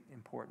absolutely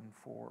important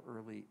for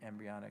early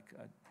embryonic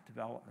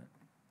development?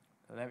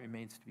 So that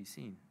remains to be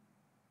seen.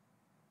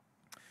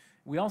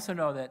 We also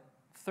know that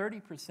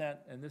 30%,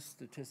 and this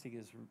statistic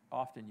is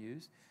often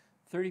used,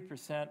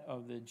 30%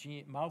 of the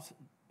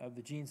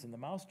genes in the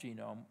mouse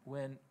genome,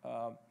 when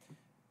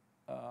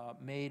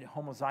made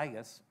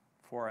homozygous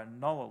for a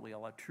null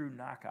allele, a true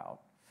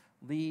knockout,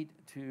 lead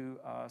to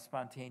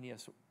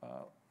spontaneous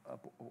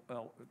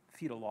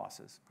fetal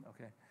losses,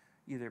 okay?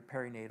 Either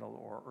perinatal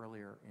or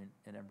earlier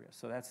in embryo.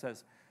 So that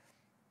says,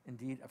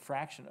 indeed, a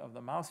fraction of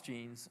the mouse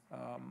genes,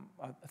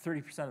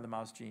 30% of the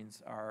mouse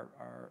genes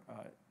are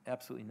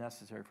absolutely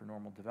necessary for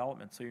normal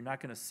development. So you're not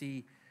going to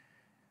see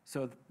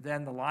So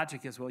then the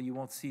logic is, well, you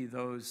won't see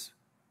those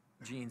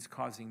genes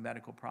causing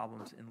medical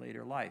problems in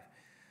later life.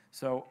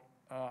 So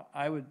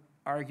I would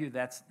argue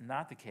that's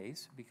not the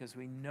case, because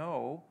we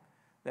know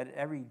that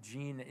every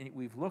gene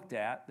we've looked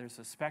at, there's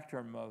a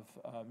spectrum of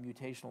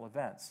mutational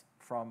events,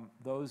 from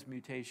those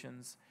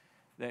mutations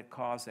that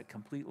cause a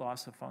complete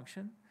loss of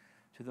function,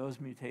 to those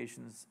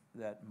mutations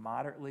that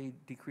moderately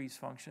decrease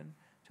function,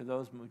 to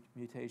those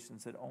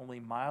mutations that only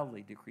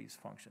mildly decrease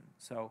function.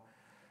 So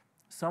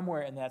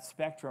somewhere in that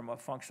spectrum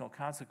of functional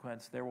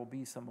consequence, there will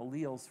be some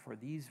alleles for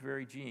these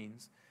very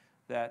genes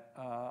that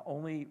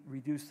only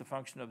reduce the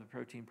function of the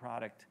protein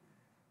product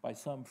by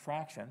some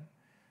fraction,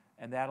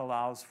 and that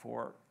allows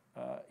for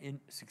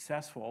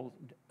successful,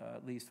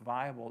 at least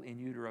viable, in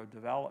utero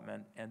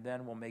development, and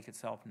then will make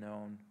itself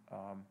known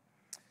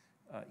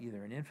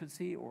either in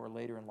infancy or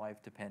later in life,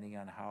 depending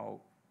on how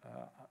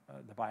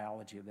the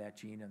biology of that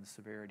gene and the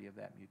severity of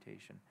that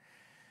mutation.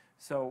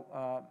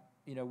 So,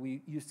 you know,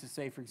 we used to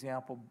say, for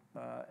example,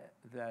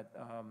 that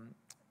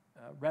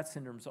Rett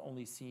syndrome is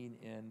only seen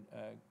in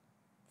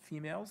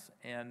females,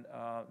 and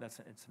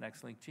it's an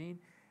X-linked gene,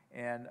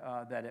 and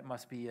that it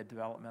must be a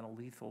developmental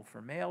lethal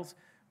for males.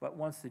 But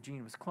once the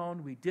gene was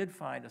cloned, we did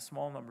find a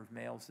small number of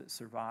males that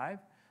survive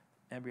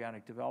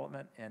embryonic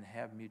development and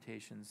have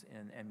mutations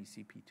in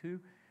MECP2.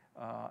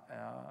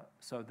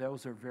 So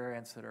those are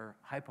variants that are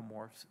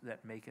hypomorphs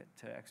that make it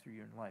to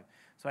extrauterine life.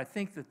 So I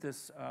think that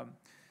this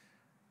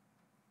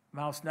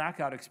mouse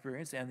knockout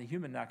experience and the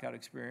human knockout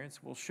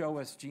experience will show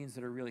us genes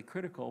that are really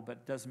critical,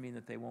 but doesn't mean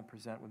that they won't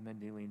present with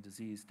Mendelian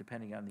disease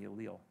depending on the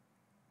allele.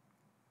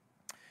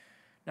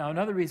 Now,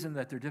 another reason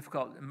that they're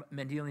difficult,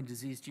 Mendelian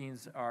disease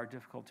genes are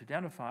difficult to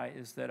identify,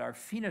 is that our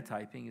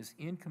phenotyping is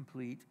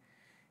incomplete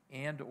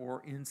and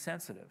or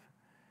insensitive.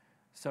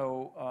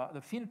 So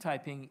the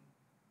phenotyping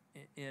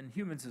in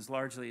humans is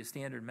largely a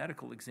standard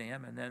medical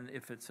exam, and then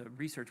if it's a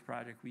research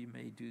project, we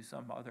may do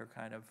some other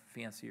kind of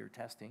fancier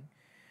testing.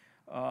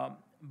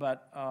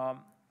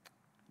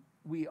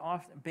 We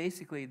often,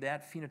 basically,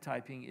 that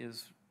phenotyping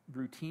is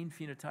routine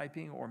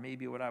phenotyping, or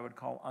maybe what I would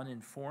call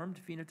uninformed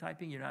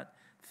phenotyping. You're not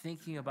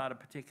thinking about a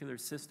particular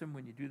system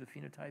when you do the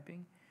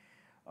phenotyping.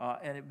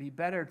 And it'd be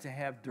better to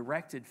have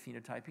directed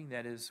phenotyping,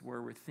 that is,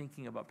 where we're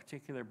thinking about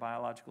particular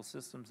biological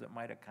systems that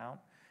might account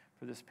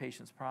for this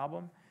patient's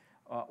problem,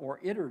 or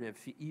iterative,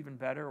 even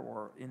better,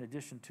 or in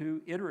addition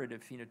to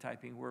iterative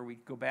phenotyping, where we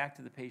go back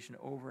to the patient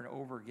over and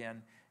over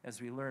again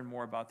as we learn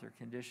more about their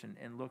condition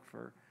and look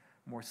for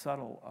more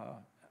subtle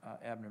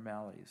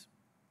abnormalities.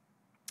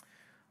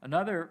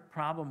 Another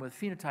problem with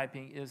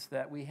phenotyping is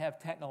that we have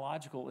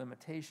technological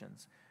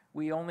limitations.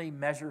 We only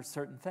measure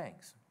certain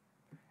things,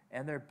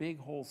 and they're big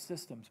whole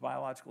systems,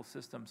 biological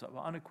systems of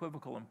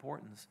unequivocal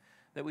importance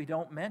that we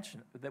don't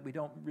mention, that we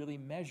don't really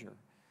measure.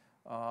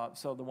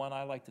 So the one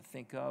I like to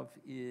think of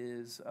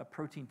is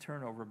protein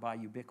turnover by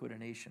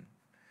ubiquitination.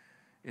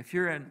 If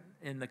you're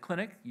in the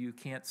clinic, you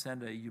can't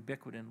send a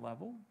ubiquitin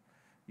level.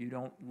 You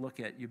don't look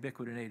at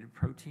ubiquitinated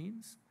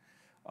proteins.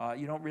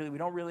 We don't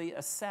really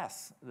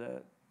assess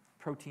the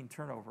protein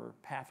turnover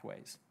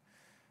pathways.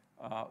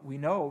 We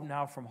know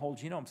now from whole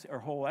genome or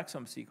whole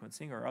exome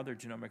sequencing or other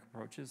genomic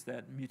approaches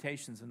that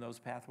mutations in those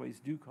pathways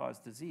do cause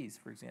disease,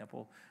 for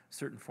example,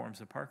 certain forms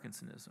of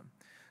Parkinsonism.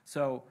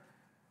 So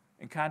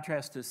in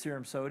contrast to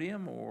serum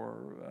sodium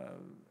or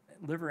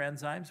liver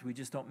enzymes, we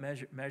just don't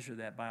measure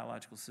that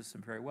biological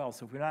system very well.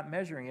 So if we're not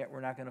measuring it, we're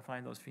not going to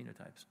find those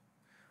phenotypes,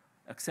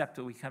 except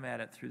that we come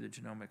at it through the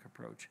genomic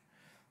approach.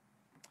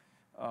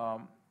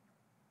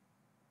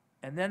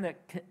 And then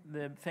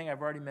the thing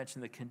I've already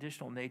mentioned, the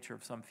conditional nature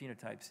of some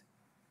phenotypes.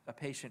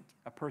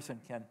 A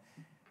person can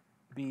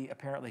be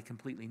apparently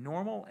completely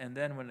normal, and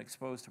then when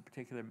exposed to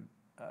particular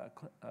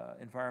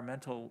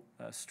environmental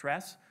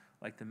stress,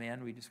 like the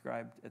man we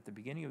described at the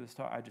beginning of this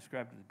talk, I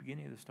described at the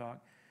beginning of this talk,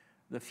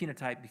 the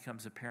phenotype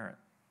becomes apparent.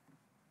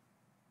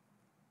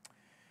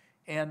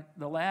 And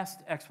the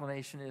last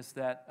explanation is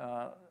that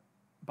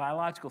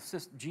biological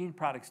gene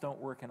products don't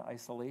work in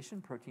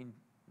isolation.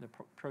 The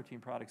protein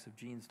products of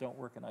genes don't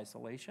work in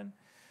isolation.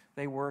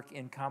 They work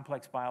in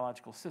complex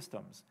biological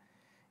systems.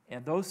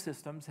 And those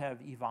systems have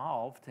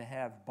evolved to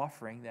have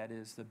buffering, that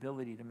is, the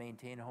ability to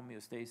maintain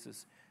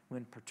homeostasis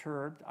when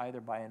perturbed, either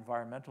by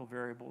environmental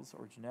variables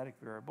or genetic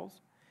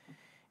variables.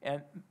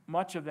 And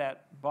much of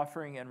that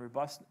buffering and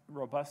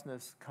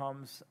robustness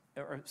comes,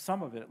 or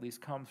some of it at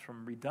least, comes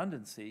from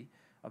redundancy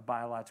of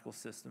biological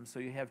systems. So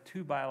you have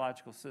two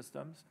biological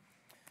systems,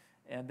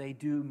 and they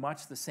do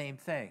much the same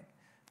thing.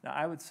 Now,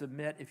 I would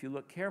submit, if you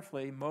look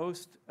carefully,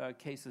 most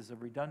cases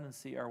of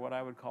redundancy are what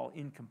I would call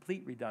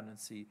incomplete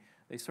redundancy.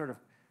 They sort of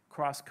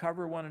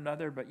cross-cover one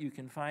another, but you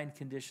can find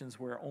conditions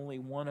where only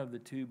one of the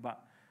two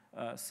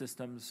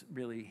systems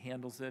really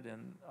handles it,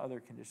 and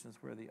other conditions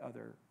where the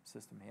other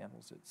system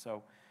handles it.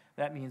 So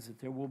that means that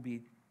there will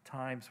be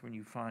times when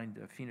you find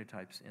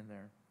phenotypes in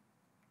there.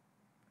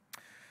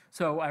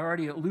 So I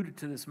already alluded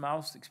to this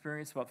mouse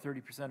experience. About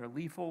 30% are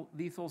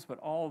lethals, but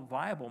all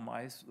viable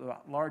mice, a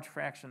large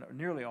fraction, or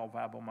nearly all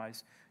viable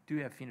mice, do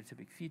have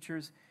phenotypic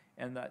features.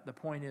 And the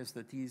point is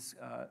that these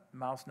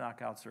mouse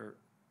knockouts are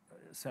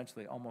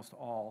essentially almost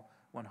all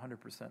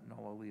 100%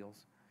 null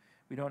alleles.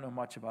 We don't know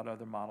much about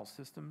other model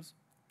systems.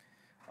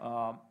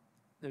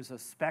 There's a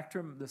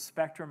spectrum. The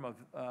spectrum of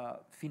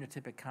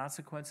phenotypic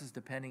consequences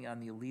depending on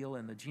the allele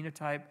and the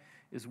genotype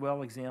is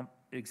well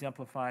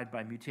exemplified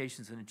by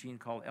mutations in a gene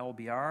called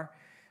LBR.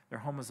 They're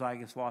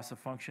homozygous loss of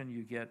function.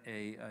 You get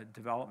a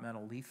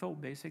developmental lethal,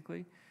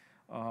 basically.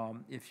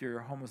 If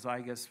you're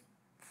homozygous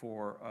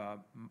for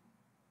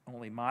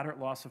only moderate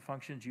loss of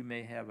functions, you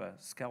may have a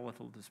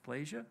skeletal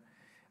dysplasia,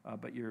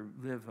 but you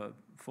live a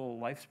full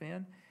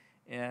lifespan.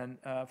 And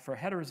for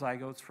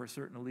heterozygotes for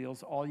certain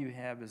alleles, all you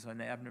have is an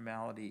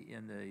abnormality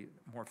in the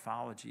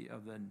morphology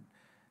of the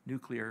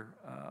nucleus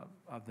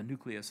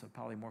of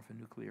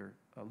polymorphonuclear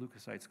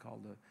leukocytes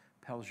called the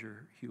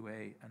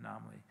Pelger-Huet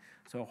anomaly.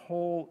 So a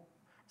whole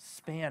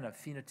span of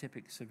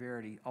phenotypic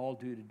severity, all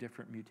due to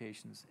different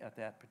mutations at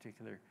that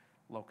particular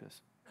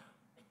locus.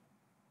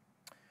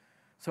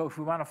 So if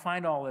we want to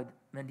find all the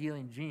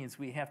Mendelian genes,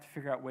 we have to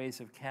figure out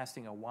ways of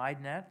casting a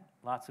wide net,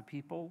 lots of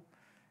people,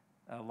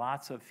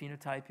 lots of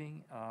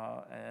phenotyping,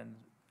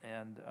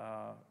 and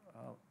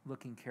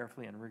looking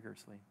carefully and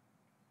rigorously.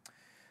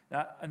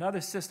 Now,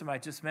 another system, I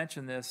just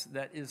mentioned this,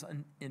 that is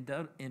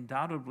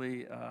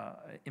undoubtedly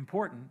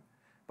important,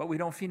 but we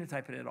don't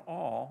phenotype it at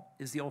all,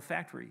 is the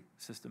olfactory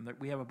system. That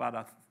we have about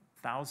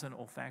 1,000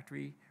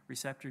 olfactory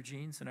receptor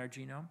genes in our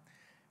genome.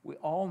 We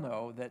all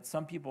know that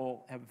some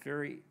people have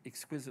very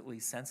exquisitely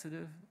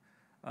sensitive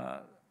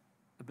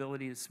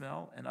ability to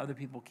smell, and other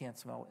people can't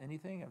smell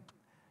anything.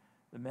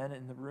 The men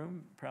in the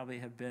room probably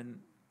have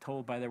been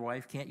told by their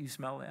wife, "Can't you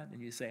smell that?"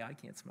 And you say, "I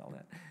can't smell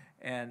that."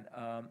 And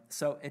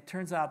so it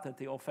turns out that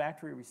the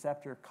olfactory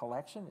receptor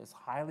collection is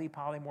highly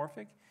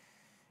polymorphic.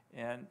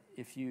 And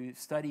if you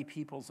study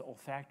people's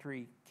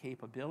olfactory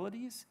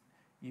capabilities,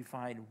 you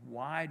find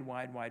wide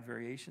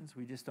variations.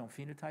 We just don't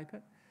phenotype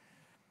it.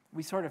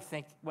 We sort of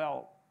think,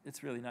 well,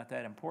 it's really not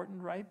that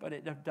important, right? But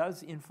it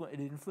does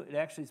influence, it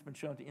actually has been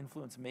shown to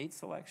influence mate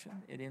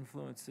selection. It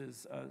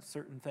influences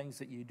certain things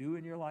that you do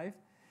in your life.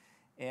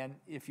 And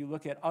if you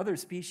look at other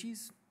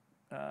species,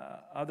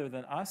 other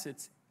than us,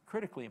 it's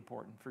critically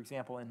important. For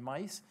example, in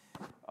mice,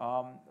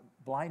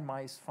 blind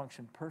mice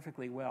function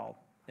perfectly well,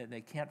 and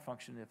they can't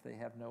function if they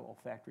have no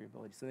olfactory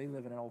ability. So they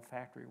live in an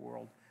olfactory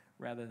world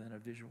rather than a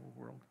visual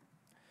world.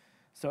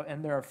 So,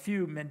 and there are a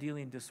few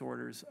Mendelian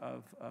disorders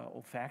of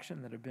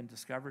olfaction that have been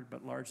discovered,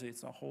 but largely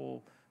it's a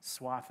whole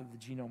swath of the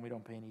genome we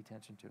don't pay any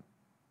attention to.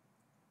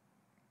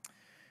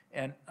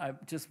 And I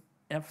just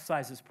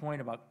emphasize this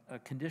point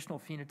about conditional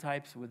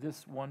phenotypes with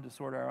this one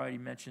disorder I already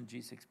mentioned,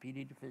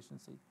 G6PD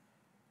deficiency.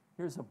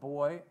 Here's a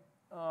boy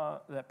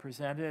that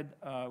presented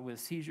with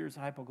seizures,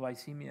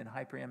 hypoglycemia, and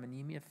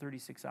hyperammonemia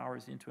 36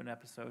 hours into an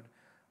episode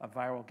of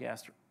viral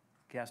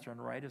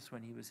gastroenteritis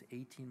when he was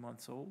 18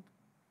 months old.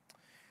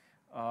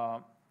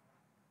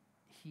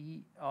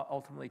 He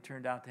ultimately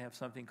turned out to have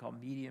something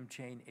called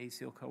medium-chain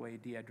acyl-CoA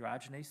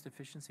dehydrogenase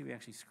deficiency. We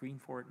actually screen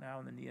for it now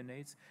in the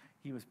neonates.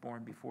 He was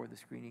born before the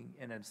screening,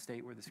 in a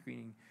state where the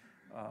screening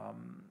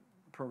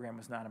program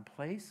was not in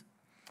place.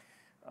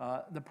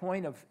 The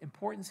point of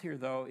importance here,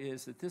 though,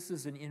 is that this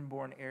is an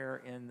inborn error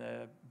in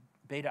the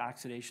beta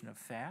oxidation of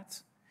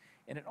fats,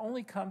 and it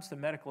only comes to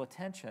medical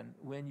attention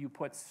when you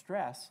put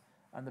stress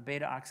on the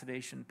beta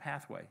oxidation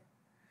pathway.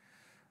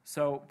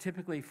 So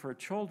typically for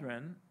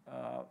children,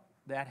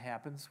 that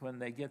happens when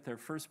they get their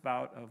first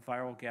bout of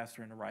viral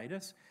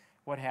gastroenteritis.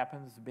 What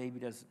happens? The baby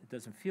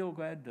doesn't feel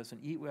good,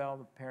 doesn't eat well.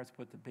 The parents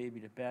put the baby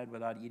to bed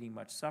without eating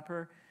much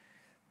supper.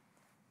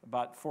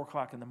 About 4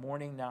 o'clock in the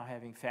morning, now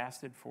having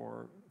fasted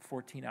for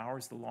 14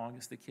 hours, the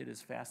longest the kid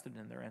has fasted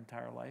in their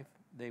entire life,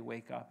 they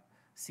wake up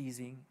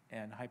seizing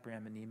and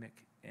hyperammonemic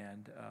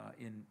and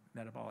in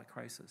metabolic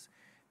crisis.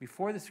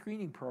 Before the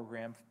screening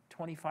program,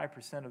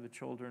 25% of the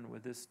children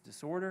with this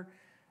disorder,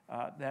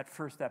 that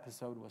first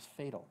episode was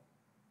fatal.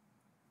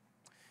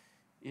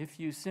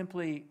 If you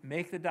simply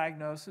make the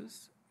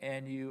diagnosis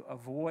and you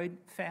avoid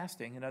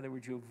fasting, in other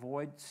words, you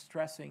avoid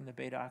stressing the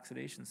beta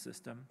oxidation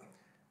system,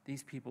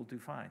 these people do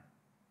fine.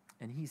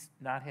 And he's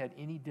not had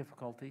any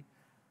difficulty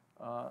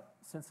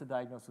since the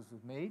diagnosis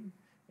was made,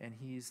 and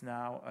he's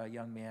now a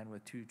young man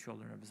with 2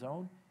 children of his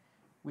own.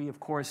 We,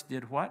 of course,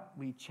 did what?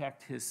 We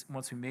checked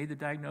once we made the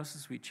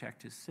diagnosis, we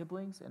checked his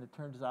siblings, and it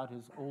turns out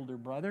his older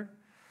brother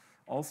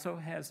also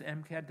has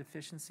MCAD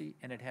deficiency,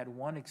 and it had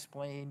one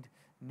explained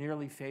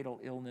nearly fatal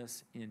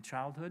illness in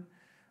childhood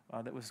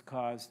that was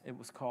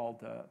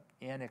called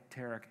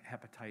anapteric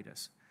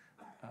hepatitis.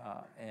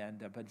 But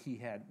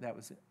that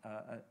was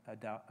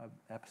an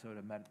episode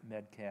of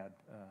MedCAD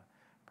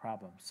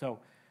problem. So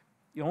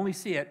you only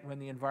see it when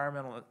the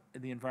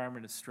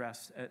environment is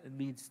stressed. It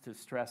leads to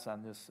stress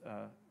on this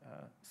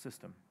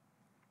system.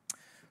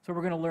 So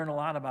we're going to learn a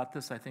lot about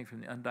this, I think, from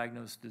the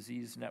Undiagnosed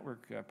Disease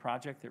Network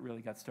project that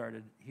really got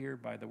started here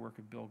by the work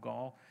of Bill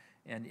Gall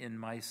and in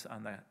mice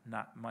on the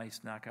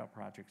mice knockout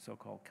project,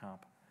 so-called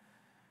COMP.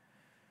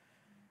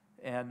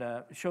 And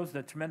it shows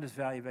the tremendous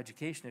value of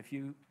education. If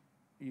you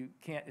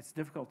can't, it's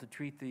difficult to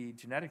treat the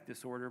genetic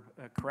disorder,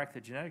 correct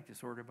the genetic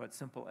disorder, but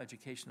simple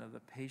education of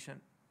the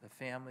patient, the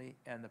family,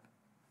 and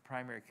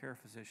primary care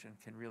physician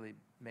can really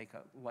make a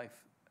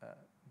life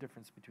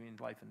difference between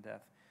life and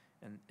death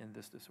in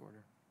this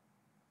disorder.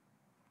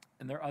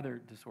 And there are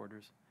other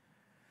disorders.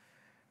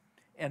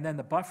 And then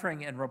the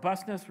buffering and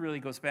robustness really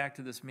goes back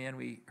to this man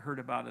we heard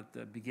about at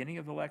the beginning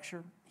of the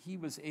lecture. He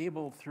was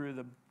able, through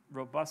the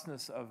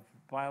robustness of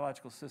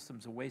biological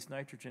systems of waste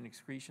nitrogen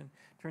excretion,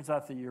 turns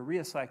out the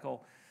urea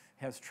cycle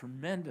has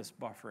tremendous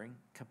buffering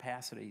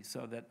capacity,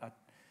 so that a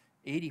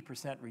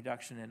 80%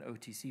 reduction in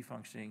OTC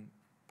functioning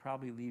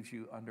probably leaves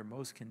you under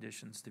most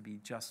conditions to be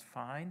just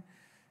fine.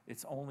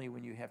 It's only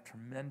when you have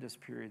tremendous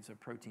periods of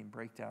protein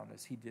breakdown,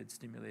 as he did,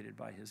 stimulated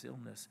by his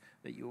illness,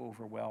 that you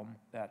overwhelm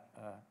that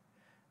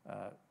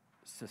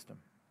system.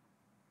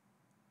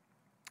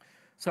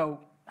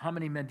 So how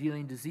many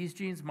Mendelian disease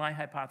genes? My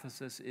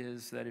hypothesis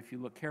is that if you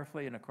look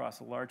carefully and across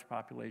a large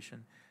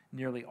population,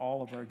 nearly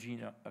all of our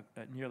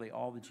nearly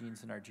all the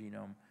genes in our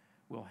genome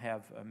will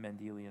have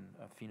Mendelian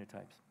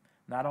phenotypes.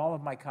 Not all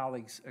of my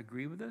colleagues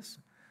agree with this,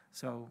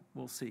 so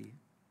we'll see.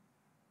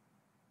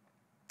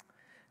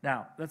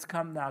 Now, let's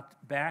come now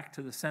back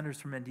to the Centers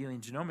for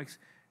Mendelian Genomics,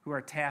 who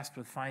are tasked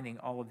with finding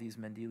all of these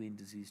Mendelian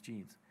disease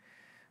genes.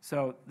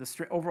 So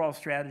the overall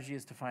strategy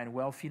is to find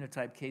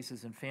well-phenotyped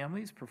cases and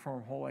families,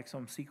 perform whole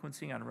exome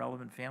sequencing on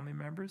relevant family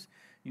members,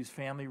 use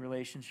family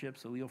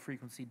relationships, allele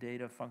frequency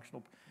data,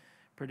 functional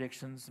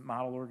predictions,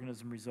 model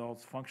organism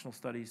results, functional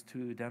studies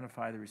to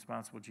identify the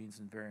responsible genes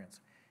and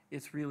variants.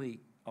 It's really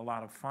a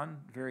lot of fun,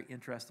 very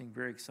interesting,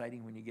 very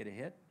exciting when you get a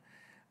hit.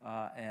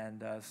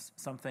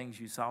 Some things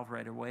you solve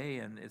right away,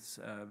 and it's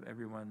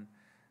everyone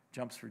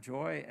jumps for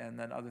joy, and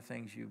then other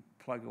things you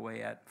plug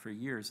away at for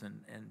years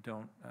and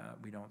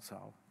we don't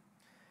solve.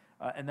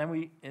 And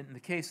then in the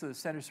case of the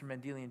Centers for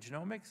Mendelian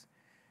Genomics,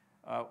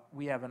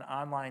 we have an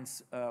online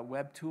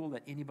web tool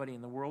that anybody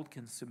in the world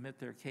can submit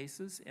their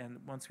cases, and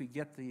once we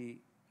get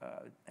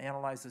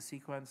analyze the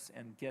sequence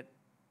and get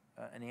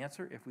an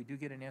answer, if we do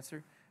get an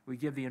answer, we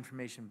give the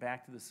information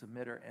back to the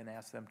submitter and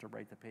ask them to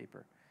write the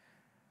paper.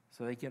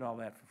 So they get all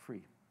that for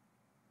free.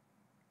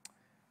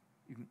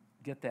 You can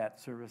get that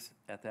service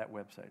at that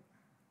website.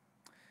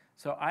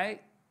 So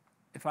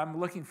if I'm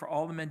looking for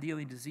all the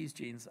Mendelian disease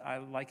genes, I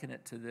liken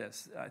it to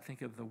this. I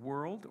think of the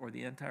world, or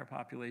the entire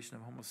population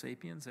of Homo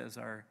sapiens, as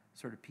our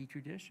sort of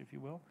petri dish, if you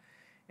will.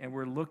 And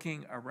we're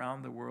looking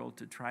around the world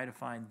to try to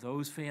find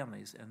those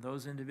families, and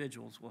those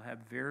individuals will have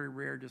very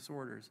rare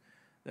disorders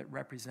that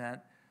represent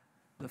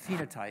the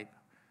phenotype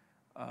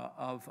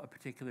of a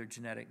particular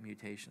genetic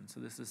mutation. So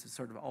this is a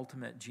sort of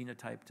ultimate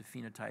genotype to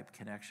phenotype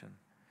connection.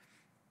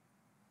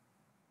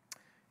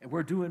 And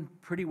we're doing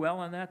pretty well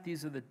on that.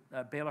 These are the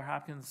Baylor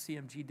Hopkins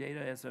CMG data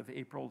as of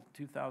April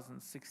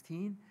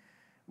 2016.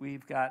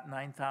 We've got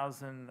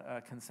 9,000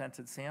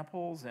 consented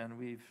samples, and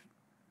we've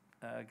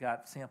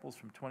got samples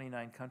from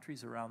 29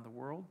 countries around the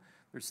world.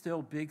 There's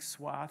still big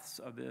swaths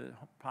of the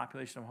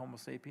population of Homo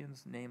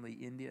sapiens, namely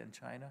India and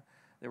China,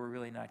 that we're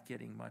really not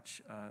getting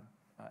much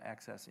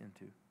access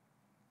into.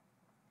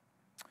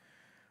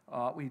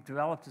 We've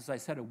developed, as I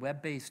said, a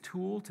web-based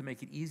tool to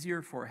make it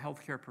easier for a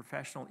healthcare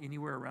professional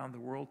anywhere around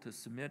the world to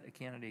submit a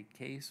candidate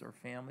case or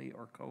family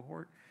or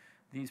cohort.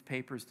 These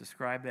papers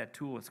describe that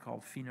tool. It's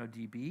called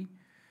PhenoDB.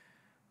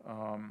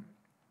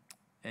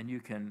 And you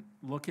can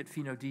look at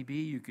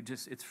PhenoDB. You could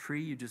it's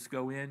free. You just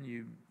go in,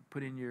 you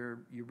put in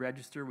you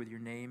register with your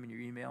name and your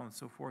email and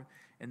so forth.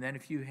 And then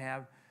if you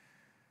have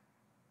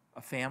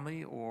a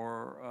family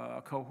or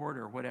a cohort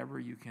or whatever,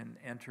 you can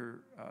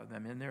enter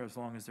them in there as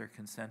long as they're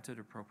consented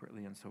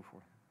appropriately and so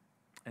forth.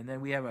 And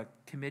then we have a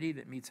committee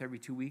that meets every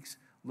 2 weeks,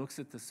 looks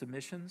at the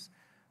submissions.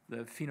 The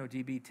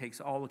PhenoDB takes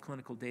all the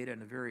clinical data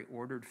in a very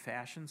ordered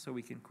fashion so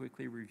we can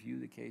quickly review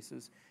the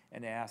cases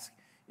and ask,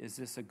 is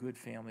this a good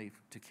family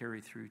to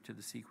carry through to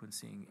the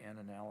sequencing and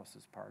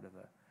analysis part of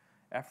the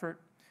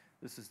effort?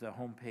 This is the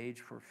home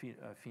page for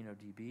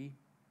PhenoDB.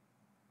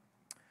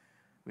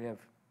 We have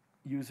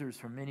users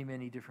from many,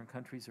 many different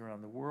countries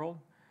around the world.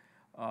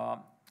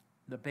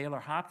 The Baylor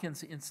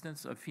Hopkins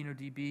instance of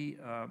PhenoDB,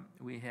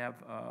 we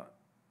have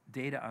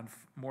data on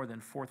more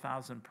than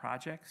 4,000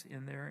 projects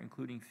in there,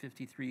 including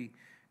 53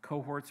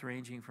 cohorts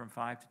ranging from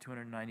 5 to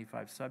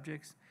 295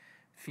 subjects,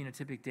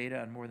 phenotypic data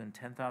on more than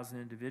 10,000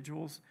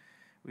 individuals.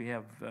 We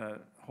have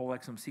whole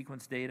exome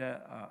sequence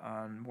data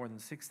on more than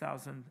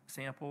 6,000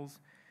 samples,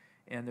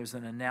 and there's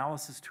an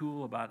analysis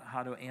tool about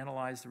how to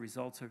analyze the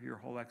results of your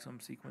whole exome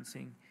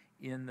sequencing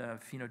in the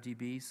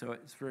PhenoDB, so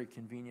it's very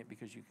convenient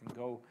because you can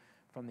go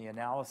from the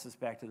analysis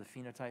back to the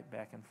phenotype,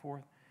 back and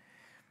forth.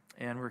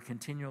 And we're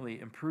continually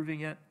improving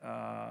it,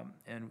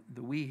 and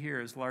the we here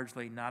is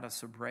largely Nada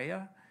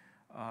Sabrea,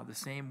 the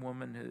same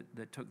woman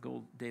that took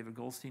David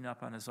Goldstein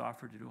up on his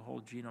offer to do a whole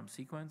genome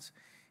sequence,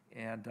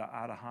 and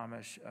Ada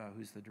Hamish,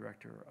 who's the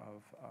director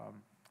of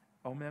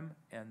OMIM,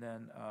 and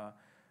then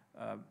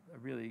a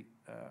really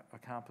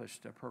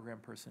accomplished program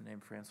person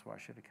named Francois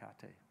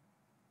Chidikate.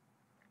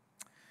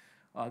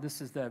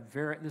 This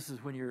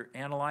is when you're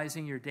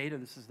analyzing your data.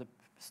 This is the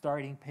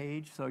starting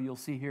page. So you'll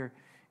see here,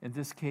 in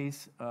this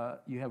case,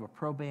 you have a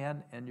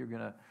proband, and you're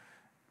going to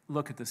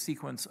look at the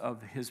sequence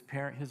of his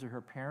or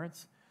her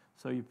parents.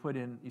 So you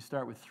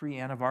start with 3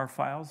 ANNOVAR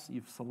files.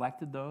 You've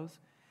selected those.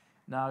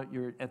 Now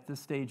at this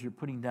stage, you're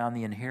putting down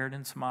the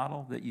inheritance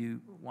model that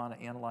you want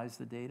to analyze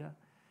the data.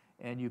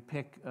 And you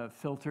pick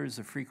filters,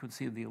 the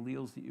frequency of the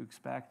alleles that you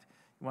expect.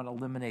 You want to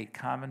eliminate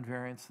common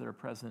variants that are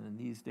present in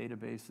these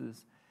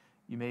databases.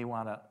 You may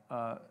want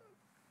to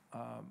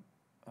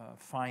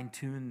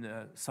fine-tune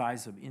the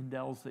size of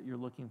indels that you're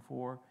looking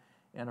for,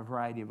 and a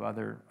variety of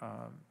other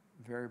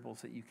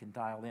variables that you can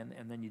dial in,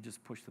 and then you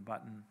just push the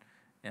button,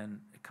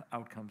 and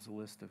out comes a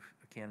list of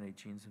candidate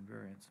genes and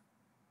variants.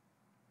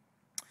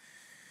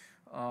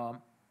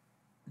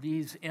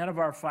 These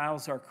ANNOVAR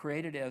files are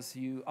created as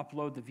you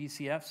upload the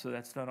VCF, so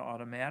that's done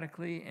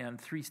automatically, and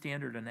 3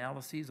 standard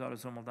analyses,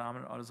 autosomal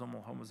dominant,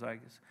 autosomal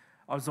homozygous,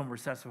 autosomal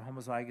recessive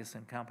homozygous,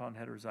 and compound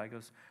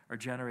heterozygous, are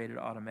generated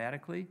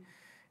automatically.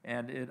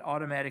 And it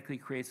automatically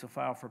creates a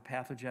file for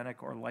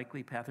pathogenic or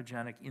likely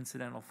pathogenic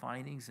incidental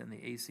findings in the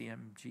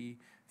ACMG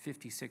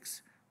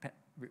 56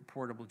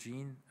 reportable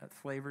gene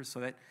flavors, so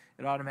that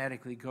it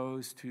automatically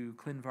goes to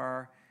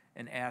ClinVar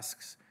and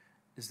asks,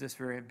 has this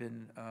variant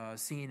been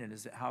seen,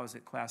 and how is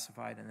it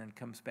classified, and then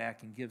comes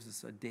back and gives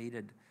us a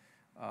dated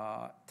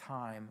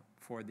time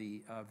for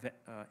the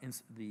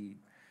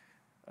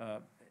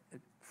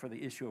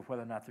issue of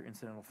whether or not they're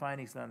incidental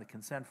findings. And on the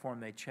consent form,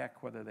 they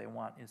check whether they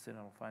want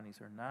incidental findings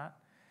or not.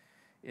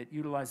 It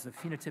utilizes the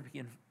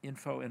phenotypic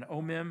info in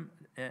OMIM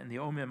and the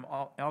OMIM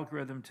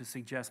algorithm to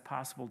suggest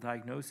possible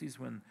diagnoses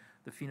when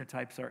the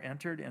phenotypes are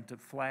entered, and to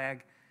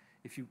flag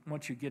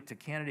once you get to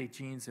candidate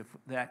genes, if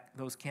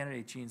those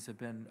candidate genes have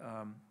been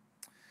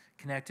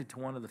connected to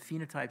one of the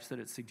phenotypes that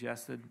it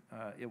suggested,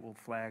 it will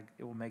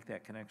make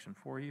that connection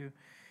for you.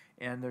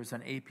 And there's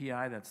an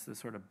API, that's the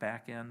sort of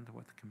back end,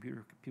 what the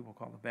computer people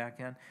call the back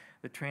end,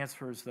 that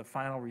transfers the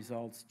final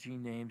results,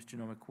 gene names,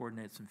 genomic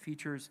coordinates, and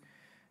features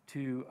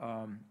to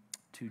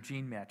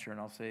GeneMatcher, and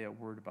I'll say a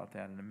word about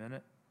that in a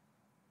minute.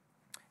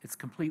 It's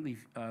completely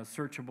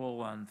searchable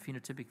on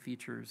phenotypic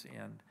features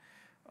and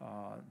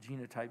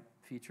genotype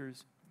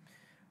features.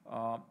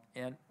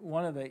 And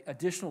one of the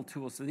additional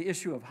tools, so the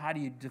issue of how do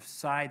you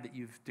decide that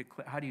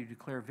how do you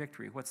declare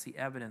victory? What's the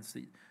evidence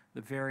that the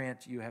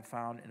variant you have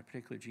found in a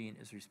particular gene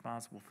is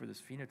responsible for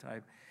this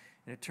phenotype?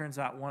 And it turns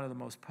out one of the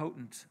most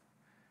potent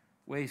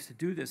ways to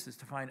do this is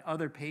to find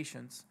other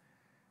patients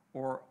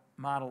or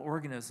model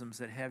organisms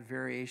that have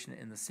variation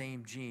in the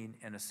same gene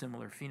and a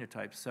similar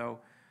phenotype. So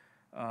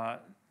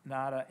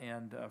Nada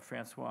and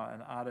Francois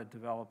and Ada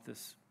developed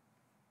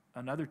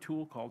another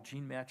tool called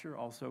GeneMatcher,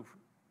 also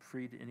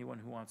free to anyone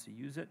who wants to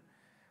use it.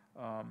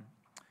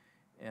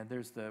 And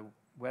there's the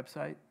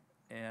website,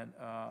 and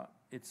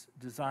it's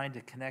designed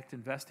to connect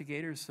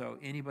investigators, so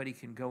anybody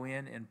can go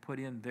in and put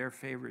in their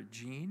favorite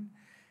gene,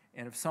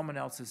 and if someone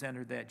else has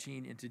entered that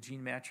gene into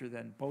GeneMatcher,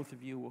 then both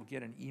of you will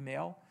get an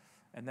email,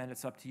 and then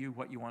it's up to you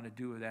what you want to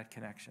do with that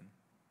connection.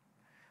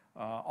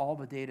 All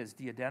the data is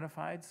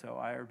de-identified, so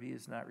IRB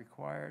is not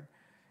required.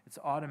 It's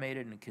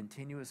automated and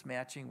continuous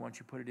matching. Once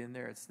you put it in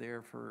there, it's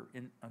there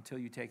until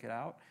you take it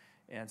out.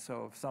 And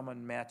so if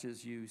someone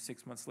matches you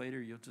 6 months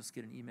later, you'll just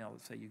get an email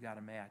that say you got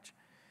a match.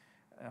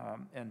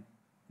 And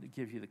it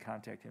gives you the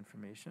contact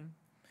information.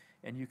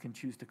 And you can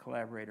choose to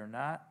collaborate or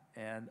not.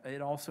 And it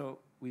also,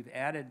 we've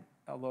added,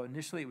 although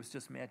initially it was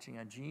just matching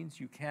on genes,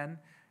 you can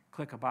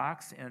click a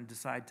box and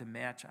decide to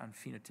match on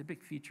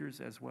phenotypic features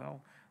as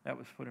well. That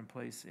was put in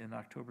place in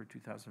October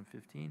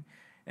 2015.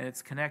 And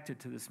it's connected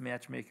to this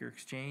Matchmaker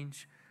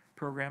Exchange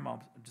program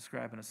I'll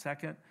describe in a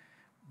second.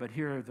 But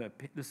here,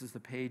 this is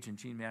the page in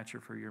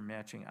GeneMatcher for your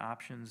matching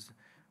options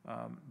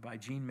by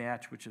gene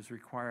match, which is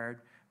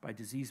required, by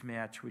disease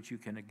match, which you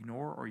can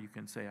ignore or you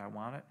can say, I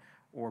want it,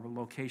 or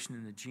location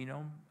in the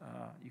genome,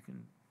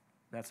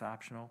 that's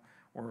optional,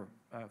 or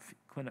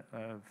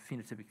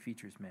phenotypic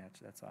features match,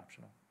 that's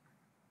optional.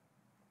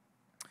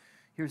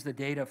 Here's the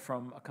data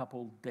from a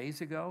couple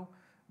days ago.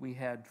 We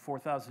had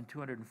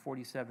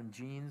 4,247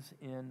 genes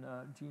in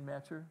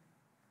GeneMatcher,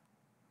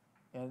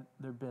 and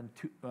there have been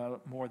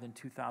more than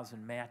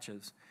 2,000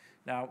 matches.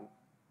 Now,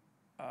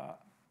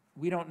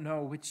 we don't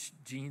know which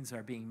genes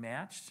are being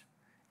matched,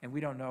 and we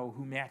don't know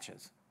who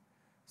matches.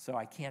 So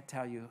I can't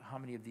tell you how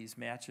many of these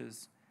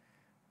matches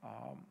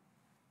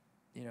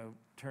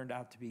turned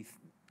out to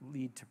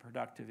lead to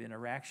productive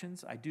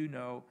interactions. I do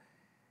know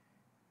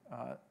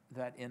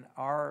that in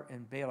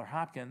Baylor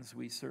Hopkins,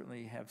 we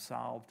certainly have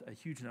solved a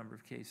huge number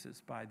of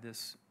cases by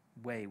this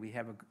way. We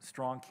have a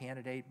strong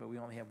candidate, but we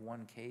only have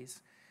one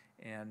case,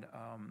 and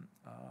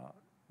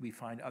we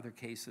find other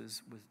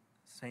cases with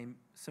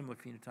similar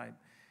phenotype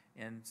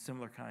and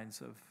similar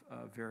kinds of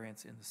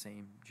variants in the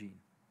same gene.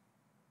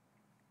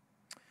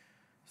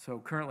 So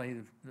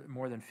currently,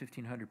 more than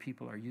 1,500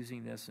 people are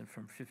using this, and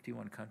from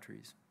 51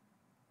 countries.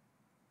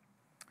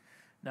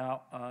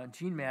 Now,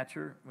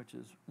 GeneMatcher,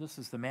 this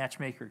is the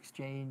Matchmaker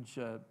Exchange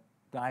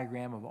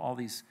diagram of all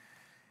these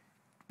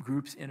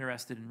groups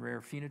interested in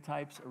rare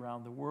phenotypes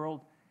around the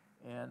world.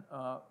 And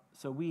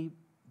so we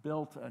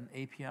built an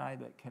API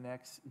that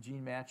connects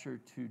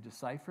GeneMatcher to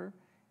Decipher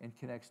and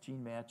connects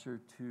GeneMatcher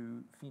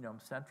to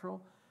Phenome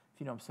Central.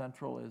 Phenome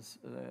Central is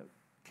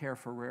Care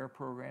for Rare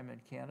program in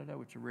Canada,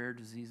 which are rare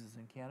diseases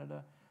in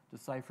Canada.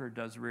 Decipher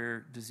does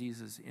rare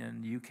diseases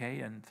in the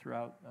UK and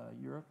throughout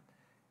Europe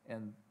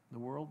and the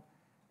world.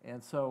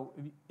 And so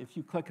if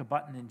you click a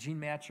button in Gene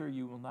Matcher,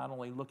 you will not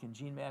only look in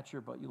Gene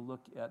Matcher, but you'll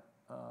look at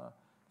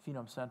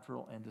Phenome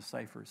Central and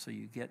Decipher. So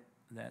you get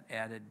that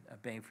added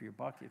bang for your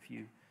buck if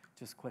you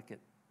just click it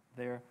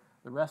there.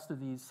 The rest of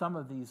these, some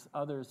of these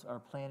others are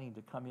planning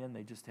to come in.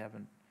 They just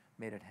haven't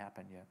made it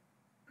happen yet.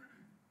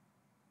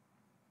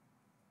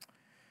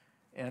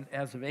 And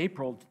as of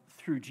April,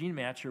 through Gene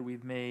Matcher,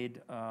 we've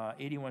made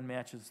 81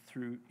 matches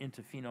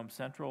into Phenome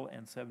Central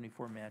and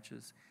 74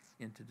 matches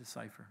into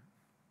Decipher.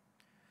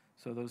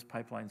 So those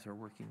pipelines are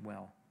working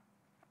well.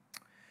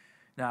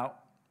 Now,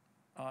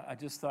 I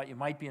just thought you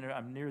might be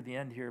I'm near the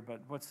end here,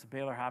 but what's the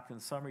Baylor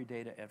Hopkins summary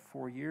data at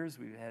 4 years?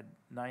 We've had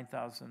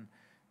 9,000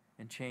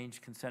 and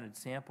change consented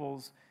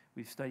samples.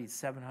 We've studied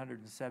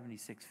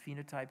 776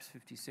 phenotypes.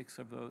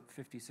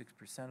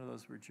 56% of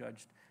those were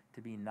judged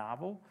to be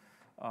novel.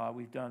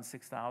 We've done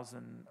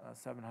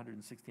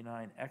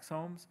 6,769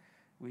 exomes.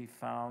 We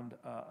found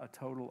a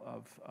total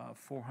of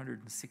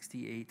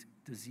 468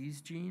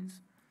 disease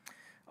genes.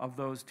 Of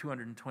those,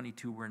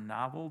 222 were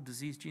novel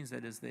disease genes,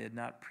 that is, they had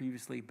not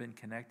previously been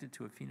connected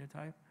to a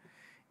phenotype.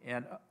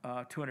 And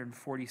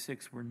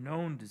 246 were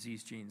known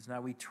disease genes.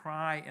 Now, we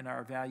try in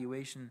our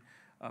evaluation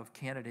of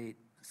candidate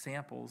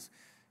samples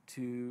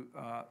to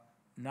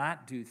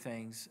not do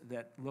things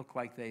that look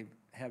like they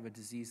have a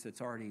disease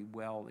that's already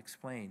well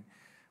explained.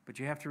 But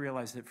you have to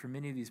realize that for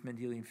many of these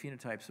Mendelian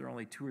phenotypes, there are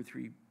only 2 or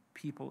 3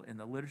 people in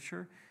the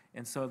literature,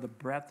 and so the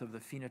breadth of the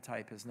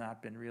phenotype has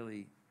not been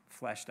really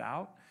fleshed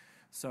out.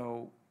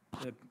 So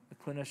the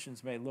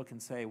clinicians may look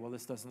and say, well,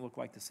 this doesn't look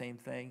like the same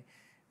thing.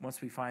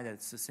 Once we find that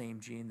it's the same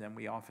gene, then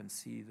we often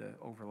see the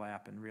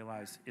overlap and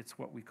realize it's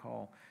what we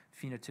call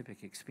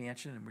phenotypic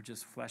expansion, and we're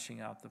just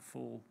fleshing out the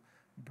full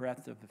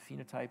breadth of the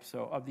phenotype.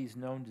 So of these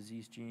known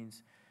disease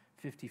genes,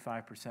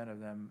 55%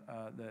 of them,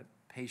 the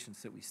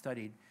patients that we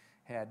studied,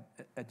 had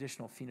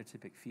additional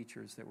phenotypic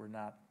features that were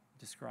not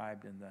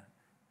described in the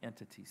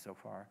entity so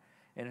far.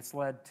 And it's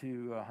led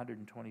to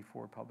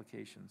 124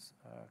 publications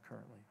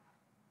currently.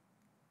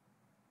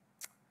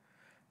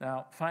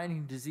 Now,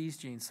 finding disease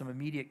genes, some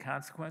immediate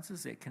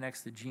consequences. It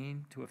connects the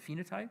gene to a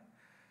phenotype,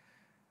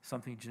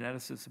 something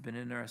geneticists have been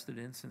interested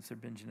in since they've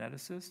been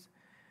geneticists.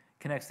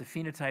 Connects the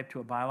phenotype to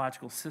a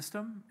biological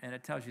system, and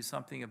it tells you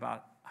something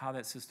about how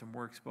that system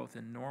works both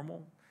in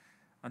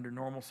under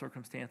normal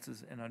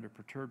circumstances and under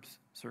perturbed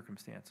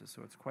circumstances.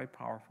 So it's quite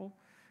powerful.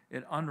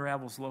 It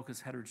unravels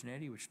locus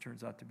heterogeneity, which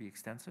turns out to be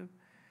extensive.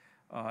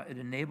 It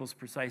enables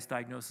precise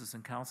diagnosis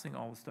and counseling,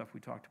 all the stuff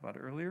we talked about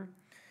earlier.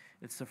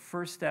 It's the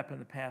first step in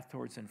the path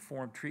towards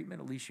informed treatment.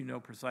 At least you know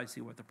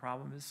precisely what the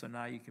problem is, so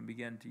now you can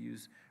begin to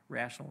use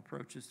rational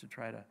approaches to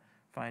try to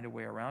find a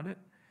way around it.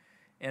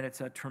 And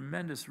it's a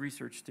tremendous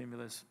research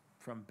stimulus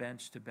from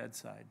bench to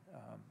bedside,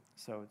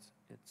 so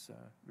it's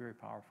very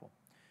powerful.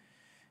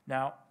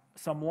 Now,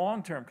 some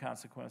long-term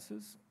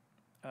consequences.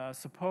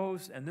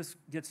 Suppose, and this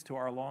gets to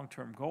our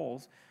long-term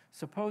goals,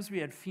 suppose we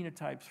had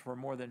phenotypes for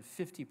more than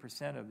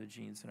 50% of the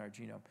genes in our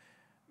genome.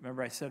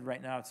 Remember I said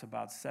right now it's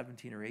about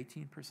 17 or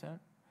 18%?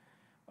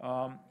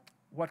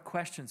 What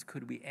questions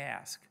could we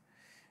ask?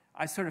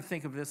 I sort of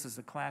think of this as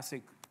a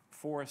classic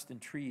forest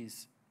and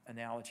trees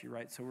analogy,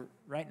 right? So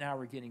right now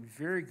we're getting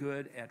very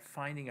good at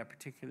finding a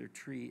particular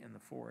tree in the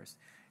forest,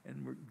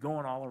 and we're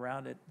going all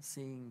around it and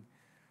seeing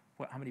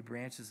how many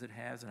branches it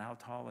has and how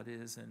tall it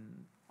is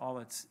and all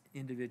its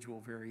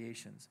individual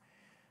variations.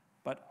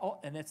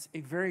 And it's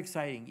very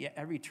exciting. Yeah,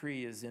 every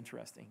tree is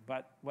interesting,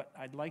 but what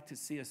I'd like to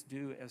see us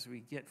do as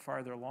we get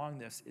farther along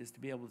this is to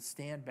be able to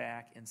stand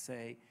back and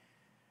say,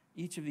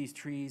 each of these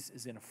trees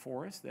is in a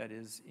forest, that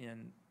is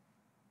in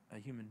a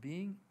human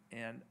being,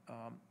 and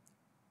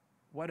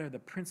what are the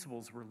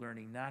principles we're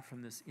learning, not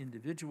from this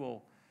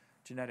individual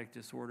genetic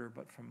disorder,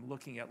 but from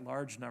looking at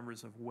large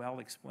numbers of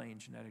well-explained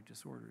genetic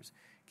disorders.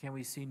 Can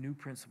we see new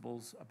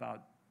principles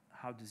about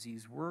how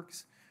disease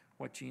works,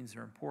 what genes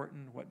are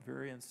important, what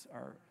variants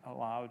are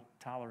allowed,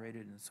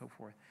 tolerated, and so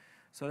forth?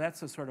 So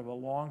that's a sort of a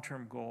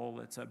long-term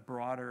goal. It's a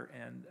broader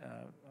and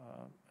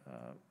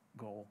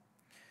goal.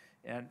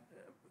 And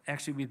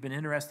actually, we've been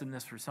interested in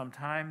this for some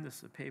time. This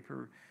is a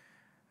paper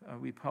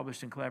we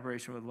published in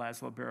collaboration with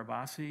Laszlo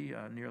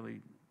Barabasi nearly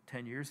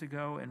 10 years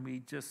ago, and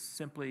we just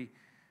simply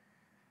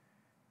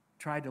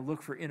tried to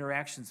look for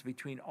interactions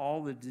between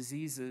all the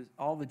diseases,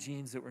 all the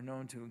genes that were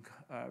known to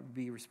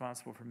be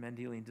responsible for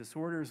Mendelian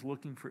disorders,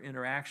 looking for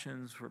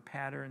interactions, for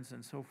patterns,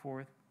 and so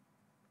forth.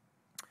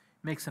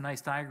 Makes a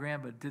nice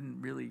diagram, but it didn't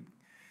really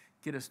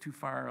get us too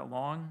far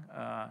along.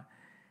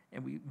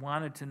 And we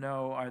wanted to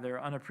know, are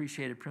there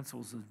unappreciated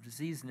principles of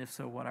disease, and if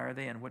so, what are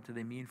they, and what do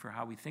they mean for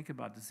how we think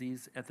about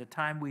disease? At the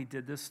time we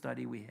did this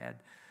study, we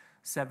had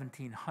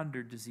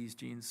 1,700 disease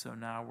genes, so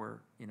now we're,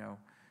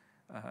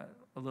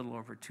 a little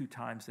over 2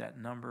 times that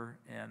number,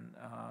 and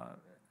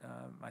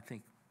I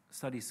think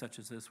studies such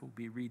as this will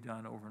be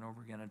redone over and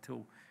over again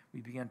until we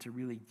begin to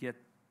really get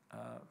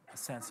a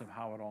sense of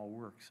how it all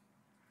works.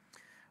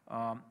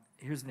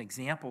 here's an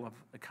example of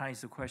the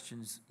kinds of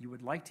questions you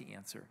would like to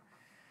answer.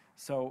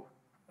 So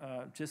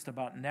just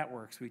about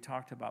networks, we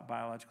talked about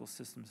biological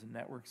systems and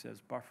networks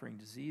as buffering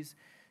disease.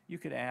 You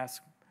could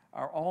ask,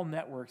 are all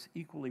networks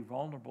equally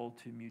vulnerable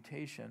to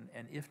mutation?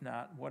 And if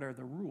not, what are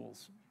the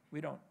rules?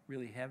 We don't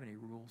really have any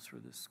rules for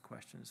this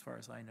question as far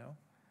as I know.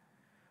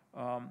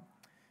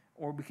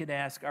 Or we could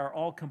ask, are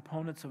all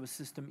components of a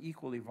system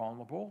equally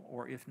vulnerable?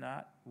 Or if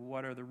not,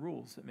 what are the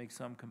rules that make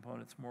some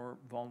components more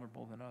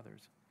vulnerable than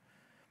others?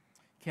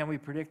 Can we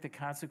predict the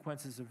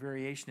consequences of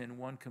variation in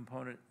one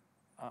component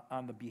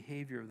on the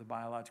behavior of the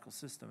biological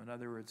system? In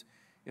other words,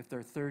 if there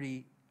are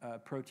 30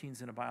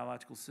 proteins in a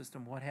biological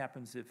system, what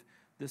happens if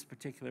this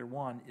particular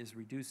one is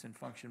reduced in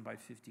function by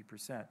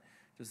 50%?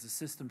 Does the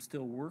system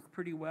still work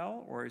pretty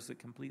well, or is it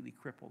completely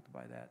crippled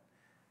by that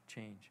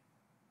change?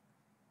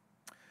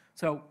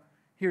 So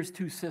here's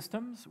two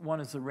systems.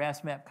 One is the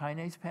Ras-MAP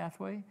kinase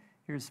pathway.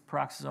 Here's the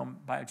peroxisome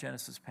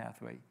biogenesis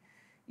pathway.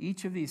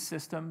 Each of these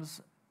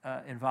systems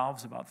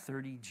involves about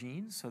 30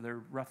 genes, so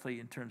they're roughly,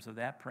 in terms of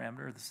that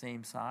parameter, the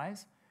same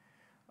size.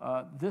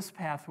 This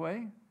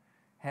pathway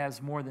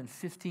has more than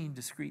 15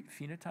 discrete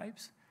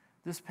phenotypes.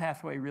 This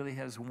pathway really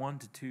has 1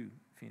 to 2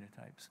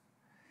 phenotypes.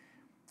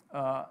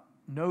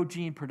 No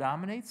gene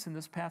predominates in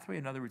this pathway.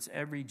 In other words,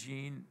 every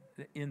gene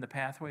in the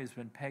pathway has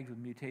been pegged with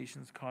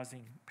mutations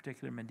causing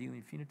particular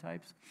Mendelian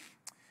phenotypes.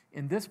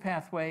 In this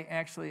pathway,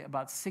 actually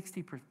about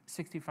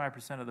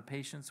 65% of the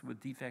patients with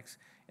defects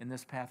in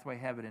this pathway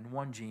have it in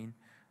one gene,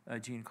 a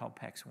gene called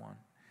PEX1.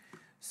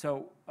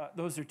 So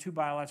those are two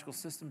biological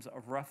systems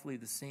of roughly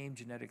the same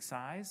genetic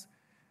size,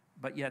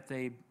 but yet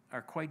they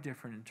are quite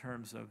different in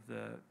terms of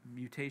the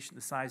mutation,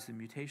 the size of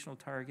the mutational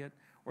target,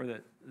 or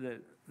the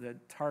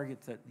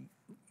target that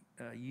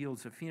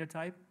yields a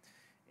phenotype,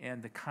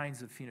 and the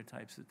kinds of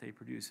phenotypes that they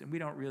produce. And we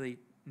don't really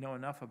know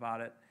enough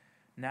about it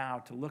now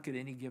to look at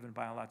any given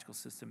biological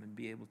system and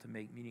be able to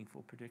make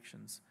meaningful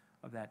predictions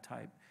of that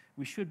type.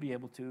 We should be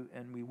able to,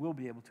 and we will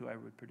be able to, I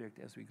would predict,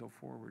 as we go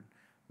forward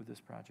with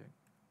this project.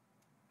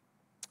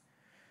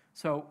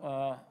 So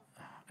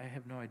I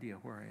have no idea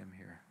where I am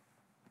here,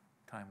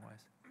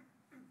 time-wise.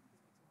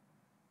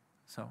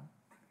 So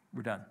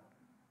we're done.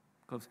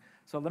 Close.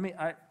 So let me,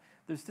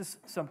 there's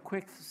just some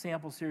quick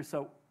samples here.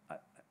 So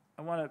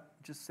I want to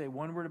just say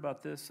one word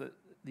about this.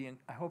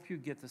 I hope you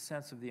get the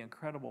sense of the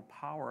incredible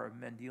power of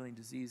Mendelian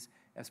disease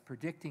as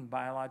predicting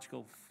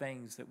biological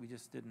things that we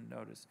just didn't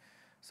notice.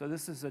 So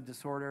this is a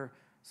disorder,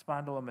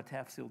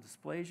 spondylometaphyseal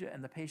dysplasia,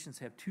 and the patients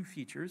have two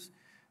features.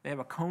 They have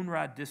a cone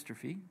rod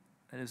dystrophy,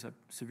 that is a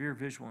severe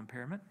visual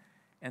impairment,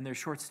 and they're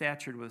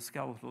short-statured with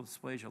skeletal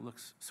dysplasia,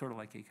 looks sort of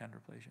like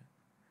achondroplasia.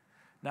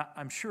 Now,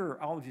 I'm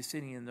sure all of you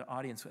sitting in the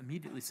audience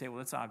immediately say,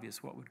 well, it's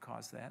obvious what would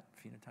cause that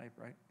phenotype,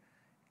 right?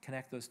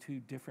 Connect those two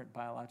different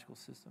biological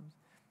systems.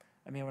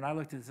 I mean, when I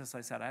looked at this, I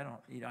said, I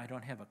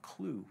don't have a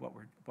clue what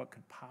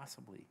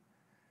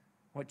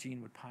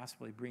gene would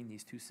possibly bring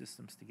these two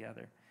systems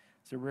together.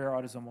 It's a rare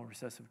autosomal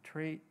recessive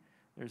trait.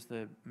 There's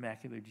the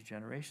macular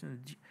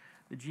degeneration.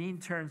 The gene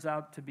turns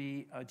out to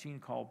be a gene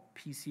called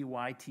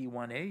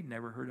PCYT1A.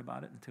 Never heard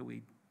about it until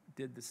we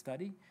did the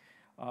study.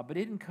 But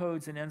it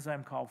encodes an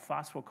enzyme called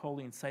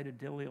phosphocholine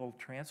cytodilyl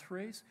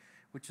transferase,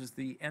 which is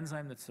the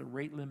enzyme that's the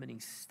rate-limiting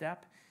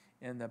step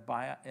in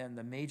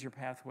the major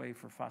pathway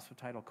for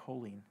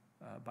phosphatidylcholine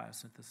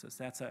biosynthesis.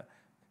 That's a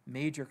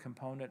major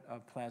component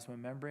of plasma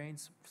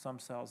membranes. Some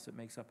cells, it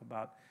makes up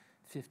about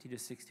 50 to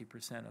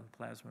 60% of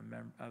the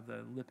of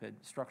the lipid,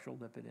 structural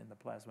lipid in the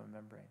plasma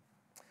membrane.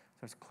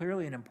 So it's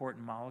clearly an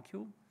important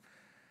molecule.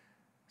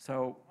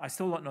 So I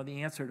still don't know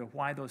the answer to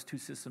why those two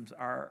systems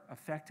are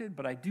affected,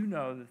 but I do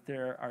know that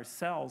there are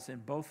cells in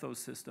both those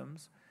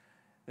systems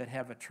that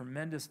have a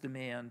tremendous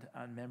demand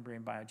on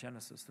membrane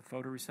biogenesis. The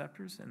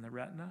photoreceptors in the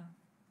retina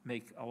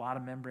make a lot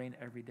of membrane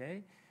every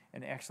day,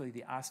 and actually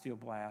the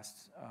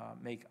osteoblasts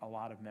make a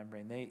lot of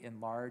membrane. They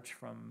enlarge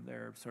from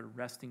their sort of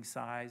resting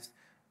size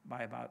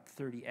by about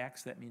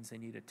 30x. That means they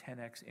need a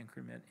 10x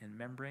increment in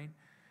membrane.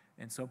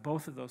 And so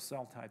both of those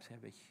cell types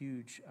have a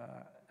huge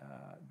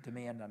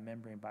demand on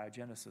membrane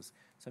biogenesis.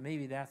 So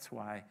maybe that's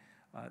why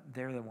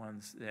they're the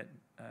ones that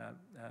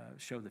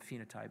show the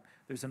phenotype.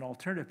 There's an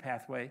alternative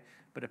pathway,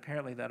 but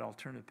apparently that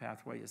alternative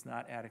pathway is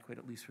not adequate,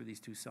 at least for these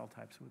two cell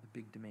types with a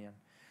big demand.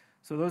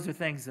 So those are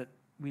things that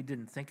we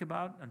didn't think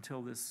about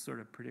until this sort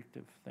of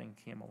predictive thing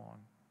came along.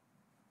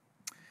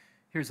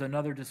 Here's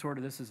another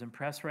disorder. This is in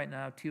press right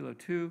now,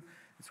 TILO2.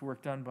 It's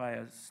work done by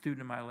a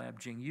student in my lab,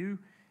 Jing Yu,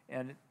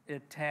 and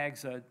it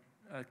tags a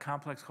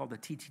complex called the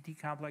TTT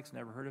complex.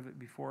 Never heard of it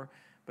before,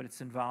 but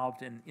it's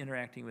involved in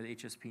interacting with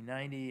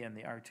HSP90 and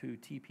the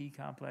R2-TP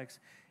complex,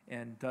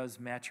 and does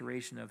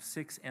maturation of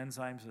 6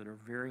 enzymes that are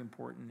very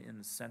important in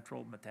the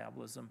central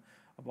metabolism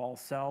of all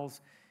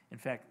cells. In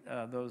fact,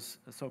 those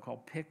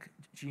so-called PIC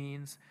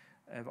genes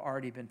have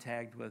already been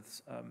tagged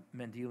with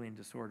Mendelian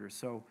disorders.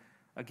 So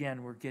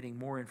again, we're getting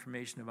more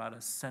information about a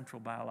central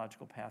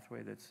biological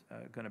pathway that's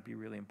going to be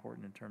really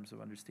important in terms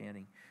of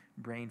understanding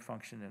brain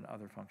function and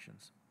other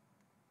functions.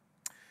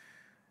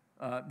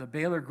 The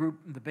Baylor group,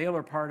 the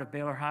Baylor part of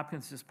Baylor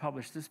Hopkins just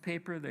published this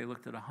paper. They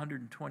looked at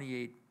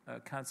 128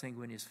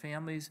 consanguineous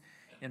families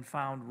and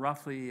found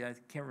roughly, I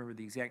can't remember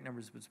the exact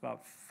numbers, but it's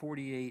about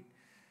 48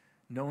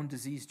 known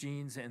disease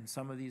genes in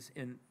some of these,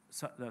 in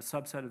the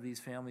subset of these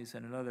families,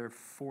 and another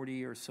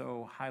 40 or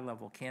so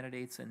high-level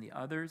candidates in the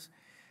others.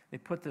 They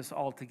put this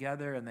all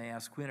together and they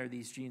ask, when are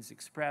these genes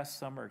expressed?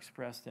 Some are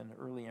expressed in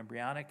early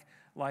embryonic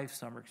life,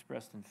 some are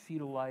expressed in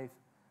fetal life,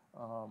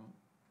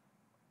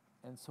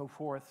 and so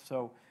forth.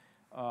 So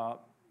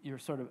you're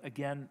sort of,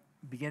 again,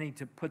 beginning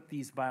to put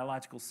these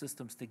biological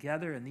systems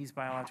together, and these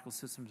biological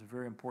systems are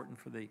very important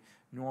for the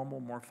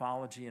normal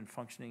morphology and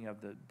functioning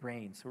of the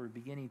brain. So we're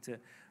beginning to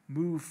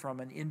move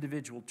from an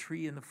individual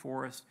tree in the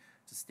forest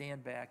to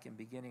stand back and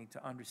beginning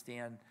to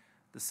understand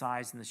the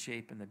size and the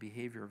shape and the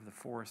behavior of the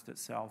forest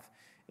itself,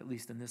 at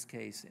least in this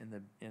case, in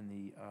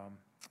the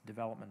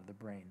development of the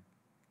brain.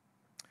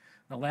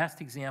 The last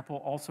example,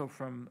 also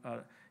from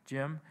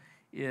Jim,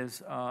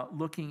 is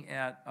looking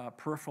at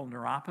peripheral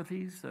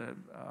neuropathies,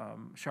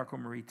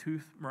 Charcot-Marie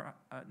Tooth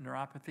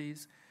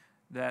neuropathies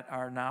that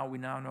are now, we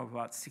now know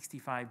about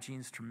 65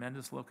 genes,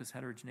 tremendous locus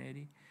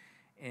heterogeneity,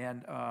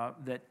 and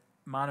that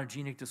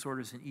monogenic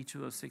disorders in each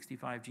of those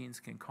 65 genes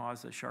can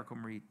cause a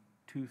Charcot-Marie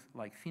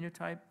Tooth-like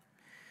phenotype.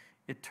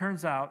 It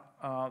turns out,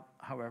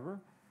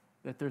 however,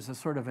 that there's a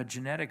sort of a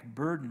genetic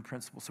burden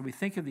principle. So we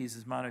think of these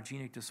as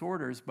monogenic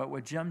disorders, but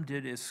what Jim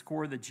did is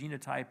score the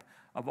genotype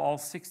of all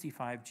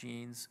 65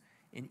 genes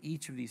in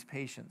each of these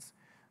patients.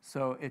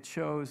 So it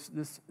shows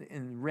this,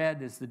 in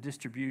red is the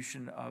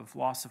distribution of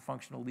loss of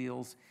functional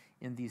alleles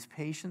in these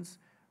patients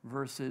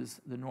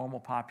versus the normal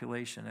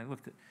population. I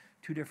looked at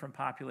two different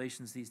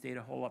populations these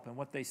data hold up, and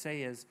what they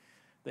say is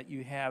that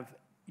you have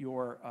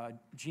your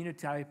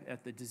genotype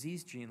at the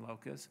disease gene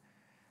locus,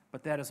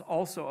 but that is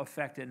also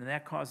affected, and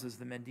that causes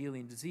the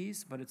Mendelian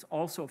disease, but it's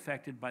also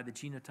affected by the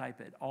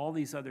genotype at all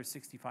these other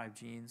 65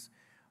 genes,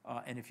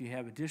 and if you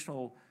have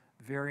additional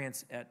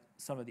variants at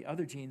some of the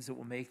other genes, that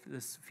will make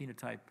this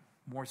phenotype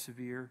more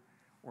severe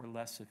or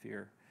less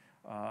severe.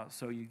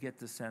 So you get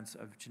the sense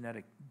of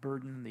genetic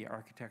burden, the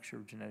architecture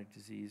of genetic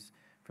disease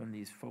from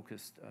these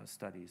focused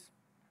studies.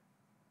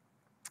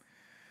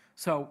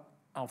 So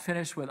I'll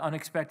finish with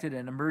unexpected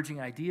and emerging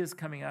ideas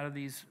coming out of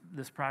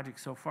this project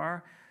so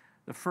far.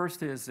 The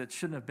first is it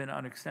shouldn't have been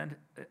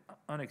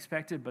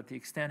unexpected, but the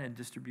extent and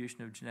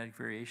distribution of genetic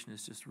variation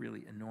is just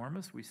really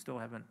enormous. We still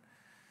haven't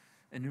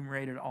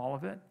enumerated all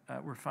of it.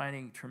 We're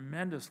finding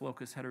tremendous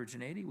locus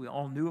heterogeneity. We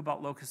all knew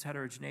about locus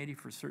heterogeneity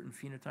for certain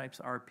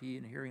phenotypes, RP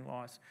and hearing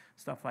loss,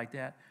 stuff like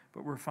that,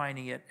 but we're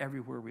finding it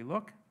everywhere we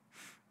look.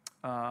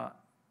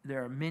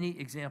 There are many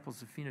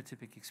examples of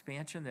phenotypic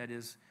expansion, that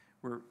is,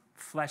 we're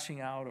fleshing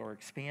out or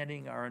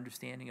expanding our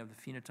understanding of the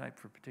phenotype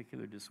for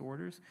particular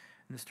disorders,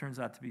 and this turns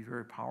out to be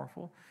very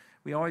powerful.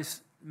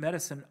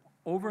 Medicine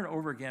over and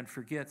over again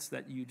forgets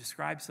that you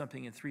describe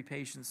something in 3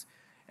 patients,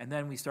 and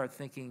then we start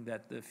thinking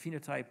that the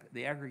phenotype,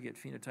 the aggregate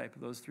phenotype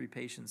of those 3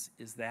 patients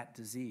is that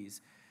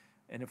disease.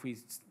 And if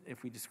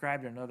we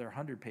described another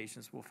 100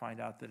 patients, we'll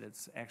find out that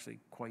it's actually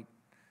quite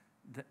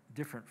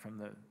different from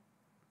the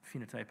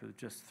phenotype of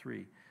just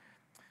 3.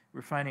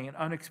 We're finding an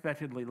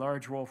unexpectedly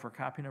large role for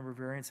copy number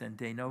variants and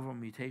de novo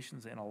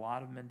mutations in a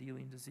lot of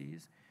Mendelian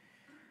disease.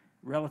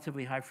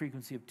 Relatively high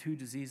frequency of 2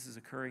 diseases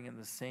occurring in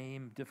the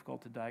same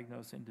difficult to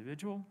diagnose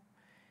individual.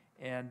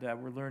 And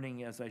we're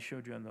learning, as I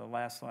showed you on the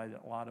last slide,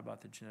 a lot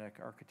about the genetic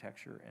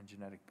architecture and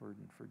genetic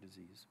burden for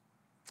disease.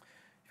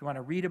 If you want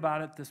to read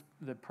about it,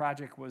 the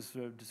project was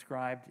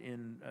described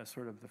in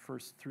sort of the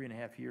first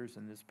 3.5 years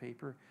in this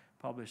paper,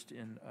 published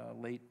in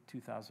late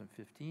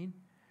 2015.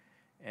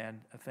 And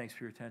thanks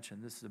for your attention.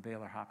 This is the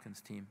Baylor Hopkins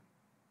team.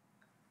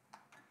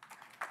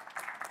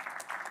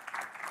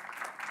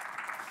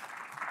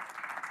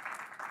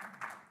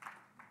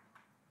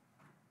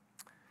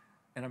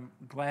 And I'm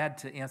glad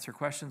to answer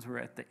questions. We're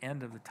at the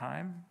end of the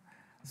time.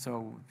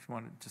 So if you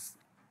want to just,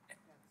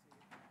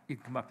 you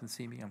can come up and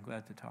see me. I'm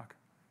glad to talk.